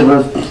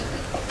inimitable,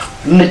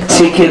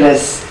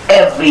 meticulous,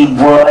 every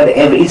word,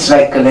 it's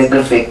like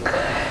calligraphic.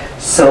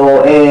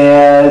 So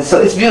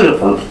So it's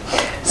beautiful.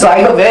 So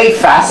I got very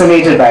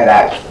fascinated by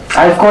that.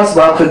 I of course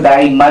worked with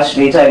Barry much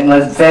later, and it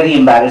was very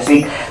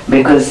embarrassing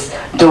because,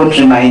 don't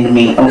remind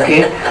me,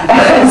 okay?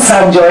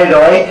 Sanjoy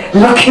Roy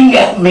looking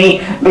at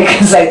me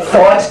because I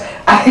thought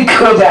I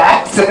could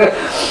act.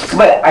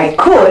 But I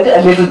could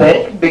a little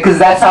bit because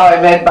that's how I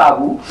met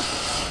Babu.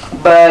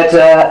 But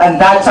at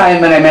that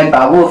time when I met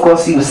Babu, of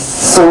course he was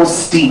so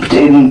steeped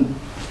in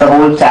the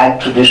whole tag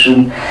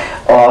tradition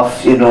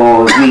of, you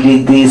know, we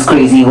did these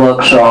crazy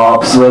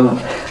workshops where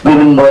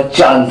women were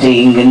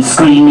chanting and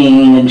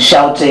screaming and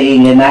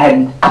shouting, and I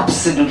had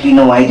absolutely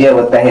no idea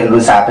what the hell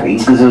was happening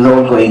because it was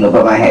all going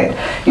over my head.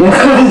 You know,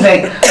 it was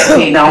like,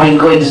 okay, now I'm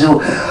going to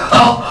do,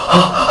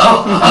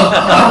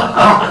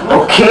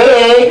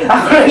 okay,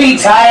 I'm really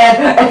tired,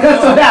 I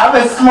just want to have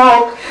a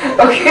smoke.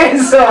 Okay,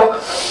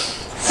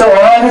 so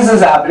all this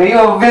is happening.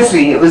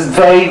 Obviously, it was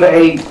very,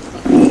 very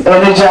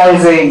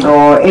energizing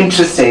or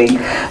interesting,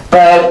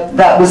 but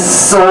that was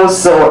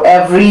so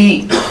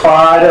every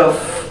part of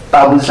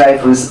Babu's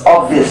life was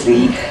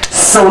obviously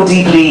so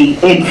deeply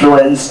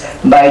influenced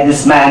by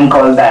this man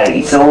called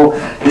Barry. So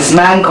this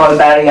man called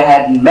Barry I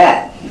hadn't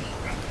met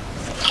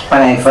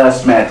when I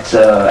first met,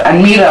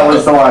 and Meera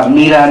was the one.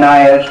 Meera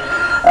Nair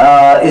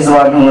is the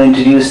one who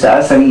introduced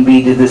us, and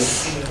we did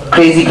this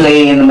crazy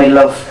play in the middle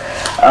of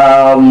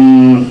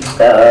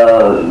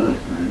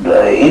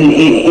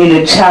in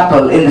a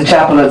chapel, in the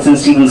chapel at St.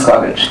 Stephen's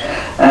College,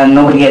 and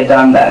nobody had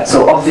done that.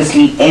 So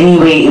obviously,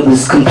 anyway, it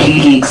was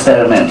completely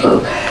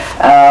experimental.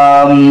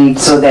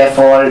 So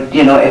therefore,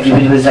 you know,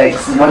 everybody was like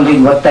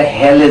wondering what the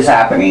hell is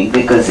happening,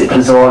 because it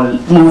was all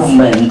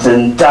movement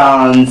and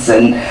dance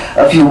and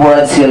a few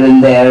words here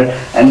and there,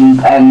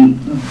 and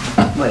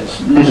well,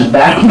 little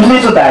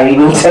Barry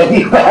will tell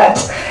you that.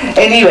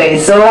 Anyway,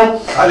 so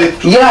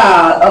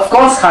yeah, of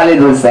course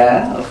Khalid was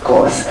there, of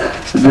course,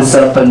 the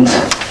serpent,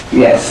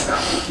 yes,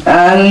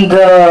 and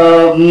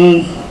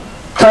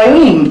so I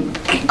only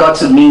got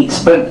to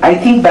meet, but I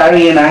think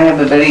Barry and I have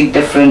a very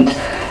different.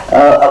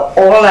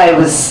 All I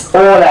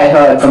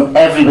heard from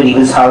everybody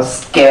was how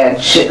scared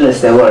shitless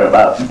they were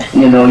about,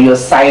 you know, your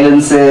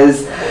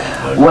silences.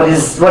 What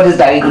is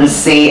Barry going to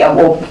say? At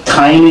what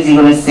time is he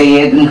going to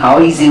say it? And how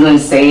is he going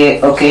to say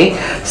it? Okay,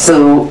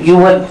 so you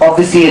were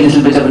obviously a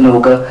little bit of an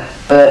ogre,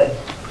 but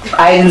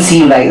I didn't see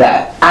you like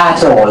that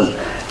at all,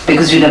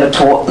 because you never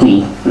taught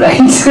me,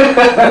 right?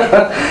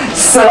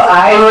 So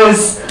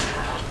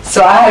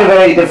I had a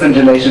very different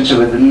relationship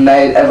with him.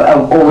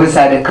 I've always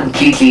had a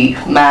completely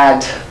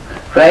mad.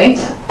 Right,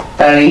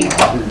 Barry?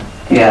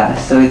 Yeah,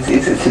 so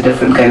it's a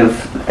different kind of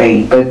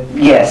thing. But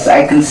yes,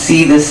 I can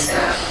see this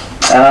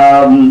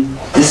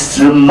this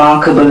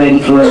remarkable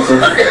influence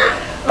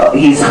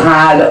he's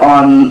had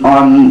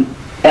on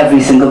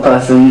every single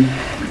person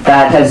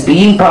that has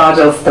been part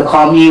of the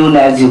commune,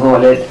 as you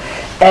call it.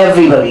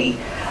 Everybody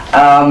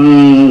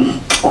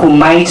who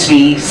might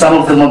be, some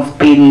of them have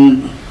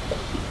been,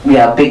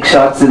 big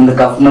shots in the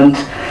government.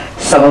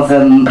 Some of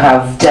them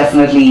have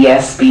definitely,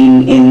 yes,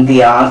 been in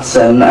the arts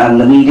and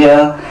the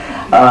media.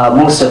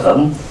 Most of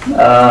them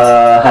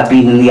have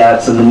been in the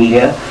arts and the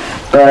media.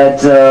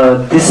 But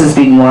this has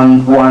been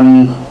one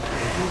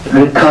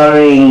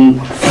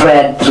recurring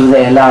thread through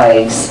their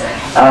lives.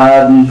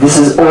 This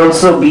has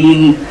also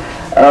been,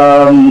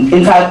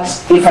 in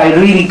fact, if I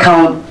really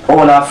count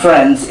all our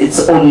friends,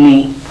 it's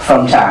only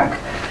from TAG.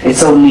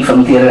 It's only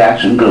from Theatre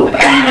Action Group.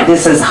 And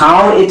this is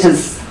how it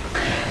has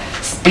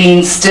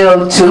been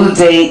still to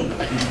date,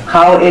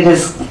 how it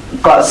has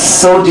got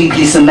so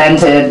deeply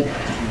cemented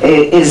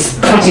is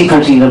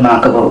pretty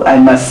remarkable, I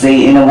must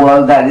say, in a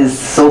world that is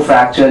so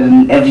fractured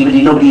and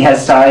nobody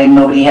has time,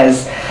 nobody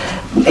has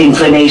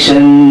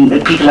inclination,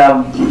 people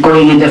are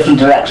going in different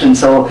directions,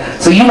 so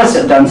you must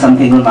have done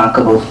something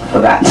remarkable for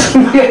that.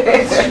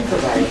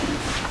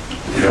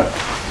 Yeah.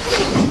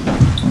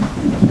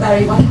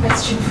 Larry, one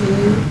question for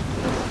you.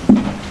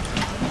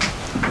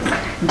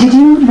 Did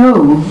you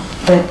know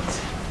that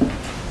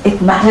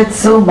it mattered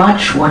so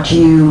much what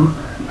you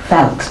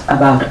felt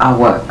about our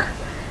work?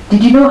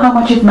 Did you know how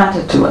much it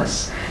mattered to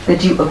us?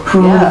 That you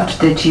approved,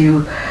 that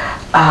you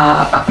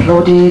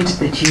applauded,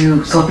 that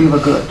you thought we were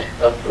good?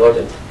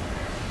 Applauded.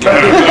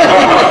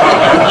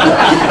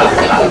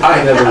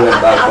 I never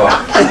went that far.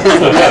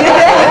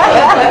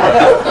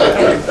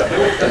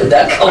 Where did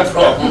that come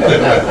from?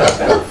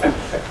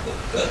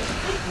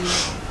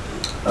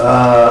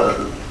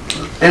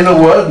 In a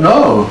word,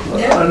 no.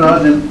 No, I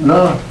didn't.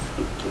 No.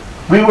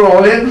 We were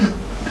all in.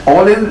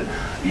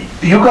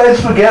 You guys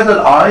forget that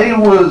I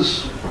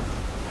was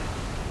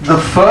the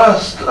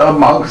first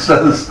amongst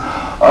us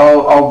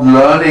of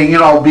learning, you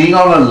know, being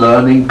on a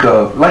learning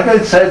curve. Like I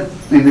said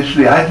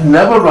initially, I had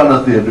never run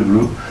a theatre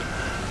group.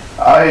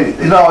 I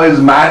was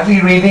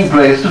madly reading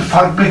plays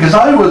because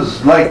I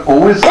was like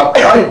always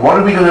uptight. What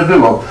are we going to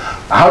do?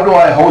 How do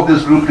I hold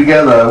this group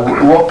together?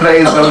 What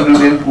play is going to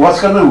do?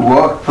 What's going to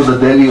work for the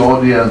Delhi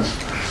audience?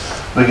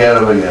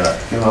 Vagera,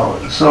 you know.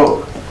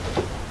 So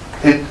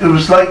it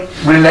was like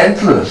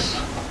relentless.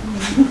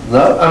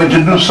 No? I mean,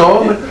 to do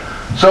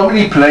so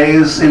many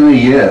plays in a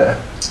year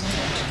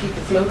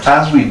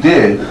as we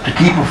did, to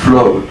keep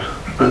afloat,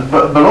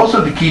 but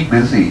also to keep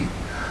busy,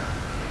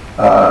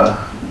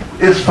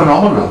 is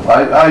phenomenal.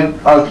 I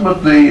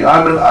ultimately,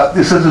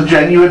 this is a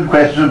genuine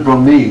question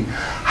from me.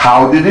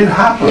 How did it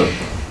happen?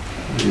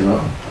 You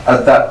know,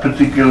 at that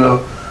particular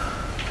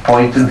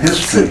point in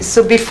history.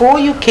 So before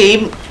you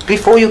came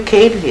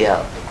here,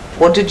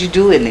 what did you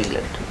do in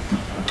England?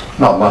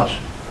 Not much.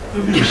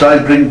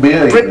 Besides drink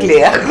beer.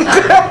 Bricklayer.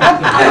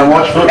 And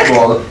watch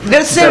football.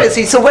 No,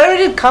 seriously, so where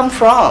did it come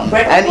from?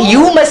 And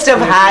you must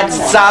have had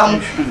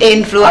some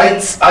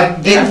influence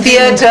in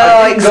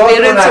theatre,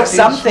 experience of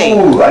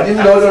something. I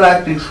didn't go to an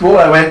acting school.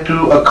 I went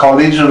to a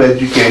college of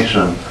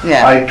education.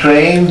 Yeah. I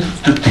trained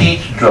to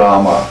teach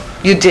drama.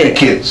 You did? To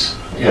kids.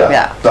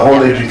 Yeah. The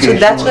whole educational So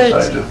that's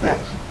where side of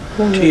things.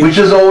 Which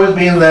has always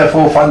been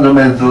therefore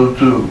fundamental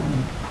to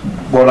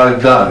what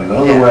I've done, you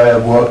know, the way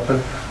I've worked.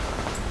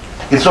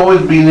 It's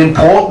always been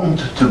important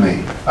to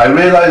me. I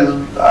realize,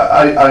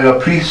 I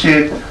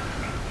appreciate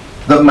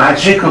the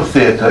magic of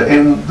theatre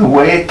in the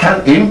way it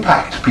can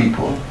impact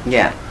people.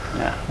 Yeah.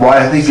 Why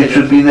I think it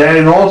should be there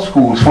in all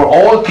schools, for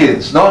all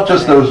kids, not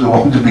just those who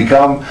want to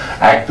become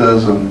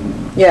actors and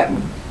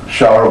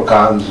Shah Rukh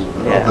Khans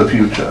of the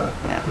future.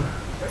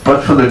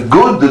 But for the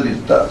good that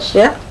it does.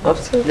 Yeah,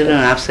 absolutely. No,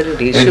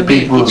 absolutely. It In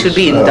should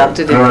be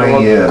inducted growing into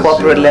a years,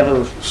 corporate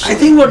level. I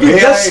think what you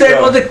just said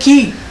was the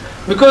key,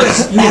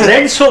 because you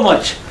read so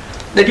much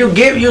that you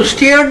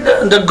steered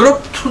the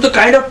group through the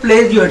kind of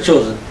plays you had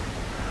chosen.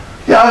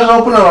 Yeah, I was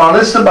open and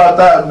honest about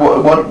that.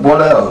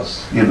 What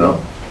else, you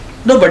know?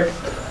 No, but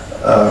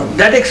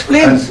that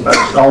explains. And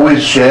I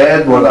always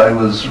shared what I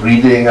was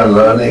reading and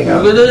learning.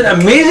 Because there's an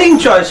amazing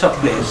choice of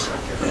plays.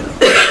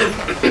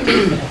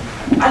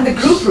 And the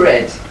group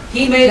read.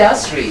 He made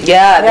us read.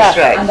 Yeah, that's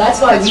right. And that's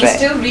why we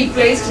still read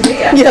plays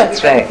today. Actually. Yeah,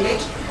 that's right.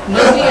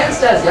 Nobody else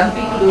does. Young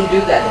people don't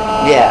do that.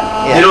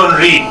 Yeah. They don't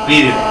read,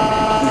 period.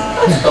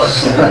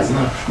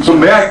 So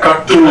may I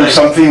cut to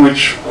something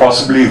which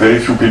possibly very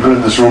few people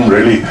in this room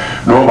really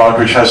know about,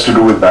 which has to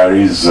do with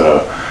Barry's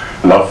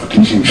love for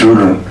teaching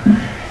children.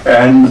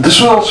 And this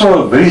was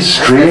also a very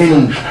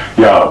strange,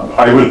 a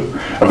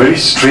very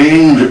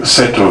strange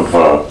set of,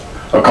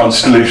 a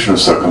constellation of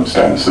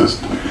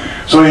circumstances.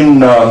 So in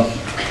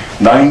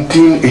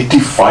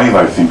 1985,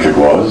 I think it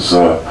was,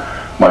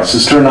 my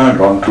sister and I had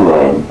gone to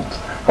a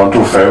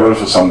farewell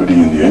for somebody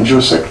in the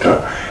NGO sector,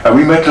 and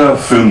we met a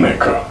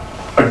filmmaker,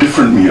 a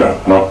different Meera,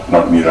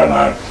 not Meera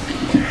Nair.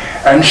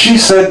 And she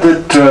said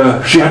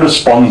that she had a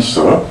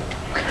sponsor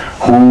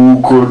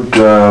who could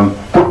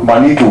put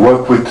money to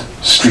work with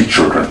street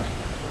children.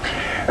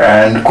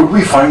 And could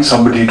we find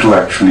somebody to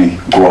actually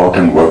go out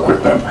and work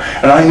with them?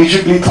 And I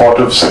immediately thought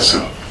of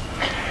Cecil.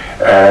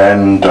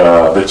 And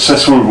that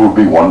Cecil would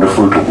be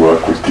wonderful to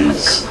work with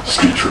these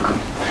street children.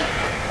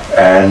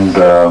 And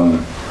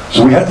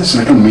so we had this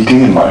little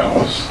meeting in my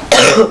house,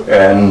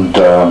 and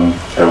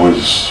there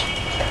was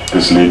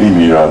this lady,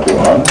 Meera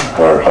Dewan,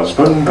 her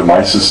husband,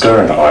 my sister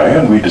and I,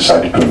 and we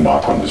decided to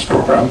embark on this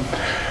program.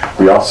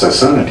 We asked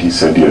Cecil, and he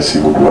said yes, he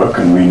would work,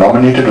 and we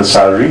nominated a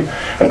salary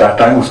at that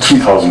time of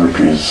 3,000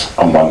 rupees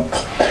a month,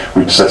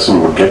 which Cecil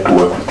would get to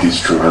work with these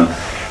children.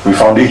 We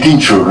found 18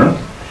 children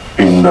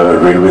in the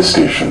railway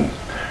station,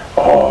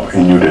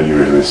 in New Delhi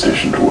railway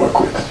station, to work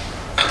with.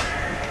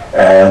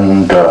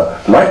 And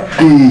like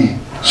the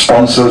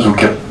sponsors who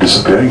kept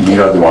disappearing,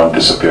 Meera Dewan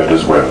disappeared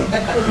as well.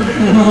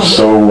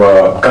 So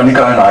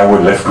Kanika and I were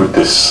left with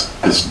this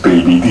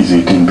baby, these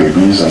 18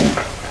 babies, and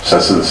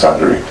Cecil's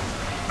salary.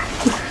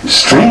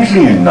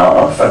 Strangely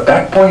enough, at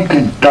that point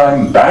in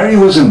time, Barry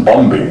was in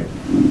Bombay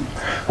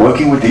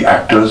working with the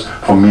actors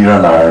for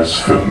Meera Nair's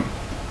film,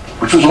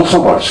 which was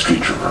also about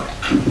street children.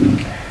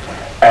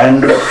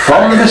 And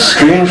from this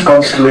strange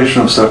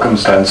constellation of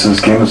circumstances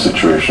came a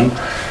situation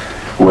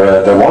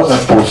where there was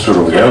that poster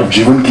over there of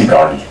Jivan Ki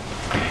Gaadi,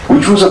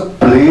 which was a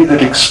play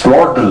that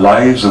explored the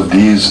lives of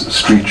these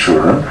street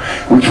children,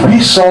 which we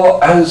saw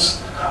as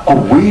a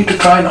way to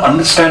try and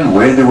understand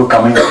where they were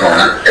coming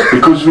from,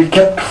 because we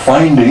kept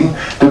finding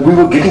that we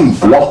were getting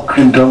blocked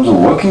in terms of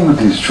working with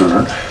these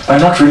children by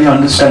not really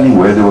understanding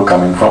where they were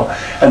coming from,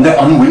 and their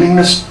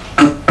unwillingness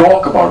to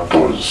talk about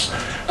those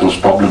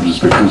problems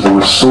because they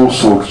were so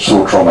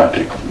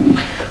traumatic.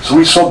 So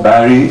we saw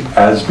Barry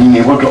as being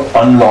able to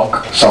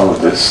unlock some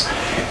of this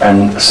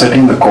and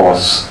setting the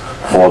course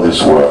for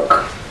this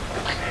work.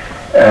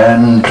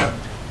 And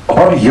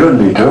about a year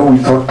later, we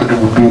thought that it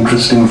would be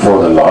interesting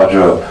for the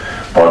larger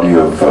body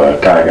of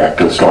tag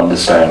actors to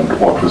understand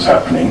what was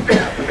happening.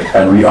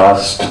 And we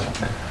asked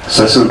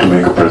Cecil to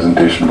make a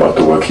presentation about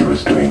the work he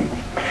was doing.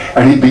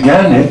 And he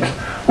began it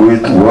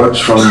with words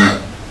from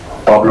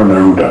Pablo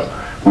Neruda,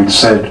 which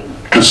said,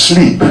 "To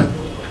sleep,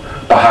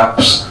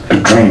 perhaps to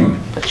dream,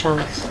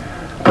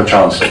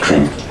 perchance to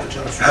dream."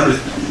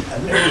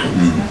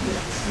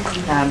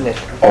 Hamlet.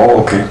 Oh,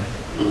 okay.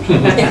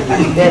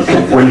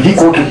 Well, he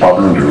quoted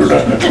Pablo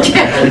Neruda.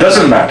 It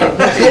doesn't matter.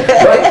 But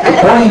the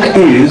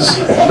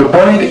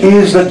point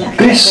is that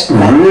this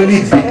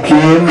really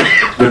became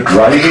the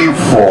driving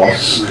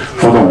force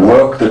for the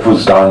work that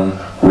was done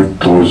with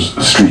those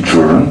street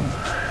children.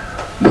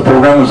 The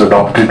program was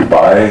adopted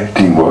by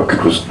Teamwork.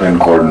 It was then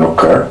called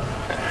Nukkar.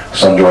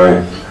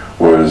 Sanjoy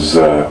was,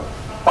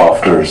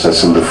 after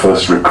Cecil, the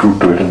first recruit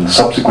to it, and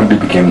subsequently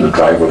became the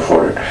driver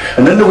for it.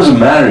 And then there was a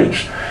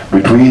marriage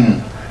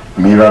between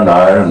Meera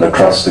Nair and the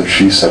trust that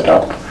she set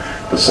up,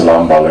 the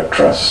Salam Balak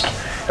Trust.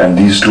 And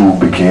these two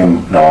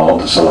became now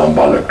the Salam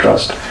Balak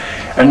Trust.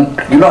 And,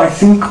 I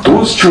think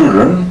those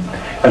children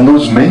and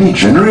those many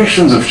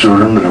generations of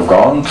children that have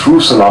gone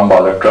through Salam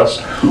Balak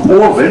Trust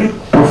owe a very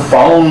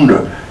profound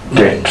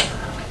debt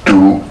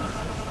to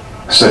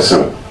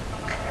Cecil.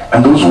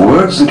 And those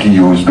words that he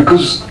used,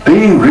 because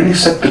they really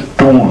set the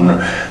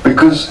tone,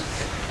 because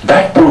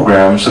that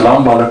program,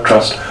 Salam Balak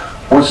Trust,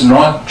 was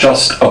not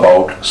just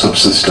about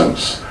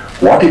subsistence.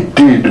 What it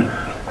did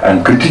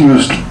and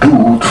continues to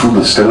do through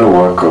the stellar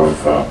work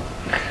of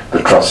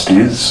the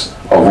trustees,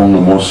 of whom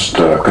the most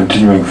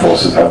continuing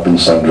forces have been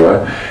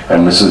Sanjoy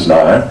and Mrs.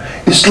 Nair,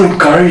 is to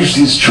encourage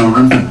these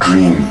children to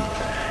dream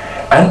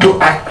and to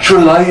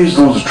actualize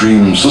those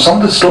dreams. So some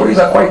of the stories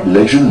are quite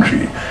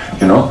legendary,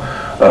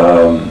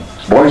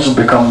 boys who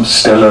become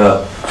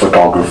stellar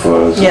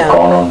photographers, have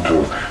gone on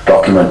to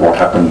document what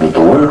happened at the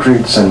World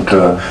Trade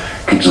Center,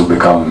 kids who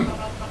become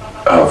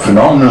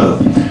phenomenal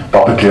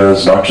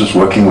puppeteers, not just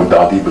working with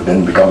Dadi, but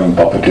then becoming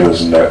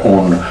puppeteers in their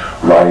own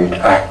right,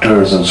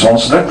 actors and so on.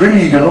 So that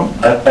really,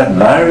 that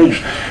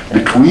marriage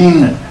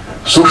between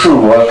social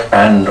work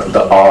and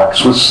the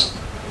arts was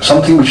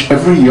something which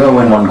every year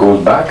when one goes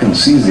back and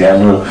sees the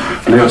annual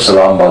play of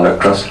Salam Balak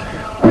Trust,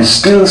 we're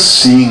still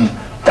seeing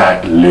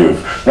that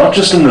live. Not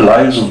just in the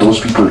lives of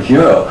those people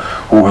here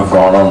who have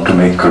gone on to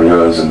make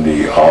careers in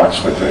the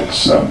arts, whether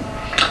it's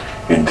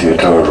in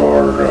theatre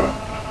or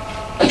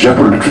the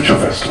Jaipur Literature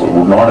Festival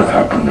would not have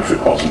happened if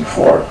it wasn't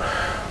for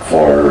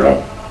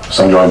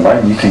Sanjoy and my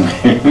meeting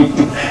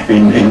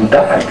in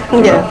Tag.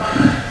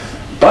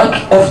 But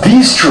of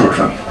these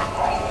children,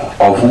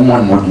 of whom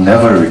one would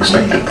never have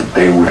expected that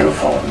they would have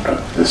found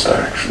this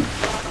direction.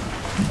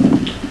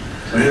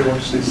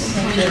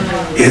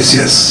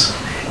 Yes.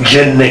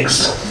 Gen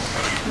next.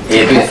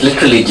 It is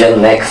literally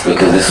Gen next,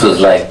 because this was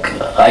like,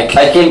 I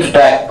came to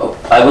Tag,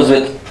 I was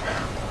with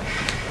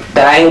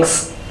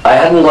Tanks. I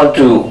hadn't gone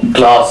to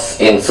class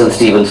in St.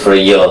 Stephen's for a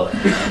year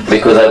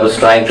because I was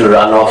trying to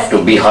run off to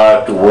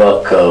Bihar to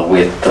work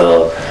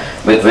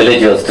with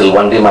villagers, till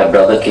one day my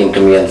brother came to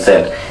me and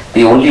said,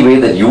 the only way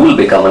that you will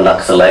become a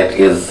Naxalite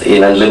is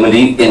in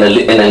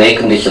an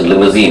air-conditioned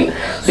limousine.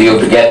 So you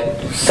have to get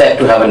set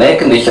to have an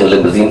air-conditioned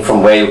limousine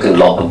from where you can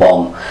lob a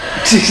bomb.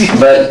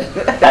 But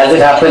as it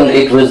happened,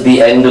 it was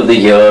the end of the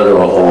year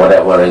or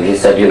whatever, and he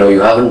said, you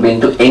haven't been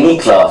to any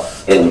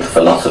class in the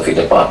philosophy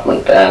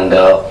department, and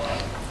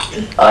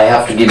I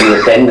have to give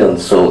you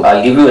attendance, so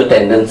I'll give you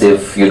attendance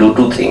if you do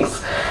two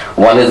things.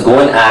 One is go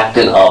and act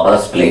in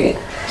Abha's play,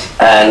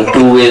 and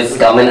two is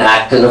come and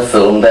act in a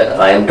film that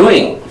I am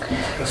doing.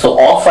 So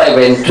off I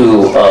went to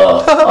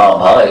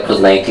Abha. It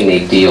was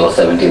 1980 or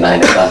 79,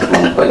 I can't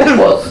remember when it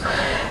was.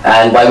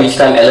 And by which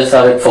time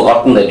LSR had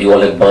forgotten that you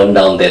all had burned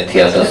down their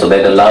theatre, so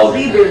they'd allowed,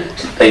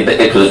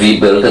 it was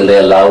rebuilt, and they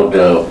allowed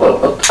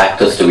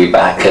actors to be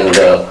back, and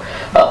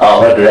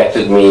Abha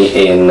directed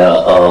me in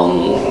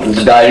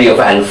The Diary of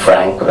Anne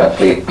Frank, where I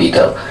played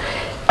Peter.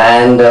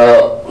 And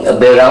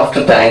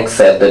thereafter Tag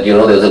said that,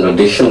 there's an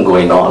audition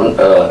going on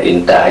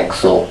in Tag,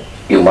 so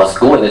you must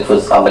go, and it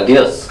was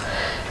Amadeus.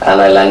 And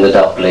I landed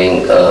up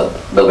playing the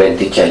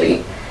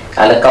Venticelli.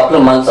 And a couple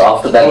of months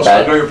after that,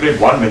 you played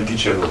one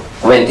Venticello.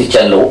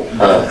 Venticello.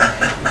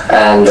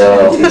 And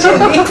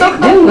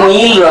didn't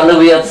Neil run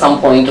away at some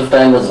point of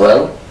time as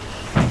well?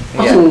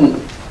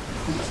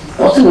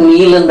 Wasn't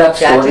Neil in that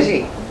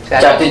story?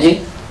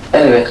 Chatterjee?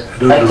 Anyway,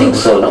 I think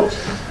so, no?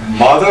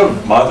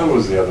 Mother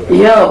was the other one.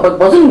 Yeah, but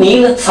wasn't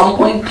Neil at some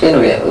point?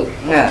 Anyway.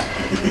 Yeah.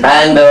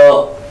 And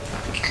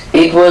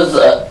it was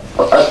a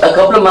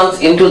couple of months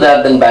into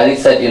that, then Barry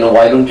said,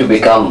 why don't you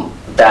become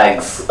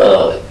Tag's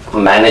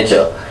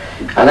manager?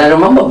 And I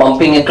remember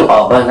bumping into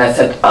Abha, and I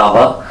said,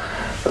 Abha,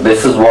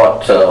 this is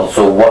what,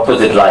 so what was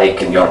it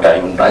like in your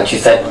time? And she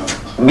said,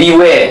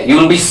 beware,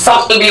 you'll be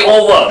sucked to be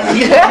over.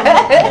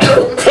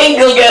 Think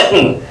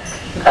again.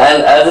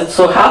 And as it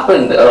so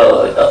happened,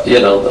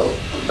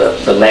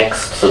 the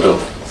next sort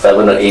of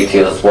 7 or 8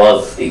 years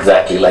was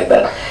exactly like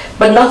that.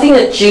 But nothing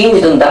had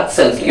changed in that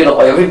sense.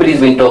 Everybody's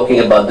been talking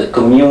about the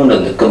commune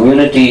and the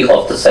community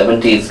of the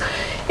 70s,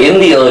 in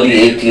the early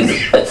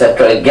 80s,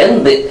 etc.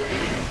 Again,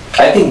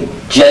 I think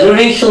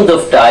generations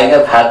of Tag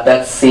have had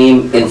that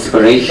same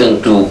inspiration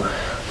to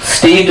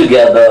stay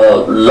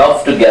together,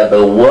 love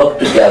together, work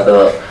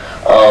together,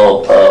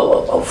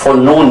 for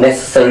no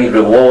necessary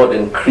reward,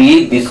 and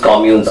create these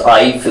communes.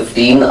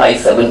 I-15,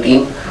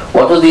 I-17.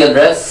 What was the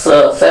address,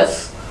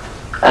 Cess?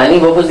 Annie,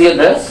 what was the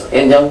address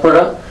in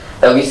Jangpura?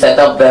 That we set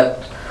up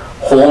that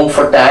home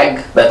for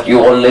Tag that you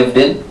all lived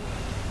in?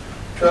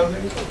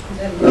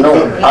 No,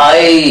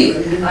 I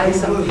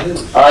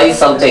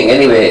something.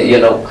 Anyway,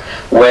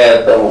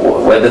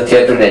 where the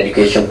theatre and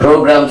education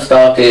program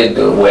started,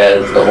 where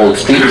the whole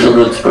street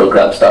children's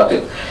program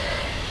started.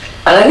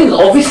 And I think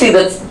obviously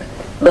that's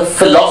the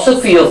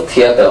philosophy of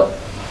theatre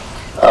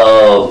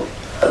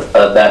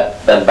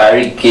that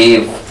Barry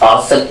gave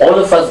us and all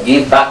of us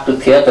gave back to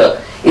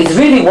theatre is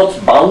really what's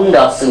bound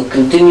us and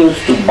continues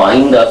to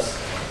bind us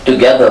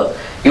together.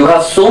 You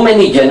have so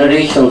many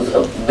generations.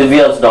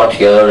 Divya's not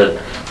here, and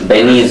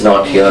Benny is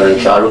not here, and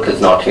Shahrukh is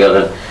not here,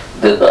 and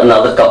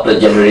another couple of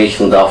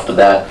generations after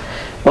that.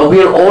 But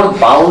we are all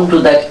bound to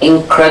that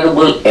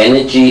incredible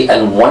energy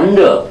and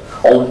wonder,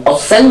 or a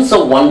sense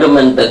of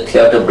wonderment that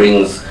theatre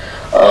brings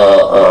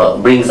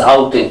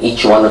out in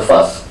each one of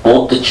us,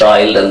 both the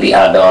child and the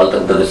adult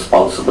and the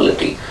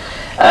responsibility.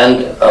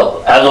 And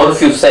as all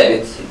of you said,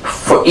 it's,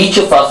 for each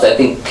of us, I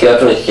think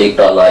theatre has shaped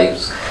our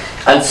lives.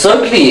 And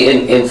certainly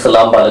in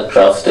Salam Balik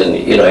Trust, and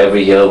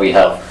every year we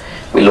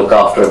look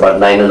after about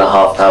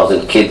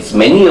 9,500 kids.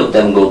 Many of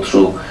them go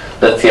through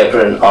the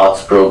theatre and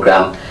arts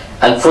program.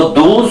 And for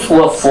those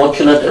who are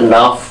fortunate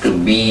enough to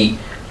be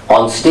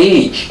on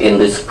stage in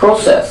this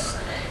process,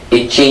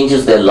 it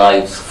changes their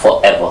lives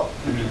forever.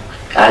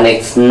 And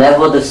it's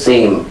never the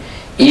same.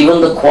 Even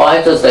the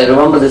quietest, I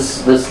remember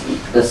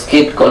this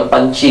kid called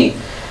Panchi.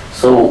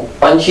 So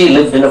Panchi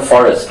lived in a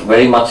forest,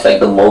 very much like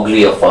the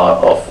Mowgli of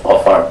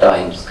our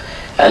times.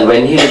 And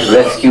when he was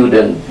rescued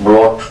and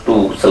brought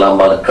to Salam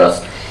Balik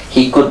Trust,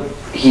 he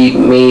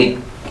made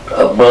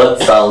bird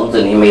sounds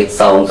and he made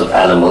sounds of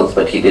animals,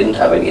 but he didn't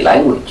have any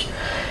language.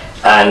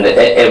 And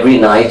every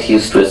night he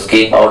used to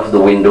escape out of the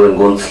window and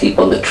go and sleep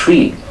on the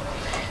tree.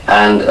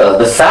 And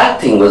the sad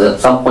thing was, at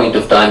some point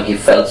of time, he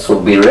felt so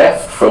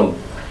bereft from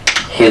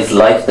his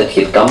life that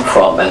he had come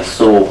from, and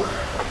so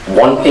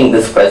wanting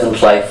this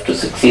present life to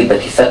succeed, that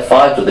he set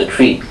fire to the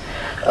tree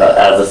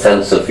as a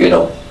sense of,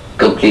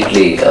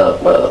 completely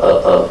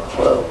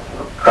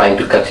trying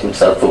to cut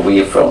himself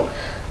away from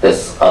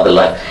this other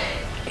life.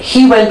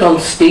 He went on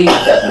stage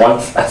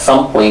at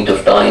some point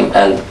of time,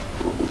 and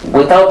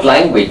without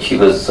language, he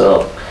was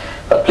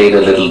played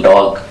a little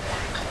dog.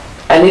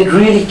 And it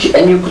really,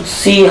 and you could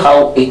see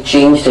how it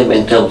changed him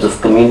in terms of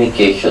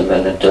communication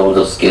and in terms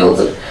of skills.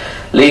 And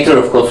later,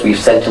 of course, we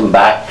sent him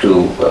back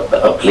to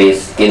a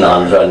place in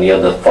Andhra near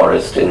the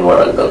forest in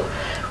Warangal,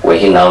 where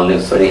he now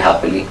lives very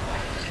happily.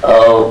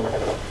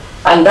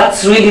 And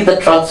that's really the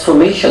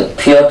transformation.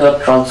 Theatre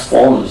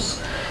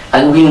transforms.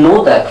 And we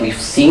know that, we've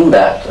seen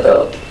that.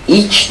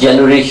 Each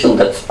generation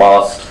that's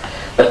passed,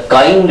 the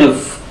kind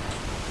of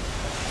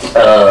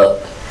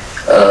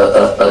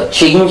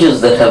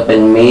changes that have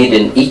been made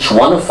in each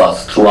one of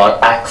us through our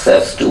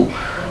access to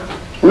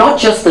not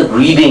just the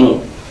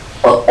reading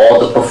or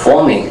the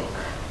performing,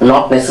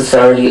 not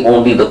necessarily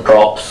only the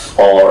props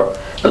or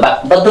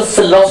but the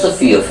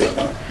philosophy of it,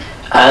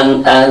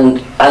 and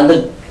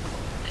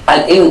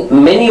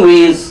in many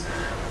ways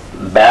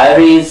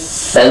Barry's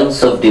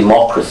sense of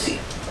democracy,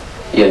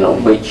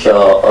 which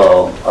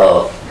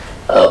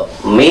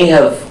may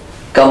have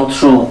come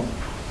through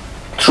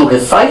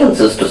his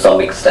silences to some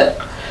extent,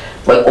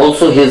 but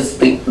also his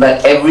thing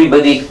that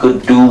everybody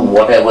could do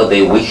whatever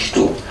they wish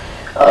to.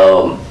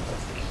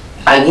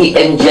 And he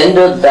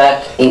engendered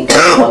that in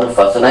each one of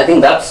us. And I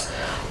think that's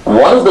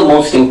one of the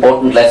most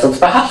important lessons.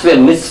 Perhaps we are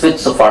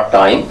misfits of our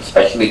time,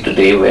 especially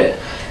today where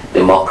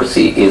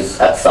democracy is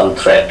at some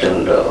threat,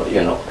 and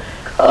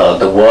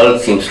the world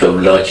seems to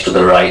have lurched to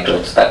the right, or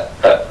it's that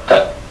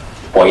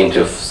point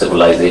of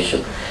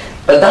civilization.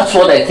 But that's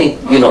what I think,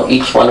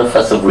 each one of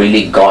us have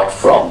really got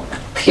from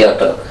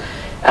theatre.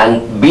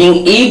 And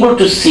being able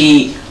to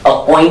see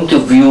a point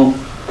of view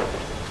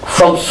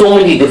from so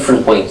many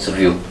different points of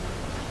view,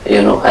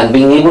 and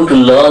being able to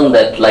learn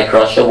that, like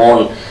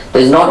Rashomon,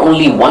 there's not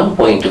only one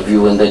point of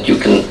view, and that you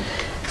can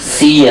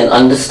see and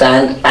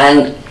understand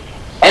and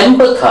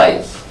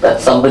empathize that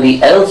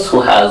somebody else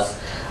who has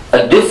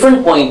a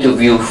different point of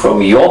view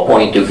from your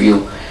point of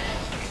view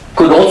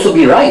could also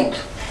be right,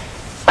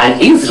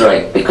 and is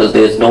right, because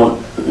there's no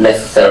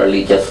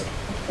necessarily just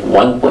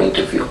one point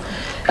of view.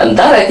 And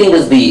that, I think,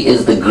 is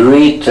the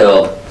great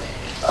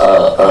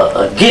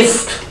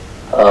gift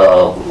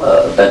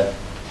that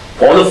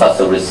all of us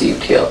have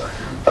received here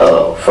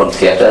from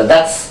theatre, and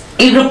that's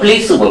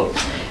irreplaceable.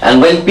 And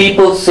when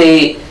people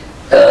say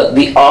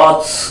the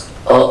arts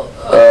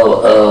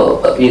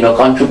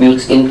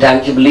contributes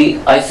intangibly,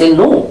 I say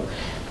no.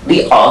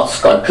 The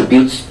arts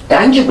contributes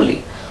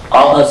tangibly.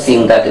 Abha's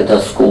seen that in her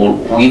school.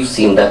 We've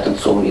seen that in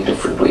so many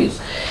different ways.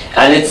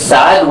 And it's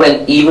sad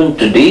when even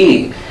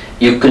today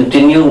you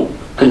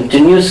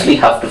continuously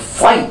have to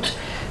fight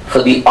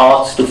for the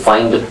arts to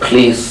find a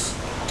place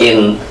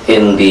in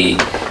the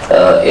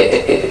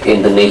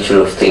nature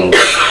of things.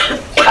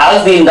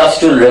 As the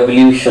Industrial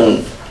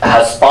Revolution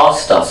has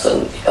passed us,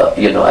 and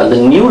and the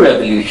new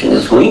revolution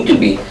is going to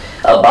be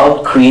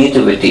about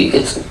creativity.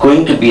 It's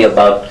going to be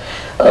about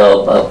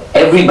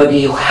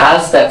everybody who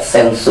has that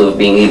sense of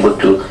being able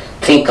to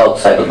think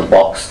outside of the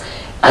box,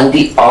 and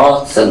the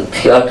arts and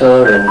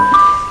theatre and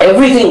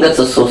everything that's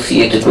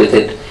associated with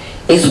it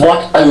is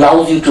what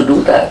allows you to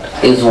do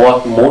that, is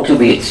what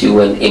motivates you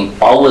and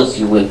empowers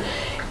you and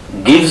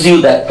gives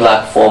you that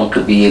platform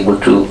to be able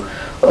to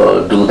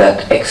do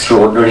that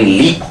extraordinary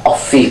leap of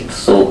faith.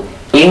 So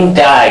in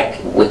tag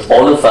with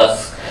all of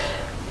us,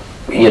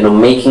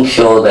 making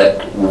sure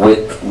that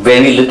with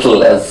very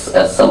little,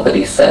 as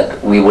somebody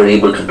said, we were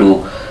able to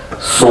do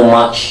so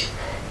much.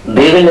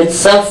 There in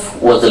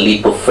itself was a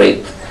leap of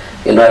faith.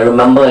 I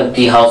remember in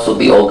Tea House of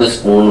the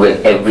August Moon,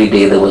 where every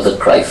day there was a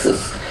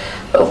crisis.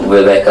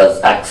 Viveka's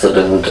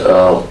accident,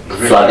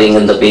 flooding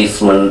in the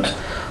basement,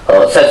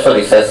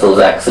 Cecil's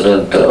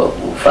accident,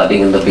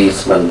 flooding in the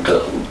basement,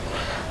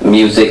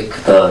 music,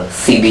 the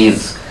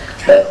CDs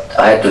that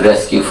I had to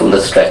rescue from the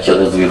stretcher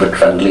as we were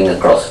trundling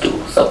across to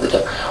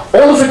Samvad.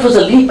 All of it was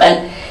a leap,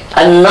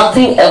 and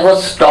nothing ever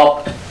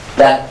stopped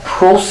that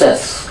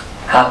process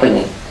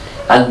happening.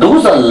 And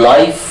those are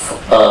life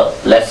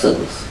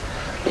lessons,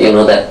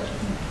 that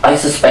I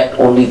suspect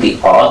only the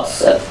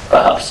arts and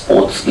perhaps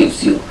sports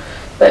gives you,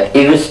 that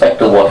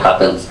irrespective of what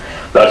happens,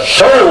 the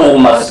show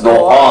must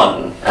go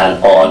on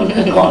and on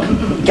and on.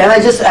 Can I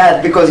just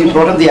add, because you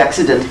brought up the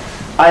accident,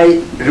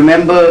 I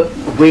remember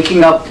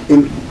waking up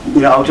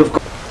out of,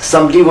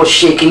 somebody was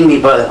shaking me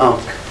by the arm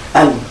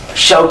and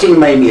shouting in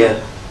my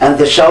ear, and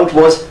the shout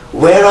was,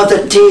 "Where are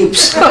the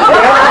tapes?"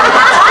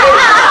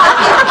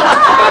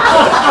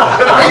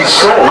 And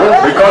so,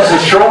 because the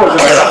show was in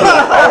a couple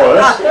of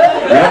hours,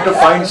 we had to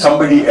find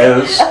somebody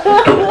else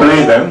to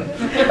play them,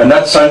 and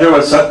that Sanjay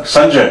was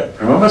Sanjay.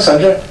 Remember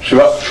Sanjay?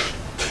 Shiva?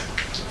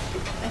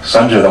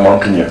 Sanjay, the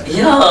mountaineer.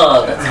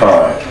 Yeah, that's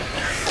right.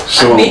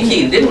 So,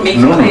 didn't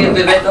Mickey play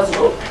Viveka's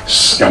role?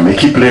 Yeah,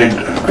 Mickey played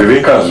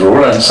Viveka's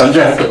role, and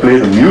Sanjay had to play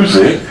the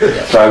music.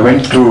 So I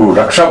went to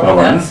Raksha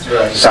Bhavan,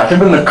 sat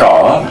him in the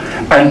car,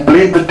 and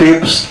played the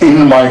tapes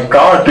in my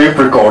car tape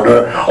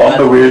recorder on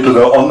the way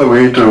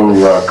to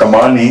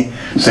Kamani,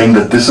 saying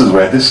that this is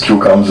where this cue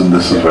comes and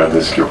this is where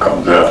this cue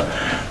comes. Yeah.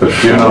 But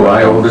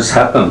why all this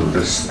happened?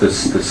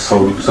 This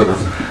whole sort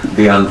of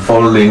the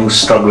unfolding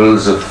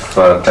struggles of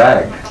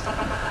tag,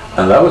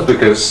 and that was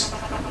because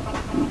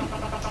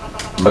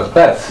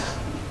Macbeth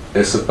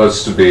is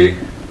supposed to be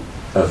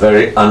a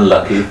very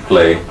unlucky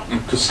play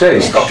to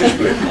stage. Scottish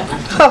play.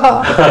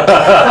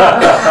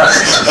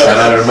 And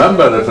I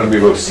remember that when we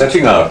were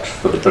setting out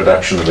for the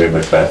production of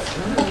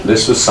Macbeth,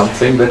 this was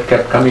something that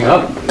kept coming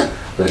up.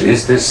 That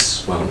is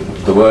this, well,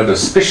 the word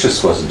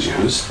auspicious wasn't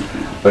used,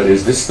 but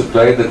is this the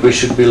play that we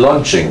should be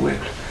launching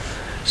with?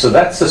 So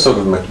that's the sort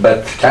of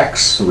Macbeth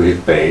tax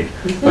we've paid.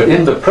 But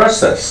in the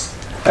process,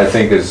 I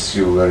think, as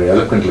you very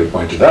eloquently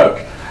pointed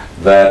out,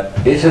 that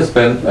it has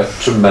been a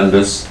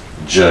tremendous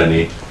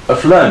journey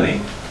of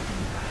learning.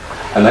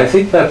 And I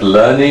think that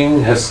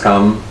learning has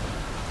come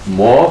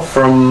more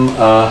from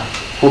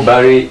who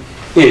Barry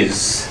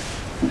is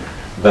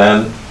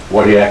than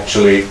what he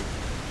actually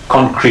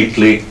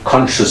concretely,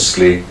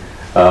 consciously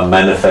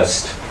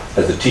manifests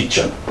as a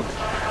teacher.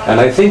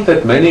 And I think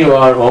that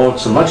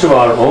so much of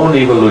our own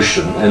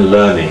evolution and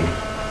learning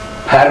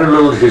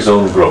paralleled his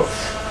own growth.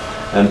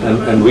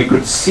 And we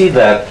could see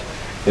that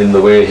in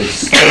the way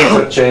his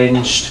character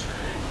changed,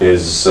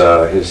 his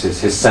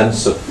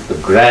sense of the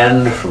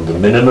grand from the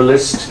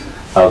minimalist,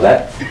 how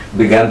that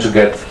began to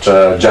get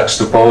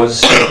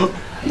juxtaposed.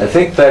 I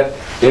think that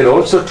it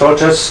also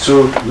taught us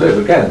to live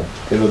again,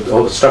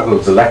 all the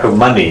struggles, the lack of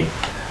money.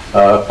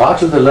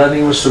 Part of the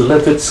learning was to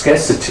live with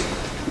scarcity,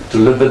 to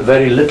live with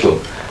very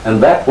little.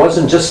 And that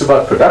wasn't just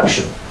about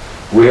production.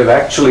 We have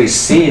actually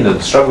seen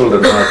and struggled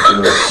about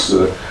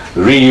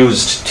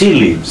reused tea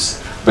leaves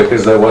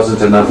because there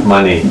wasn't enough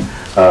money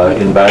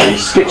in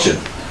Barry's kitchen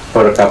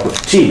for a cup of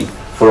tea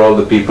for all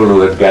the people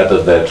who had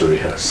gathered there to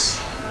rehearse.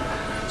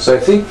 So I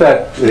think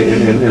that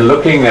in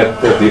looking at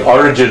the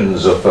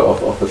origins of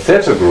the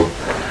theatre group,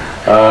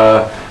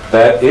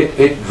 that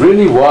it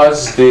really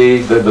was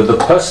the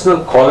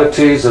personal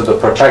qualities of the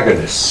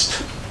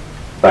protagonist,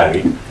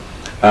 Barry,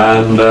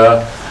 and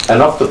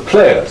of the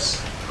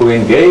players who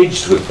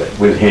engaged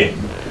with him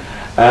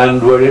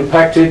and were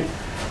impacted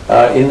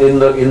in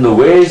the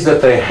ways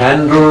that they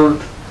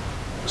handled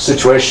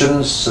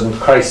situations and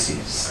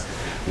crises,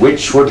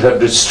 which would have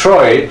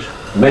destroyed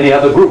many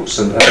other groups,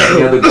 and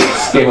many other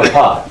groups came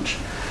apart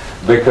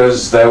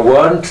because there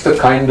weren't the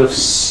kind of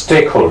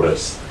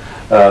stakeholders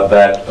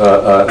that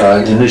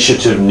an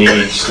initiative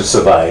needs to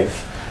survive,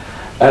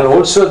 and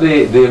also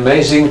the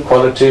amazing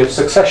quality of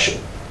succession.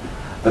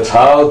 That's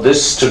how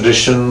this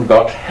tradition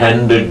got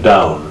handed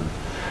down,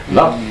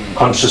 not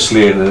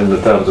consciously in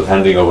the terms of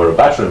handing over a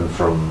baton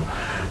from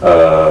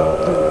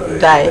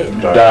Dai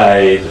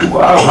to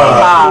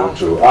Abha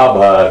to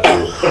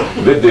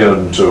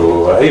Vidyan to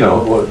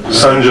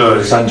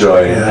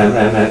Sanjoy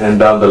and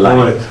down the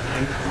line.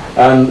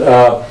 And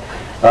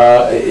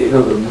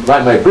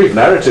my brief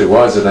narrative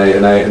was, and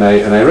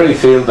I really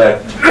feel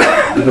that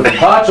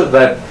part of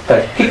that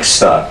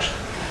kickstart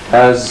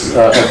has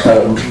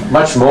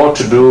much more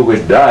to do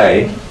with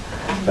Dai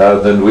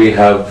than we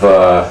have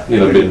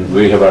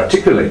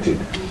articulated,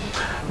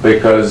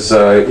 because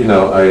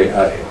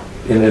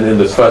in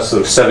the first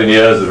sort of 7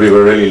 years that we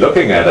were really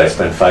looking at, I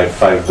spent five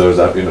of those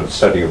up,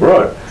 studying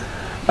abroad.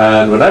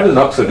 And when I was in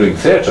Oxford doing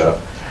theatre,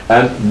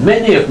 and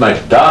many of my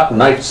dark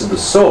nights of the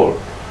soul,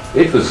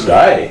 it was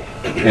Dai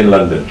in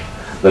London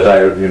that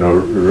I,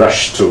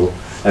 rushed to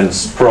and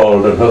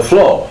sprawled on her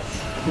floor.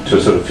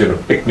 to sort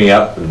of pick me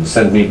up and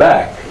send me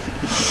back.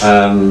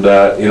 And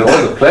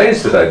all the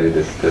plays that I did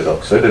at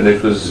Oxford, and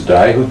it was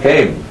Di who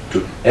came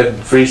to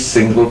every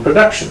single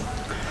production,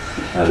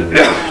 and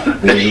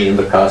me in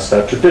the cast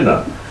out to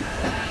dinner.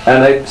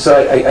 And I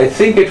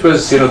think it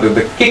was the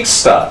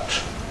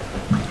kickstart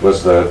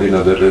was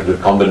the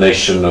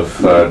combination of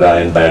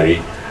Di and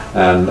Barry,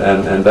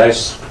 and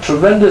Di's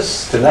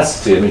tremendous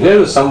tenacity. I mean, here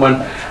was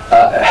someone.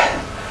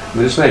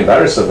 This may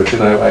embarrass her, but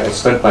I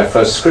spent my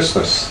first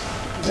Christmas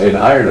in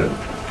Ireland,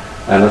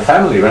 and her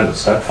family ran a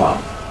stud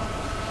farm.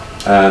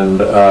 And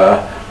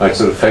my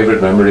sort of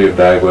favourite memory of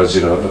Di was,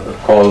 a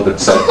call that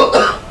said,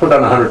 "Put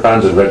down 100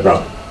 pounds of red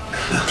rum."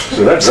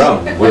 So red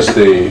rum was was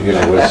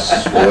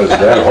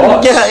their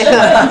horse,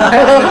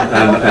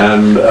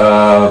 and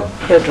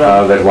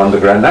that won the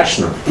Grand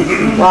National.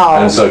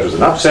 Wow! And so it was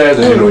an upstairs,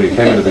 and when you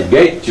came into the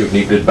gate, you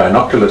needed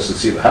binoculars to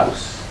see the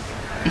house.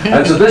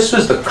 And so this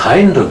was the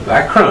kind of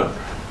background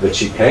that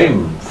she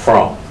came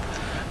from.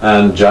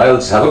 And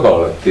Giles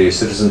Havagol at the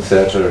Citizen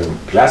Theatre in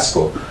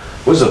Glasgow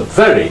was an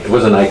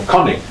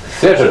iconic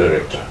theatre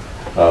director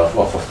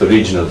of the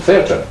regional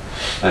theatre,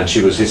 and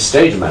she was his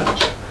stage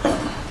manager.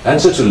 And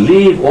so to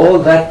leave all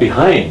that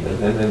behind,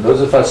 and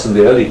those of us in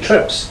the early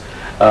trips,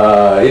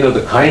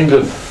 the kind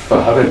of,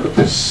 how do I put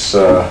this,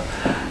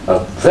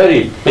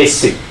 very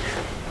basic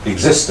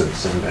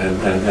existence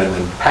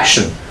and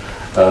passion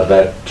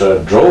that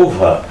drove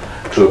her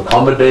to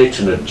accommodate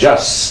and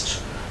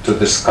adjust to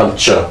this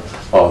culture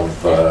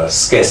of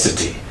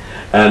scarcity.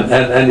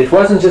 And it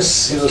wasn't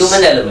just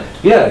human element.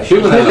 Yeah,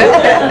 human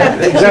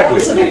element.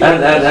 Exactly.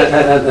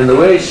 And the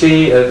way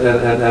she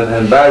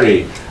and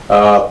Barry,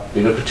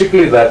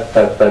 particularly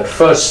that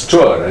first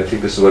tour, I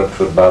think this is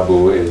what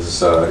Babu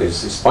is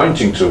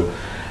pointing to,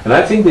 and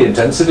I think the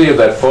intensity of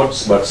that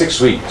about 6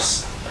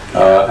 weeks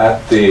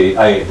at the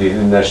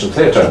National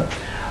Theatre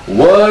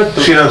were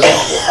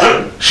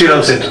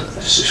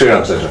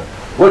Shriram Center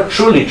were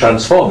truly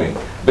transforming,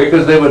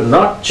 because they were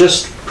not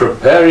just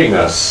preparing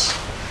us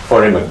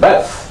for a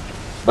Macbeth,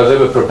 but they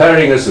were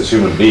preparing us as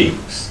human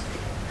beings.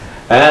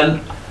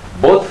 And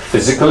both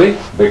physically,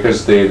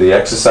 because the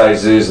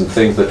exercises and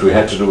things that we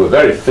had to do were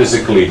very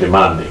physically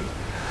demanding,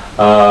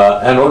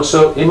 and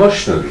also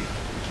emotionally,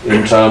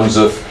 in terms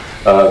of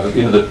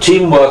the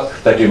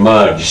teamwork that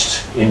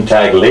emerged in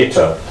TAG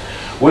later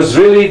was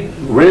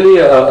really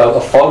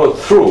a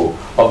follow-through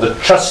of the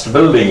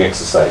trust-building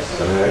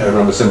exercises. I mean, I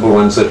remember simple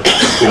ones that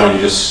you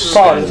just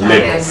stand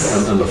limp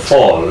and the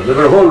fall. There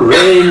were a whole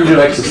range of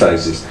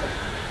exercises.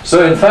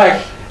 So in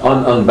fact,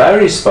 on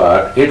Barry's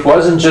part, it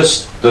wasn't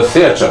just the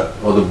theatre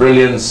or the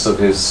brilliance of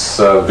his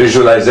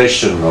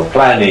visualization or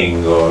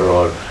planning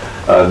or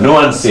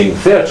nuancing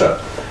theatre,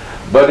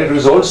 but it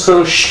was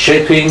also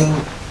shaping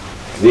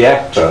the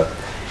actor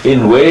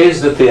in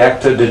ways that the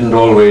actor didn't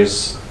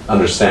always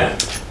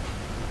understand.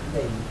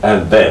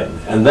 And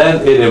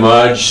then it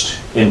emerged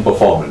in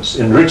performance,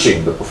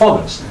 enriching the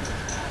performance.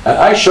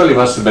 I surely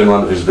must have been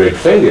one of his great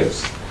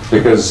failures,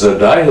 because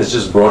Di has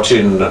just brought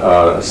in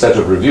a set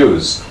of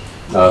reviews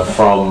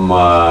from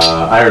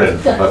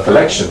Ireland, from her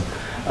collection,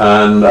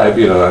 and I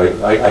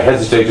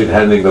hesitated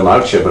handing them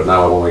out here, but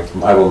now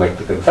I will make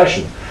the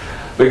confession,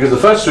 because the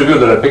first review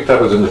that I picked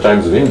up was in the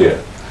Times of India,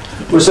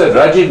 who said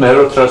Rajiv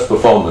Mehrotra's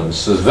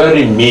performance was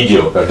very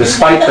mediocre,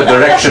 despite the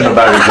direction of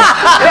Barry.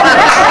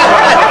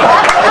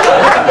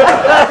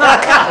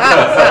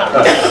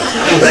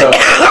 So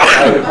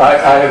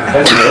I have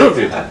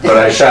hesitated, but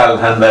I shall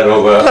hand that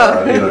over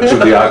to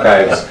the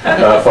archives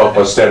for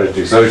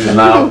posterity. So it is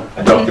now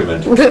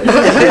documented.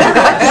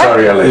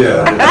 Sorry, I'll let you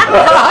know.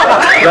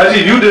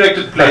 Rajiv, you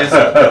directed plays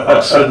at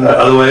Oxford and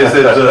otherwise.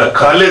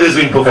 Khalid has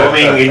been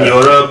performing in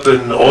Europe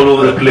and all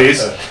over the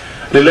place.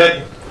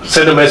 Lilette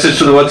sent a message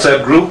to the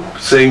WhatsApp group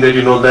saying that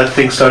that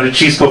thing started.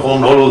 She's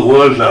performed all over the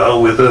world now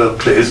with her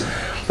plays.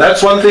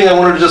 That's one thing I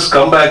wanted to just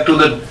come back to,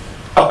 that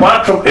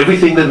apart from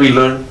everything that we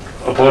learned,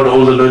 about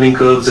all the learning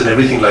curves and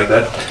everything like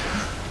that,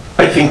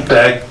 I think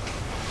TAG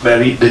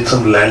Barry did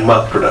some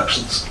landmark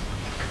productions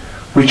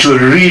which were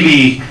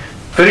really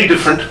very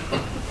different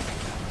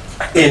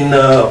in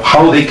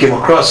how they came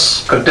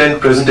across, content,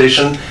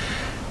 presentation,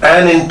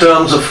 and in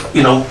terms of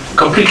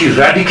completely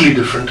radically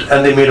different,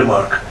 and they made a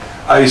mark.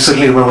 I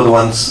certainly remember the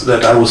ones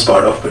that I was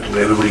part of, but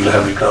everybody will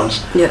have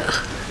recounts. Yeah.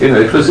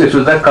 It was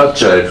that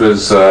culture. It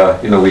was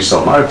we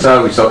saw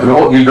Marta, we saw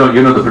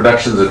the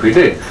productions that we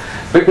did,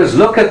 because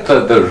look at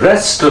the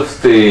rest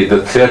of the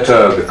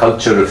theatre, the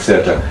culture of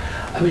theatre.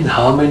 I mean,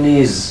 how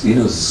many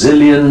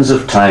zillions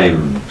of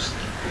times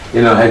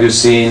have you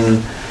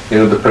seen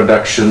the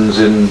productions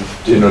in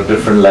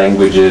different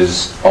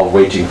languages of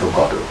Waiting for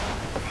Godot?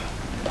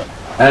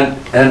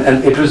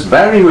 And it was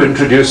Barry who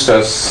introduced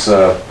us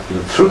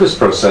through this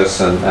process,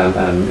 and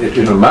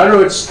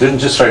Marowitz didn't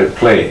just write a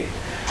play.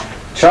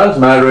 Charles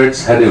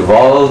Marowitz had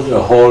evolved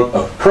a whole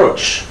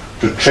approach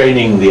to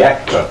training the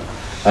actor,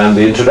 and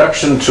the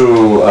introduction to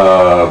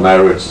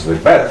Marowitz's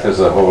Macbeth is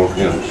a whole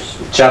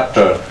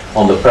chapter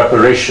on the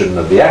preparation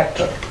of the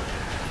actor.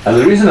 And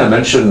the reason I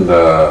mentioned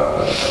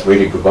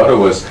Waiting for Godot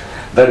was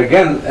that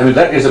again, I mean,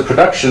 that is a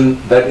production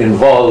that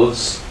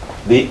involves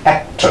the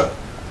actor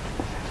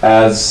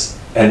as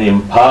an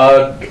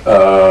empowered,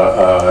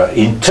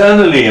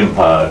 internally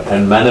empowered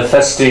and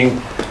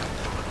manifesting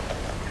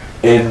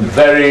in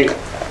very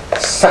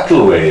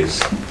subtle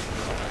ways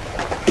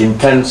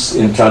intense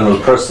internal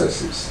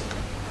processes.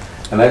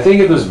 And I think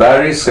it was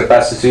Barry's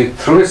capacity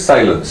through his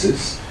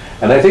silences,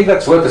 and I think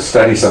that's worth a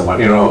study somewhat,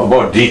 you know,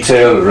 about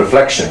detailed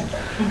reflection.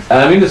 And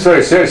I mean this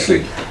very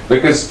seriously,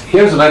 because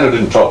here's a man who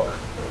didn't talk.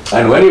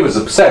 And when he was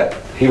upset,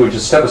 he would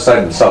just step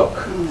aside and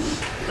sulk.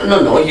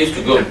 No, he used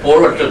to go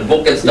forward to the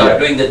book and start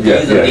doing the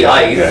T's and the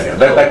I's.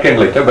 That came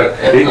later, but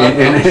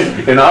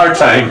in our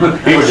time,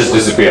 he would just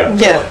disappear.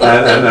 Yeah.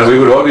 And we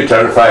would all be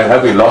terrified,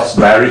 have we lost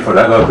Barry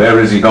forever, where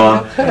is he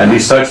gone? And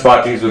these search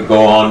parties would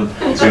go on,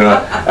 you know,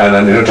 and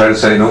then, you know, try to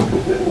say, no,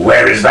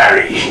 where is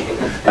Barry?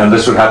 And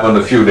this would happen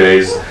a few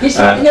days. He's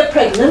having a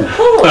pregnant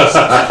pause.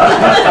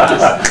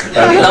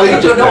 Now we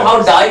don't know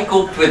how Di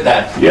coped with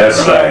that.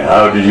 Yes, Di,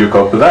 how did you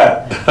cope with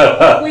that?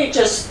 We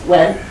just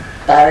went,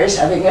 Barry's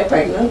having a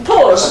pregnant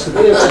pause.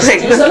 We'll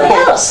just do something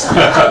else.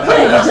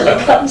 Wait until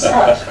it comes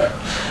out.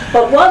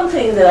 But one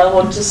thing that I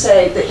want to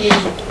say that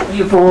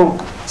you've all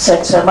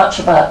said so much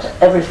about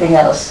everything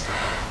else,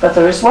 but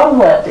there is one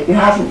word that you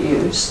haven't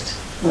used,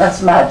 and that's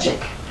magic.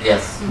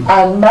 Yes.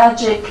 And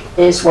magic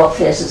is what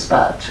theatre's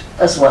about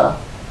as well.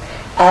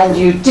 And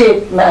you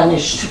did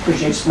manage to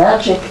produce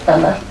magic,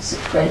 and that's a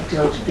great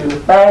deal to do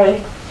with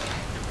Barry,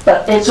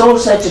 but it's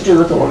also to do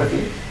with all of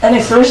you. And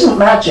if there isn't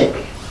magic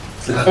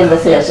in the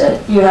theatre,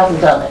 you haven't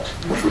done it.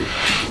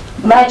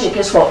 Magic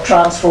is what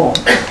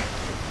transformed,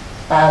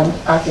 and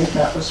I think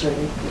that was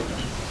really good.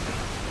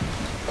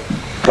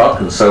 Clock,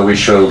 and so we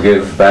shall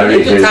give Barry We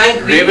need to his...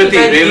 thank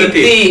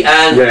Revati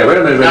and... Yeah, wait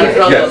a minute. Wait a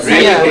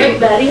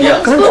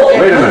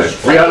minute.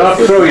 We are not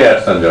through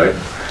yet, Sanjay.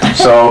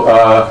 So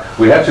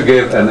we have to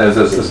give, and as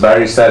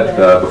Barry said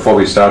before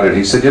we started,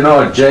 he said, you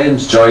know, a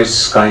James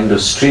Joyce kind of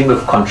stream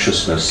of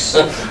consciousness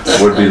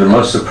would be the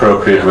most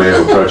appropriate way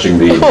of approaching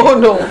the evening. Oh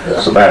no.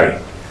 So Barry.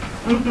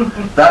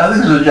 Now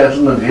this is a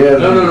gentleman here.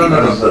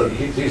 No.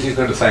 He's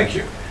going to thank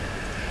you.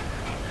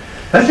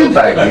 Let him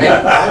thank me.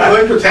 I'm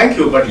going to thank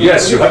you, but...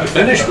 Yes, you have to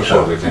finish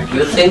before we thank you.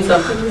 You think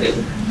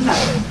something?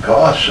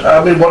 Gosh,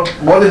 I mean,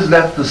 what is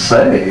left to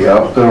say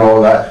after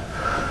all that?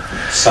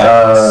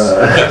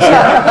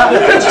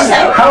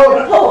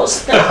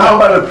 How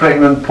about a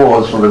pregnant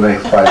pause for the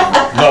next 5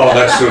 minutes? No,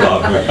 that's too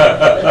long.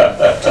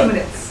 2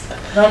 minutes.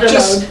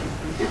 Just,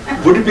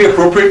 would it be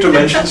appropriate to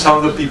mention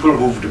some of the people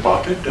who've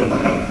departed and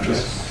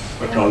just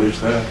acknowledge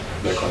their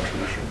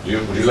contribution?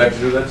 Would you like to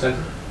do that,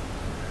 Sanjay?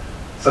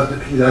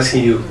 He's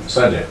asking you.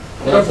 Sanjay.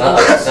 No,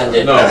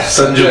 Sanjay. No,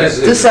 Sanjay.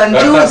 To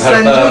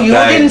Sanju, you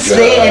didn't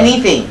say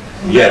anything.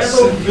 Yes,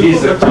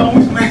 he's the...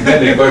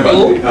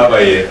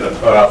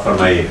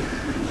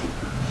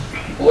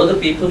 Who are the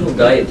people who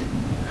died?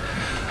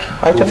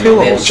 Quite a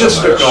few.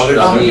 Just acknowledge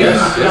them.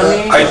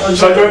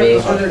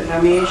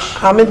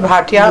 Amit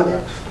Bhatia.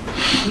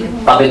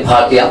 Amit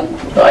Bhatia.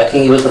 I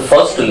think he was the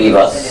first to leave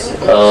us.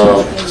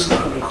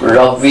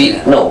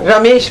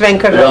 Ramesh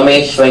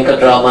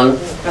Venkatraman.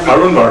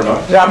 Arun Varma.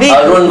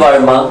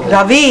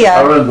 Ravi.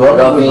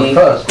 Ravi was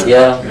first.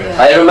 Yeah.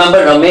 I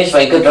remember Ramesh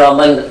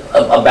Venkatraman,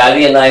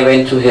 Barry and I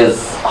went to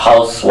his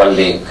house one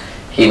day.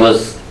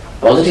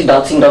 Wasn't he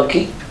Dancing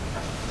Donkey?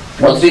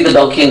 Wasn't he the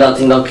donkey in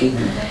Dancing Donkey?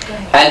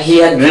 And he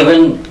had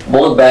driven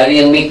both Barry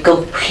and me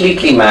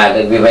completely mad,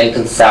 and we went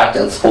and sat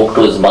and spoke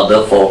to his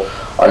mother for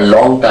a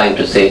long time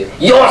to say,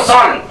 your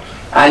son!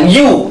 And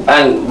you!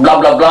 And blah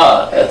blah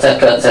blah,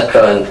 etc.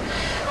 etc. And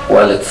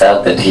well, it's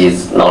sad that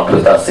he's not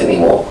with us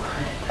anymore.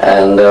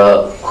 And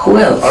who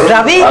else?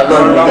 Ravi.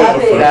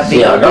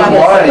 Yeah,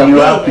 Why you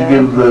have to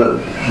give the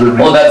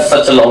oh, that's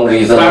such a long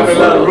reason.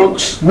 No,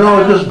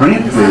 just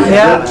briefly. He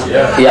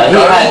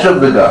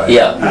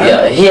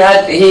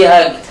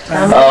had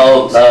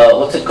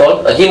what's it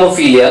called?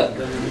 Hemophilia,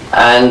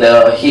 and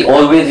he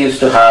always used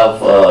to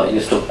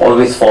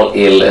always fall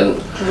ill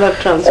and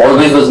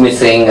always was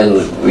missing,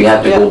 and we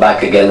had to go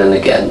back again and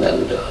again,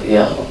 and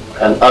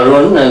and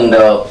Arun and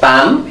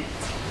Pam.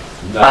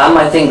 Pam,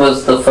 I think,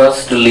 was the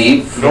first to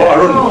leave. No,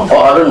 Arun. Oh,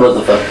 Arun was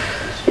the first.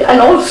 Yeah,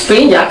 and all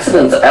strange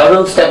accidents.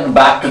 Arun stepped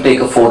back to take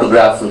a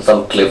photograph from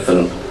some cliff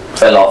and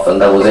fell off, and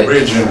that was it.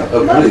 Bridge in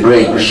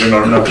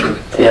Arunachal.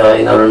 Yeah,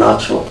 in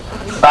Arunachal.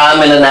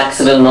 Pam in an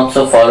accident not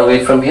so far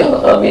away from here.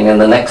 I mean, in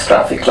the next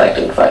traffic light,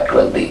 in fact,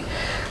 when the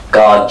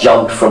car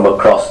jumped from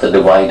across the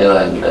divider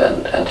and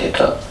hit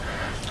her.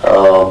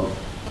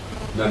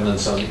 Nandan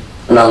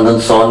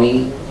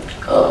Soni.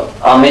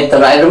 Amit,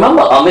 and I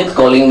remember Amit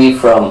calling me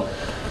from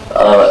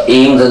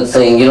Ames and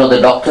saying, you know,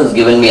 the doctor's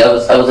given me, I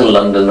was in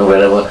London or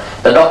wherever,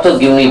 the doctor's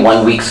given me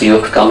 1 week, so you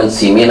have to come and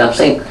see me. And I'm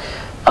saying,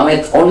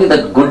 Amit, only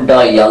that good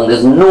die young,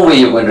 there's no way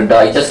you're going to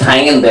die, just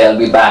hang in there, I'll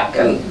be back.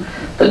 And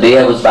the day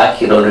I was back,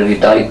 he'd already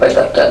died by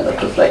that time. That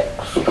was like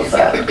super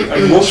sad.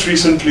 And most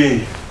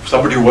recently,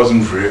 somebody who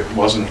wasn't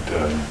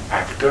an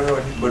actor,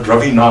 but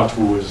Ravi Nath,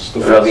 who was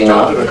the first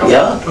chartered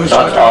accountant.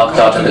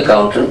 Chartered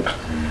accountant.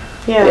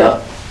 Yeah.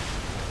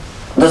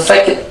 The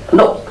second,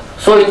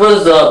 So it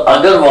was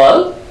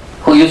Agarwal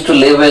who used to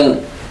live in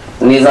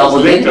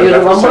Nizamuddin, do you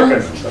remember?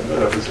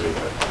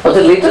 Was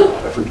it later?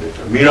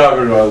 Meera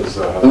Agarwal's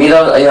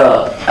Meera,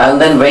 yeah.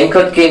 And then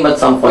Venkat came at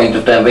some point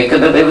of time.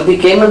 Venkat and everything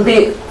came in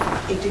the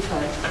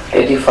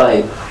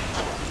 85.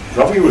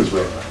 Ravi was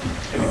there.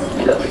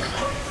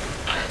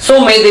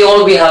 So may they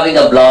all be having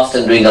a blast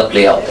and doing a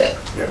play out there.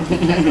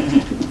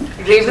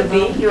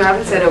 Revati, you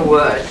haven't said a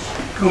word.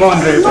 Come on,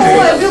 Revati.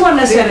 No, everyone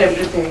has said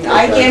everything.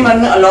 I came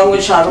in along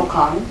with Shah Rukh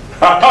Khan.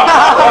 Yeah.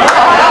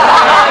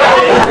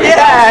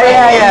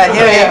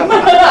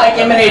 I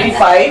came in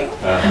 85.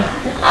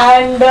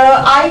 And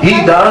He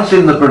danced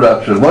in the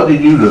production. What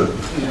did you do?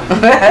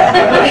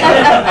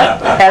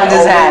 Held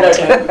his hand.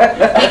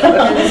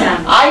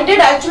 I did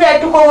actually, I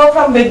took over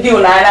from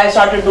Vidyun and I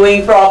started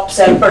doing props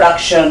and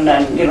production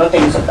and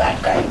things of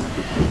that kind.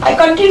 I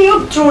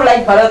continued through,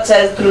 like Bharat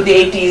says, through the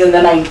 80s and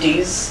the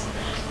 90s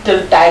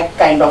till Tag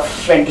kind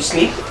of went to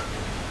sleep.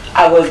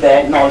 I was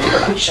there in all the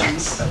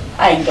productions.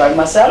 I enjoyed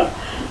myself.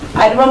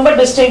 I remember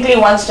distinctly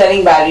once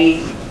telling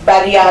Barry,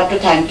 I have to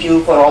thank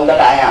you for all that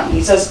I am.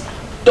 He says,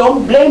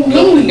 don't blame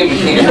me.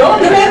 Don't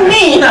blame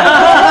me.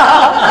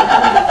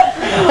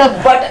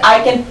 But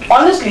I can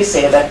honestly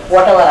say that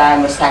whatever I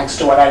am is thanks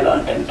to what I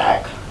learned in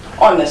Tag.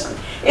 Honestly.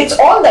 It's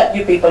all that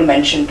you people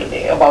mentioned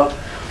today about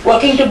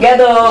working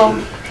together,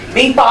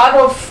 being part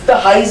of the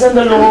highs and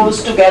the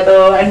lows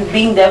together and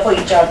being there for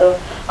each other.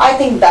 I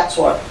think that's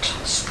what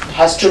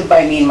has stood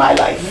by me in my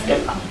life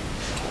till now.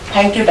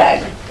 Thank you,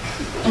 Tag.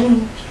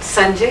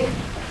 Sanjay?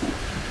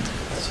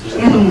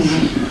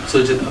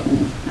 Sujita.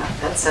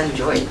 That's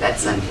Sanjoy,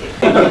 that's Sanjay.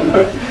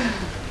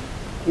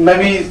 मैं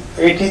भी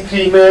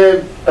 83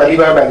 में पहली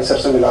बार बैरी sir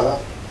से मिला था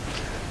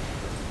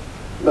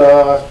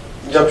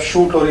जब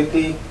shoot हो रही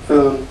थी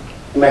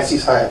फिल्म मैसी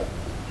साहब,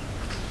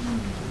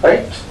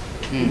 राइट?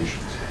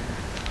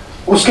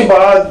 उसके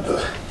बाद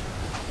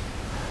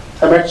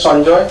I met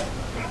Sanjoy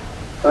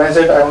and I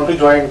said I want to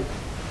join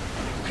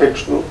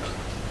theatre group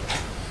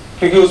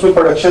क्योंकि उसमें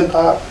प्रोडक्शन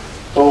था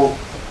तो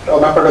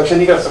मैं प्रोडक्शन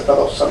नहीं कर सकता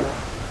था उस समय.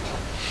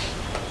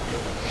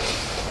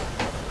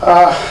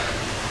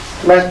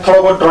 मैं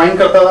थोड़ा बहुत ड्राइंग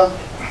करता था,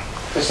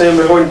 इसलिए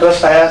मेरे को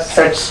इंटरेस्ट आया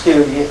सेट्स के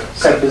लिए,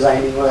 सेट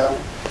डिजाइनिंग वगैरह,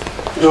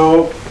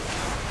 जो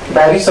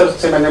बैरी सर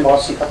से मैंने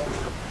बहुत सीखा.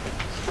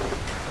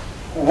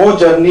 वो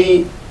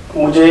जर्नी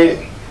मुझे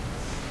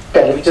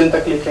टेलीविजन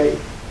तक लेके आई.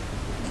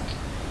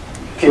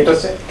 थिएटर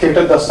से,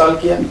 थिएटर 10 साल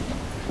किया,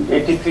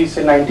 83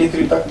 से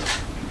 93 तक.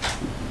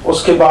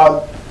 उसके बाद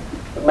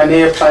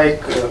मैंने अपना एक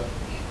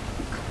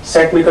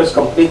सेट मेकर्स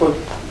कंपनी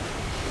खोली,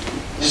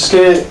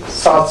 जिसके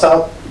साथ साथ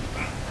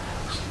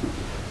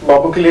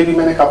बाबू के लिए भी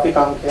मैंने काफ़ी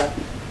काम किया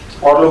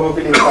और लोगों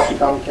के लिए भी काफ़ी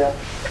काम किया.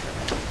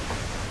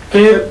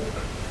 फिर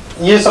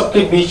ये सब के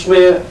बीच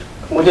में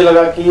मुझे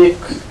लगा कि एक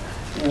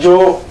जो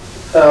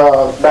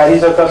बैरी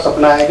सर का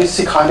सपना है कि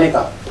सिखाने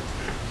का,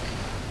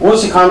 वो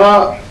सिखाना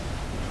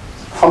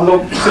हम लोग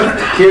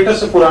सिर्फ थिएटर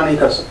से पूरा नहीं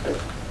कर सकते.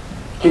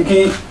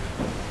 क्योंकि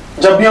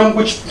जब भी हम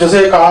कुछ,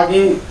 जैसे कहा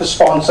कि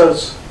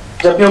स्पॉन्सर्स,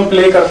 जब भी हम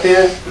प्ले करते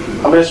हैं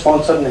हमें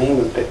स्पॉन्सर नहीं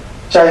मिलते,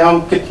 चाहे हम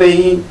कितने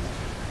ही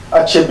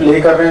अच्छे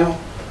प्ले कर रहे हो,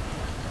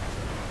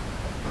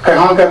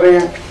 कहाँ कर रहे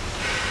हैं,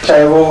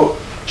 चाहे वो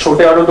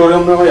छोटे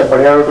ऑडिटोरियम में हो या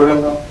बड़े ऑडिटोरियम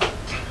में हो.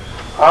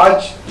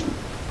 आज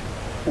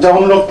जब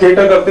हम लोग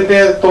थिएटर करते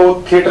थे तो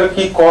थिएटर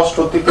की कॉस्ट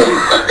होती थी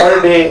per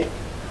day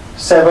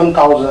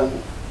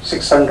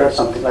 7,600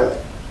 something like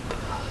that.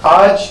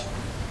 आज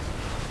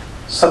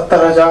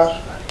 70,000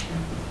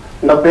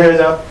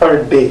 90,000 पर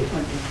डे,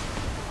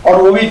 और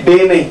वो भी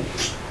डे नहीं,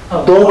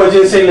 2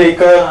 बजे से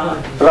लेकर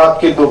रात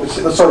के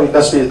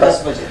 10 बजे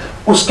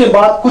तक. उसके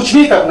बाद कुछ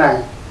भी करना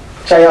है,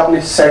 चाहे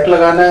आपने सेट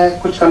लगाना है,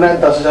 कुछ करना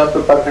है, 10,000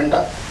 रुपये पर घंटा.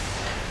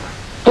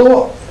 तो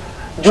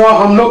जो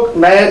हम लोग,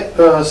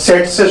 मैं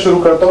सेट से शुरू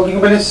करता हूँ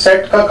क्योंकि मैंने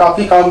सेट का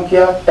काफी काम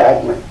किया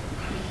टैग में,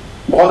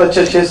 बहुत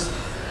अच्छे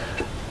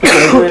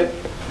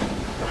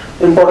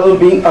important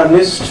being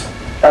Ernest,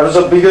 that was the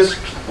biggest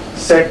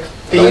set.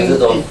 3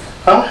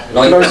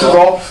 noises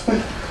off.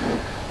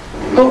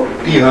 तो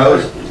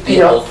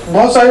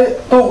बहुत सारे,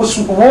 तो उस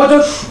वो जो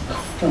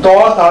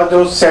दौर था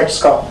जो सेट्स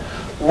का,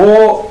 वो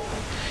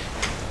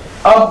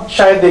अब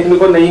शायद देखने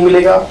को नहीं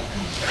मिलेगा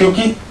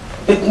क्योंकि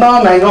इतना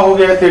महंगा हो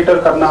गया है थिएटर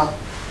करना.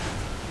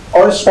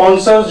 और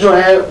स्पॉन्सर्स जो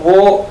हैं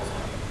वो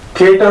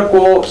थिएटर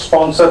को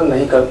स्पॉन्सर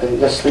नहीं करते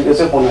जिस तरीके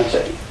से होना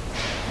चाहिए.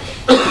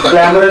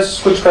 ग्लैमरस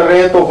कुछ कर रहे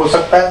हैं तो हो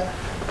सकता है,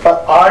 पर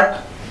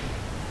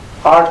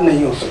आर्ट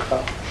नहीं हो सकता,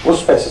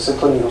 उस पैसे से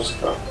तो नहीं हो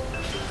सकता.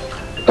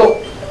 तो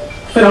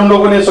फिर हम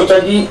लोगों ने सोचा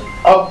कि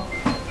अब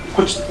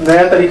कुछ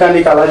नया तरीका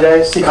निकाला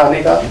जाए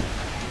सिखाने का.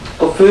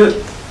 तो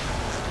फिर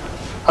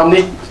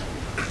हमने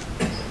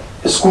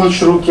स्कूल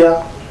शुरू किया,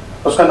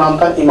 उसका नाम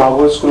था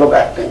imago school of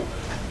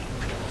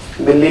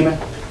acting, Delhi में.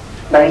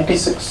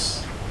 96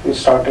 we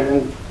started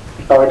in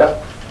Noida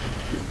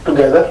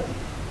together,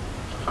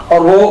 और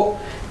वो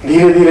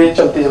धीरे धीरे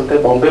चलते चलते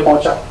बॉम्बे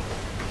पहुंचा.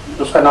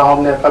 उसका नाम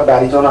हमने रखा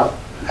बैरिजोना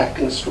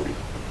एक्टिंग स्टूडियो.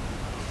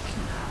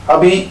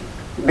 अभी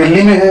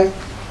दिल्ली में है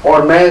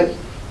और मैं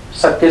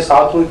सर के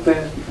साथ हूँ,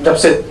 तब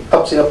से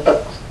अब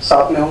तक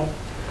साथ में हूँ.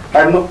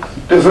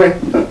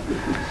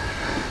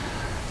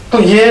 तो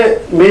ये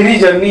मेरी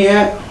जर्नी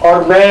है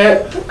और मैं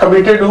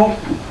कमिटेड हूँ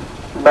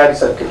बैरी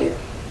सर के लिए।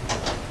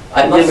 I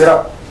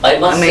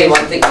must say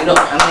one thing, you know.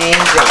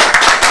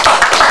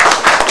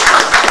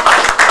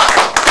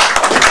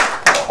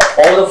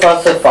 All of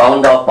us have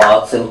found our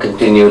paths and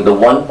continued. The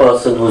one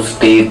person who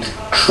stayed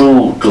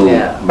true to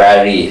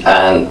Barry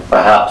and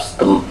perhaps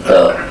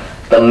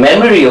the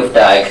memory of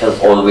TAG has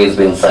always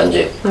been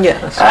Sanjay.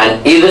 Yes.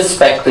 And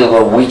irrespective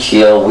of which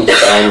year, which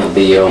time of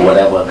the year,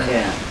 whatever,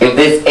 if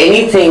there's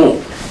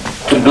anything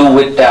to do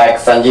with TAG,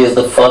 Sanjay is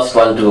the first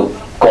one to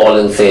call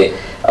and say,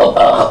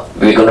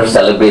 we're going to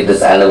celebrate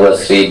this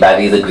anniversary.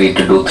 Barry's agreed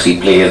to do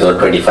 3 plays or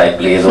 25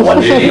 plays or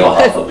 1 play or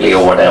half a play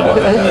or whatever.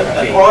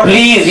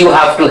 Please, you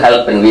have to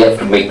help and we have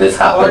to make this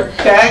happen.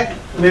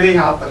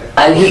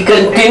 And he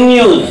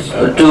continues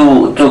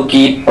to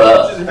keep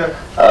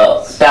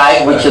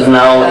TAG, which is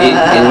now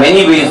in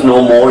many ways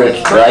no more.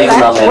 It's drives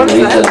in our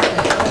memories. And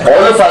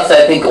all of us,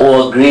 I think,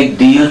 owe a great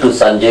deal to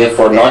Sanjay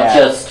for not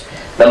just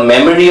the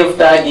memory of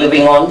TAG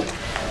living on,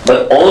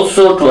 but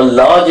also to a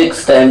large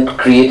extent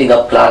creating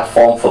a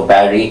platform for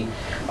Barry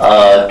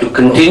to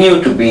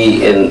continue to be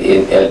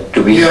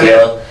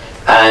here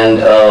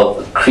and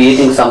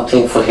creating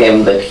something for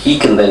him that he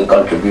can then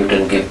contribute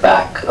and give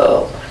back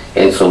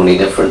in so many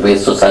different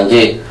ways. So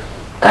Sanjay,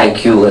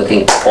 thank you. I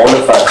think all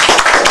of us.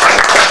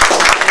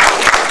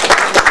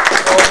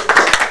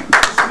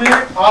 इसमें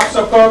आप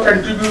सबका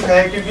contribute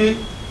है क्योंकि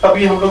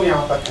तभी हम लोग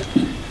यहाँ पर हैं।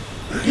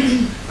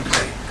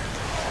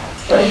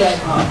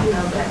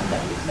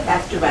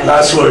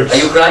 Last words. Are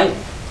you crying?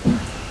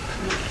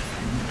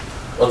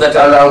 Was that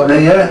allowed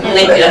here?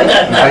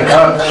 I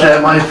can't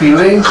share my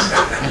feelings.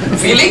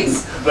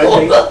 Feelings?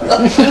 Isn't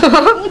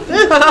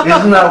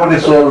that what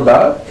it's all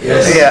about?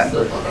 Yes. Yeah.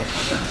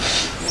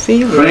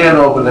 Free and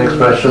open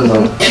expression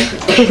of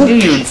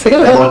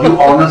what you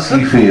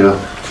honestly feel.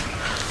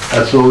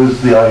 That's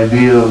always the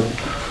ideal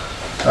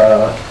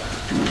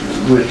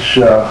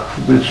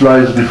which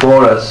lies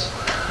before us,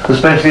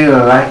 especially in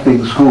an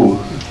acting school,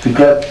 to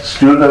get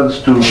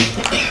students to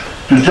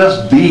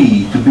just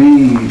be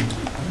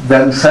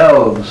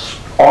themselves,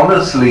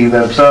 honestly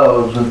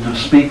themselves, and to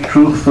speak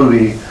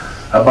truthfully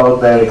about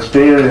their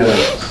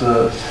experience.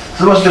 It's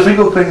the most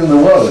difficult thing in the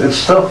world. It's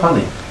so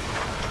funny.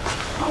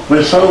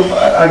 We're so,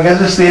 I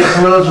guess it's the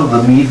influence of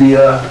the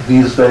media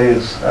these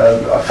days,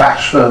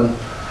 fashion,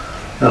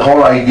 the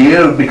whole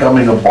idea of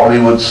becoming a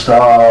Bollywood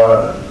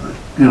star,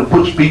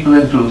 puts people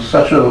into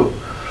such a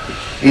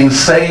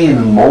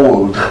insane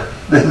mold.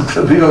 It's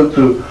difficult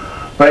to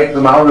break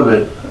them out of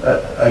it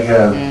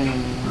again,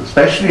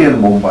 especially in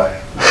Mumbai.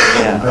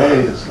 Mumbai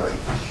is like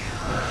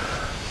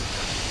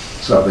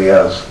something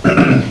else.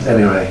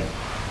 Anyway.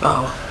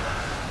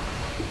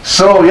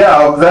 So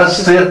yeah,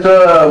 that's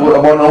theatre.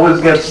 One always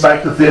gets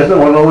back to theatre.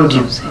 One always.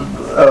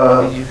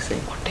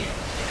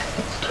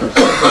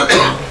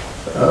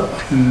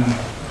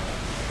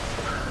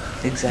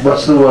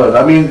 What's the word?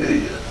 I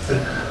mean,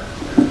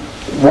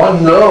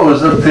 one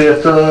knows that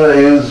theatre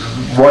is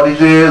what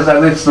it is,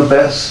 and it's the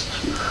best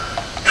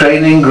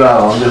training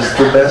ground. It's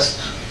the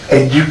best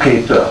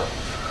educator,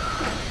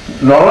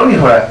 not only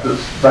for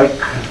actors. Like,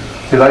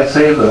 did I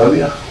say it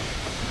earlier?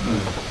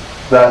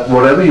 That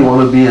whatever you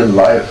want to be in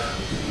life,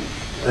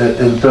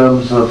 in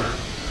terms of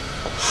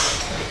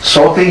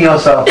sorting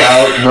yourself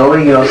out,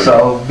 knowing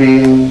yourself,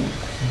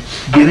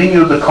 giving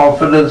you the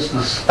confidence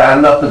to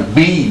stand up and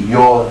be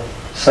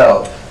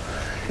yourself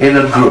in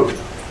a group.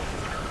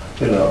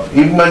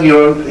 Even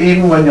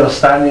when you're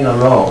standing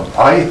alone,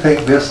 I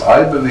think this,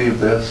 I believe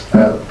this,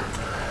 and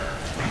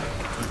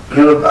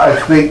I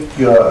think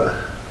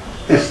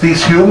it's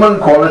these human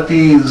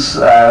qualities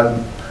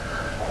and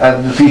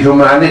the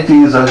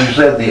humanities, as you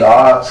said, the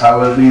arts,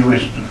 however you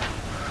wish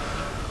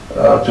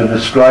to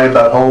describe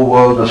that whole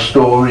world of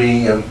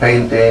story and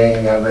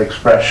painting and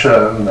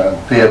expression and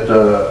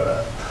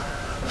theatre,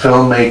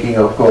 filmmaking,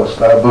 of course.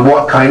 But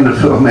what kind of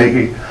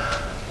filmmaking?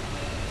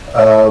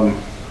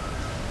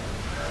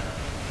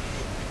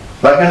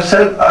 Like I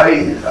said,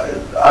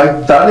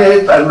 I've done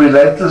it and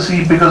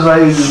relentlessly because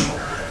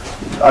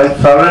I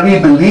thoroughly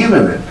believe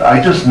in it. I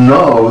just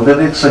know that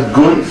it's a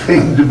good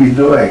thing to be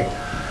doing,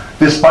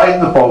 despite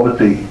the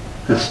poverty,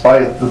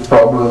 despite the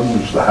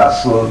problems, the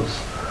hassles,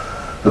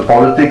 the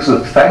politics.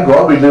 Thank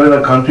God we live in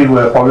a country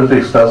where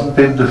politics doesn't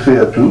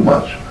interfere too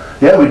much.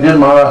 Yeah, we did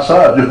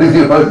Paraspar.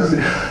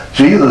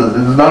 Jesus,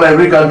 it's not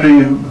every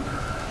country.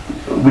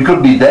 We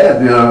could be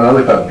dead in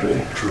another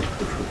country,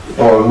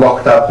 or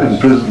locked up in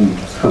prison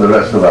for the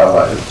rest of our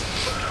lives.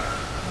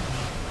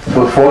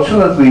 But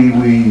fortunately,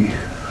 we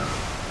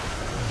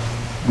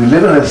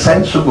live in a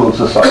sensible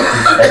society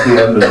at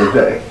the end of the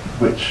day,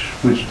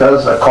 which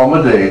does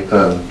accommodate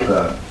and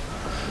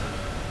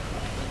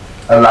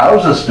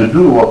allows us to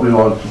do what we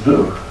want to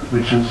do,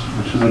 which is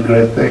a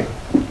great thing.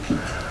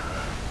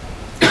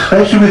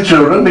 Especially with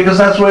children, because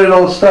that's where it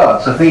all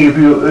starts. I think if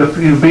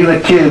you've been a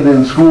kid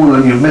in school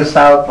and you've missed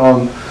out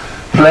on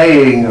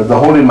playing, the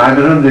whole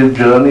imaginative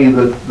journey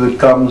that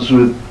comes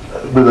with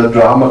with a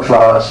drama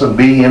class and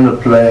being in a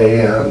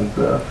play and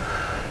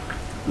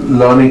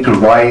learning to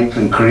write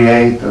and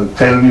create and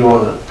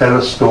tell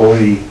a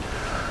story.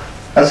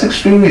 That's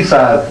extremely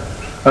sad.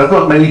 And of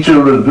course many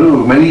children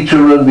do. Many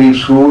children leave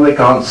school, they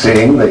can't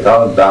sing, they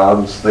can't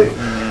dance,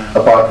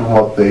 apart from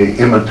what they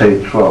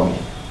imitate from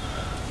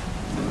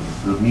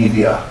the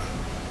media.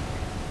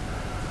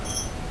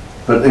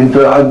 But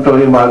I'm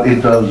talking about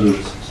in terms of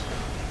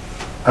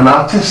an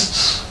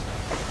artist's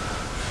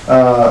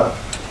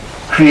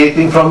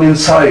creating from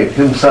inside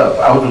himself,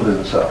 out of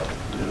himself.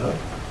 You know,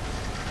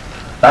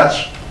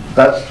 that's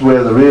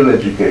where the real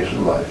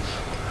education lies.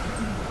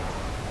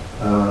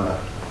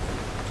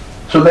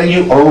 So then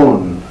you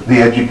own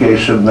the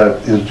education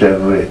that is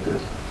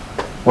generated.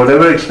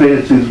 Whatever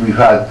experiences we've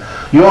had,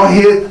 you're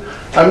here.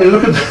 I mean,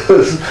 look at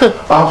this.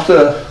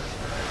 After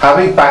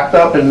having packed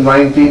up in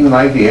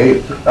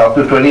 1998,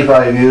 after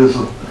 25 years,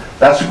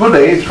 that's a good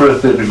age for a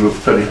theatre group,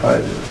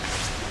 25 years,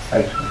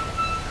 actually.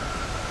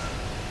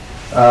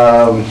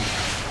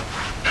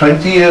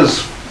 20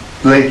 years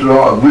later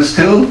on, we're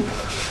still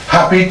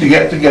happy to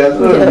get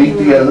together and meet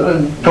together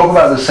and talk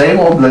about the same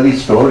old bloody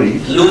story.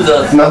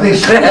 Losers.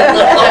 Nothing's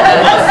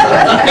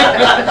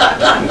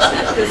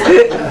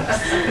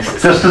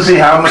just to see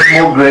how much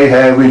more grey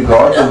hair we've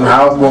got and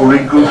how more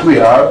wrinkles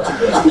we are,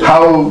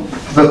 how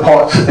the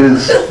pot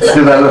is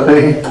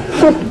developing,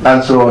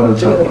 and so on and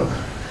so forth.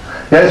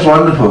 Yeah, it's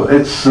wonderful.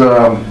 That's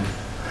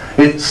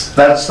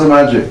the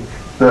magic.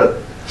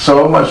 That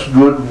so much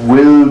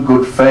goodwill,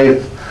 good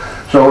faith,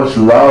 so much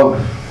love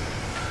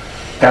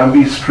can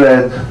be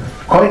spread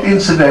quite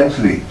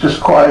incidentally,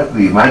 just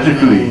quietly,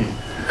 magically.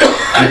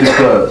 It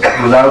occurs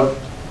without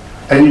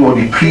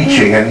anybody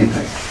preaching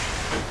anything.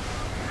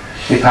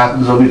 It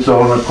happens of its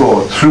own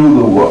accord, through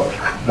the work.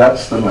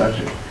 That's the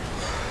magic.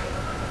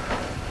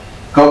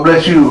 God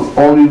bless you,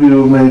 all of you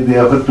who made the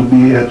effort to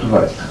be here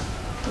tonight.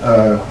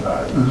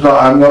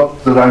 I'm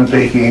not that I'm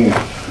taking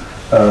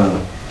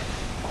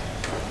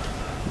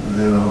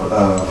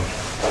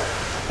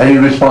any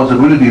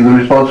responsibility. The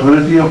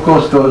responsibility, of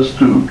course, goes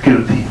to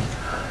Kirti,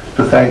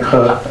 to thank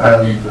her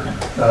and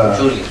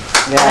Julie.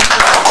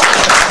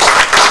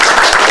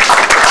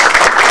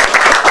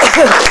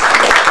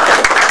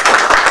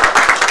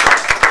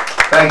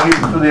 Thank you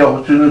for the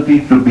opportunity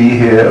to be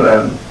here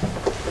and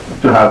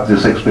to have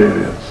this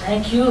experience.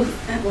 Thank you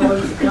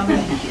for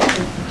coming.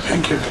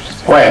 Thank you.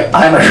 Well,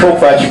 I'm Ashok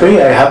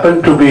Vajpayee. I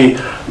happen to be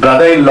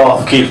brother-in-law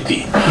of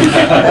Kirti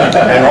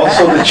and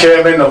also the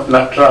chairman of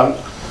Natarang.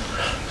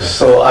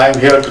 So I'm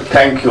here to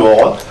thank you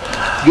all.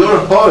 You're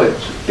a poet.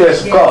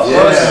 Yes, of course.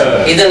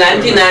 Yes. He's an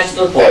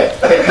anti-national poet.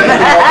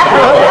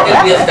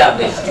 Can be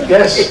established.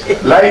 Yes,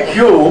 like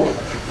you,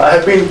 I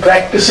have been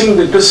practicing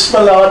the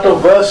dismal art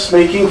of verse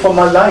making for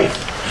my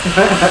life.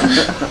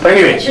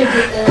 Anyway,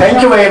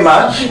 thank you very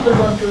much.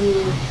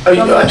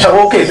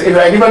 Okay, if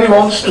anybody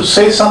wants to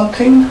say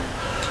something,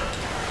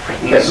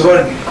 yes.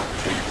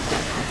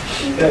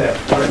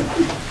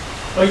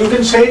 You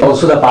can say.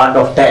 Also the part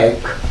of tag,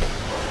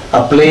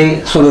 a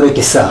play Sulure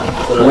Kissa,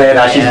 where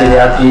Ashish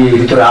Vidyarthi,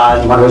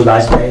 Rituraj, Manoj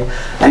Bajpayee,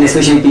 and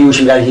especially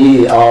Piyush Mishra,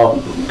 he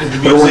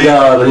wrote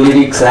the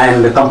lyrics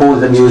and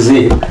composed the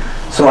music.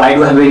 So I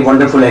do have a very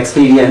wonderful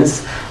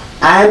experience.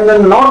 And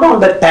not on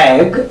the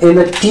tag, in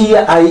a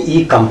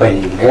TIE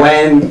company,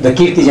 when the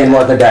Kirti Jain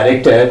was the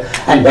director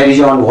and Barry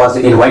John was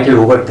invited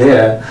over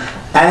there.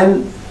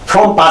 And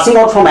from passing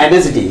out from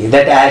NSD,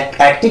 that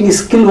acting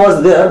skill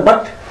was there,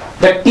 but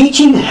the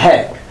teaching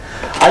had,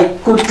 I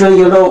could,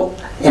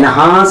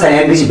 enhance and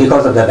enrich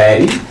because of the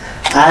Barry.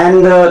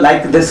 And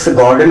like this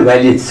Gordon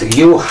Wallis,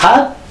 you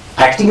have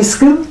acting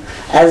skill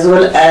as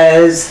well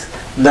as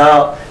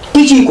the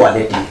teaching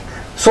quality.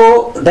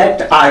 So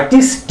that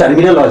artist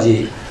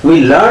terminology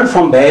we learned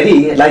from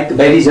Barry, like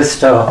Barry just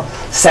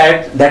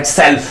said, that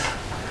self.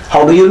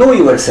 How do you know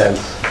yourself?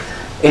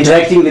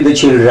 Interacting with the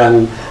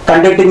children,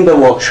 conducting the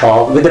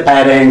workshop with the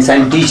parents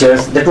and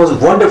teachers. That was a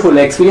wonderful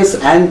experience,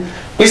 and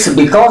it's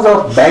because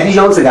of Barry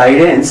John's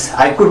guidance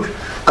I could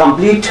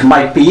complete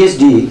my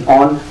PhD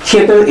on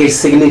theatre, its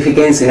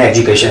significance in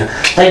education.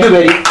 Thank you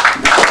very much.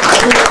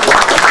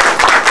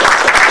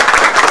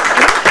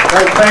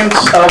 Well, friends,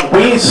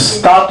 we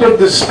started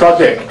this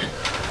project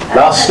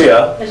last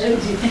year.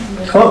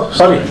 Oh,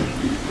 sorry.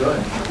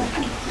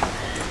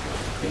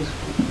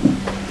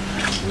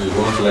 We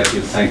won't let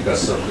you thank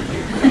us so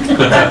quickly.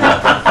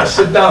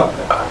 Sit down.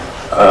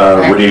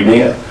 Good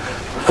evening.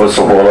 First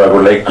of all, I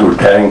would like to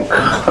thank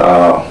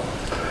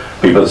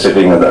people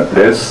sitting at that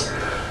desk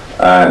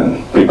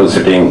and people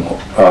sitting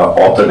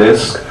off the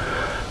desk.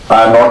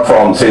 I am not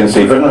from St.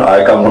 Stephen.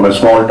 I come from a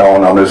small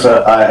town,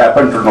 Amritsar. I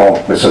happen to know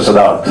Mr.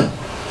 Siddharth.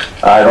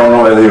 I don't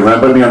know whether you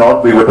remember me or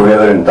not. We were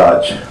together in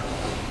Taj.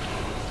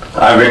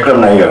 I'm Vikram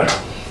Nair.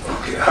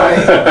 Okay, hi.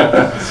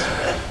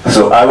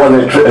 So I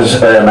was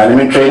a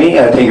management trainee.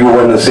 I think you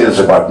were in the sales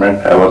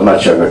department. I was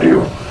much younger to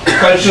you.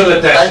 Cultural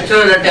attaché.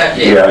 Cultural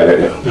attaché.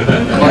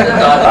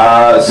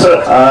 Yeah.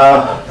 Sir,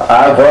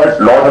 I've heard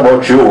a lot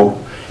about you.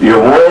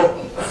 You're more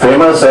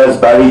famous as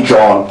Barry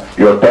John.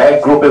 Your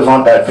tag group is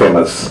not that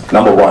famous,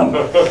 number one.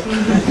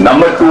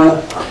 Number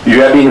two, you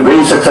have been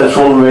very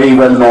successful, very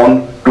well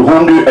known. To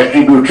whom do you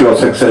attribute your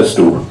success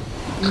to?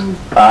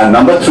 And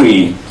number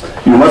three,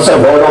 you must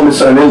have heard of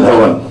Mr. Anil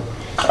Dhawan.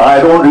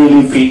 I don't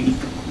really feel...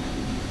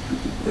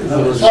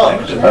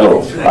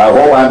 Hello, I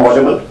hope I'm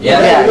audible.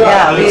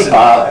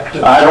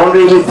 I don't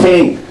really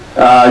think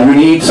you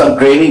need some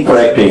training for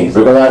acting,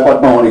 because I've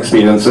got my own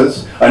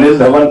experiences. Anil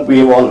Dhawan, we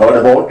have all heard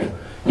about.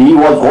 He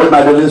was gold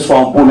medalist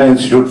from Pune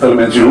Institute, Film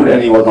Institute,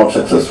 and he was not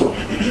successful.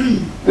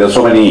 There are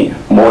so many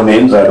more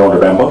names I don't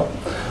remember.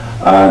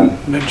 And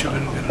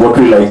what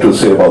we like to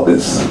say about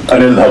this?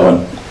 Anil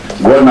Dhawan,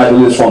 gold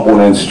medalist from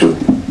Pune Institute.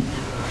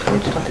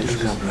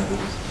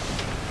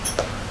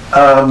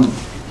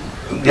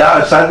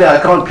 Yeah, sadly I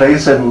can't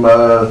place him,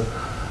 but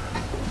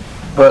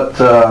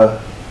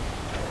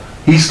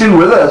he's still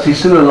with us, he's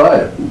still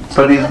alive.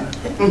 But he's...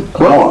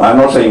 No, I'm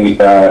not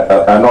saying,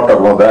 I'm not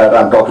talking about that,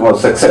 I'm talking about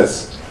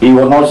success. He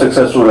was not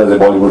successful as a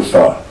Bollywood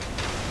star.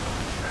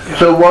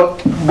 So what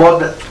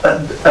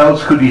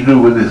else could he do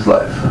with his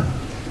life?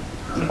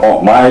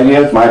 Oh, my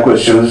ideas, my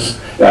questions,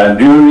 do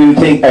you really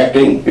think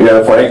acting,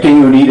 for acting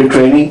you need a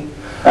training?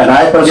 And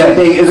I personally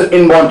think it's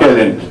inborn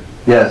talent.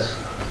 Yes.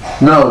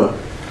 No,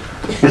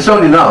 it's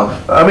not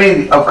enough. I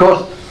mean, of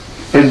course,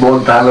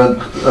 inborn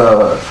talent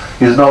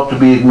is not to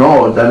be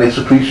ignored and it's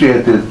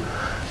appreciated,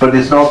 but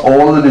it's not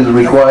all that is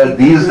required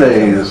these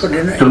days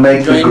to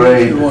make the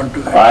grade.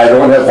 I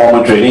don't have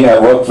formal training. I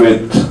worked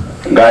with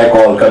a guy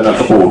called Karna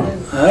Kapoor.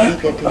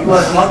 You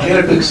are not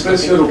here to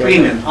express your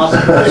opinion.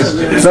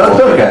 That's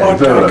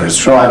okay.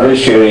 So I'm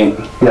just sharing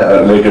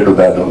related to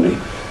that only.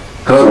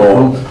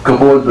 So,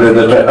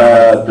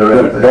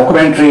 the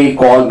documentary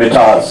called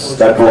Mithas,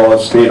 that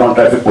was played on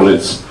traffic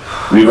police.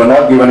 We were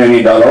not given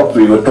any dialogue.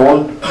 We were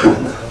told to,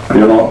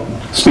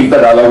 speak the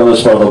dialogue on the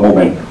spur of the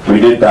moment. We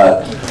did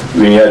that.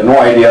 We had no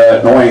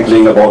idea, no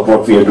inkling about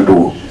what we had to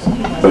do.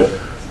 But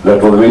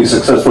that was a very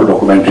successful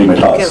documentary,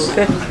 Mithas.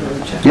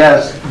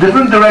 Yes,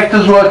 different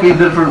directors work in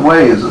different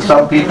ways.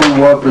 Some people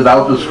work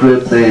without a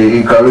script. They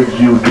encourage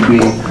you to be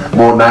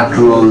more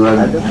natural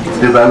and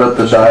develop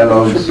the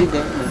dialogues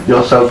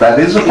yourself. That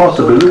is a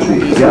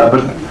possibility, yeah,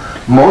 but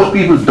most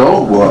people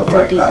don't work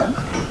like that.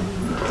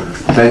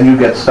 Then you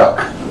get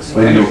stuck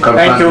when you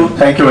confront.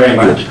 Thank you very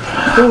much.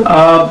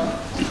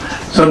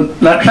 So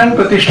Natarang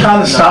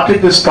Pratishthan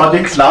started this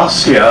project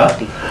last year,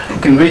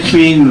 in which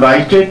we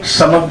invited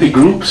some of the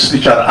groups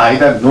which are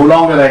either no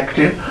longer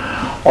active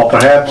or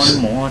perhaps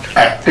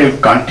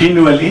active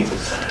continually,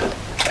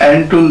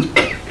 and to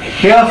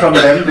hear from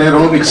them their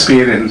own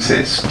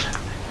experiences,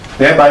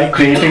 thereby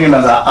creating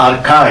another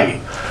archive.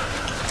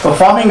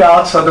 Performing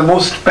arts are the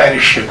most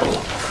perishable.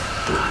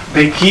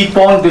 They keep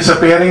on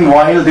disappearing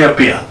while they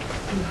appear.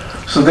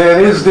 So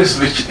there is this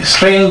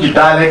strange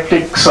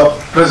dialectics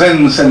of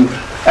presence and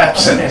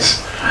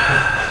absence.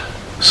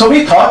 So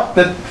we thought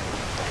that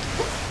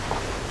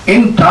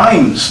in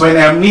times when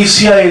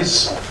amnesia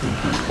is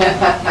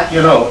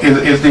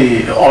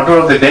the order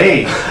of the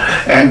day,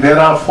 and there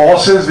are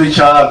forces which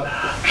are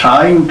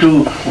trying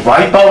to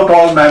wipe out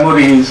all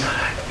memories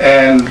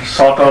and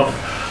sort of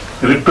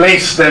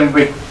replace them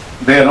with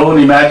their own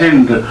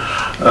imagined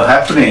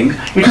happening,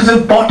 it is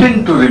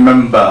important to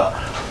remember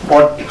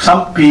what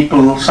some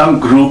people, some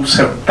groups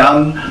have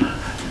done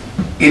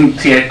in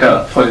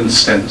theatre, for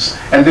instance.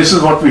 And this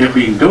is what we have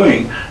been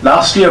doing.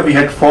 Last year we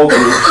had 4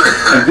 groups,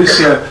 and this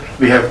year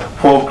we have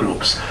 4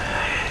 groups.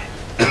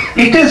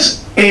 It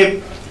is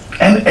an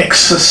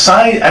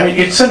exercise, I mean,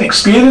 it's an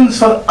experience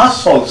for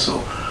us also,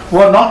 who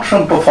are not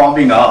from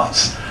performing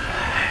arts,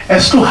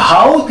 as to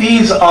how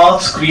these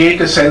arts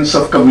create a sense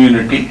of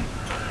community.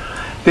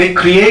 They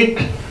create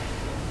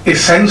a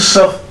sense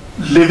of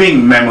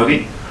living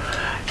memory.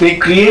 They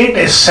create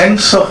a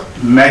sense of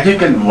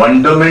magic and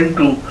wonderment,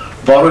 to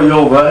borrow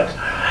your word.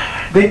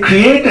 They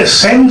create a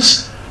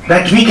sense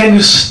that we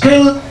can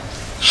still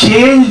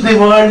change the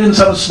world in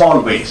some small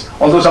ways.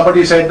 Although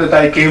somebody said that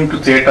I came to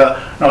theatre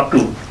not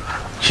to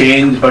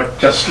change but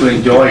just to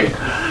enjoy it.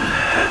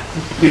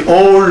 The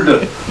old,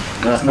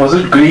 was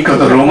it Greek or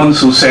the Romans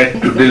who said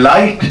to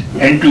delight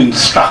and to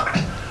instruct.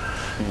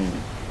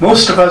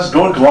 Most of us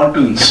don't want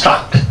to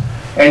instruct,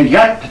 and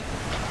yet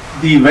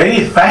the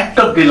very fact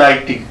of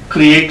delighting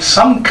creates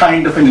some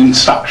kind of an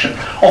instruction,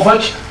 of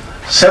which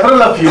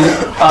several of you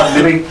are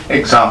living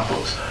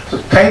examples. So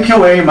thank you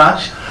very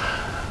much.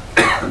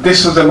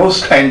 This was the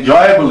most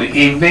enjoyable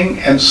evening,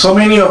 and so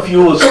many of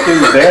you are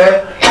still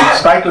there, in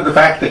spite of the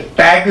fact that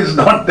tag is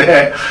not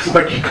there,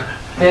 but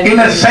in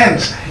a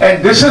sense,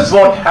 and this is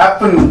what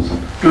happens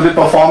to the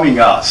performing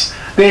arts.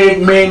 They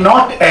may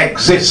not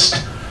exist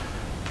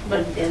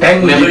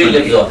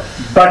tangibly,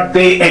 but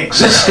they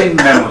exist in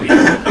memory,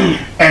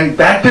 and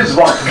that is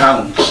what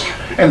counts.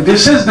 And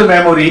this is the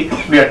memory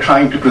we are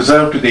trying to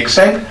preserve to the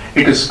extent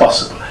it is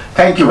possible.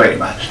 Thank you very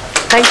much.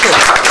 Thank you.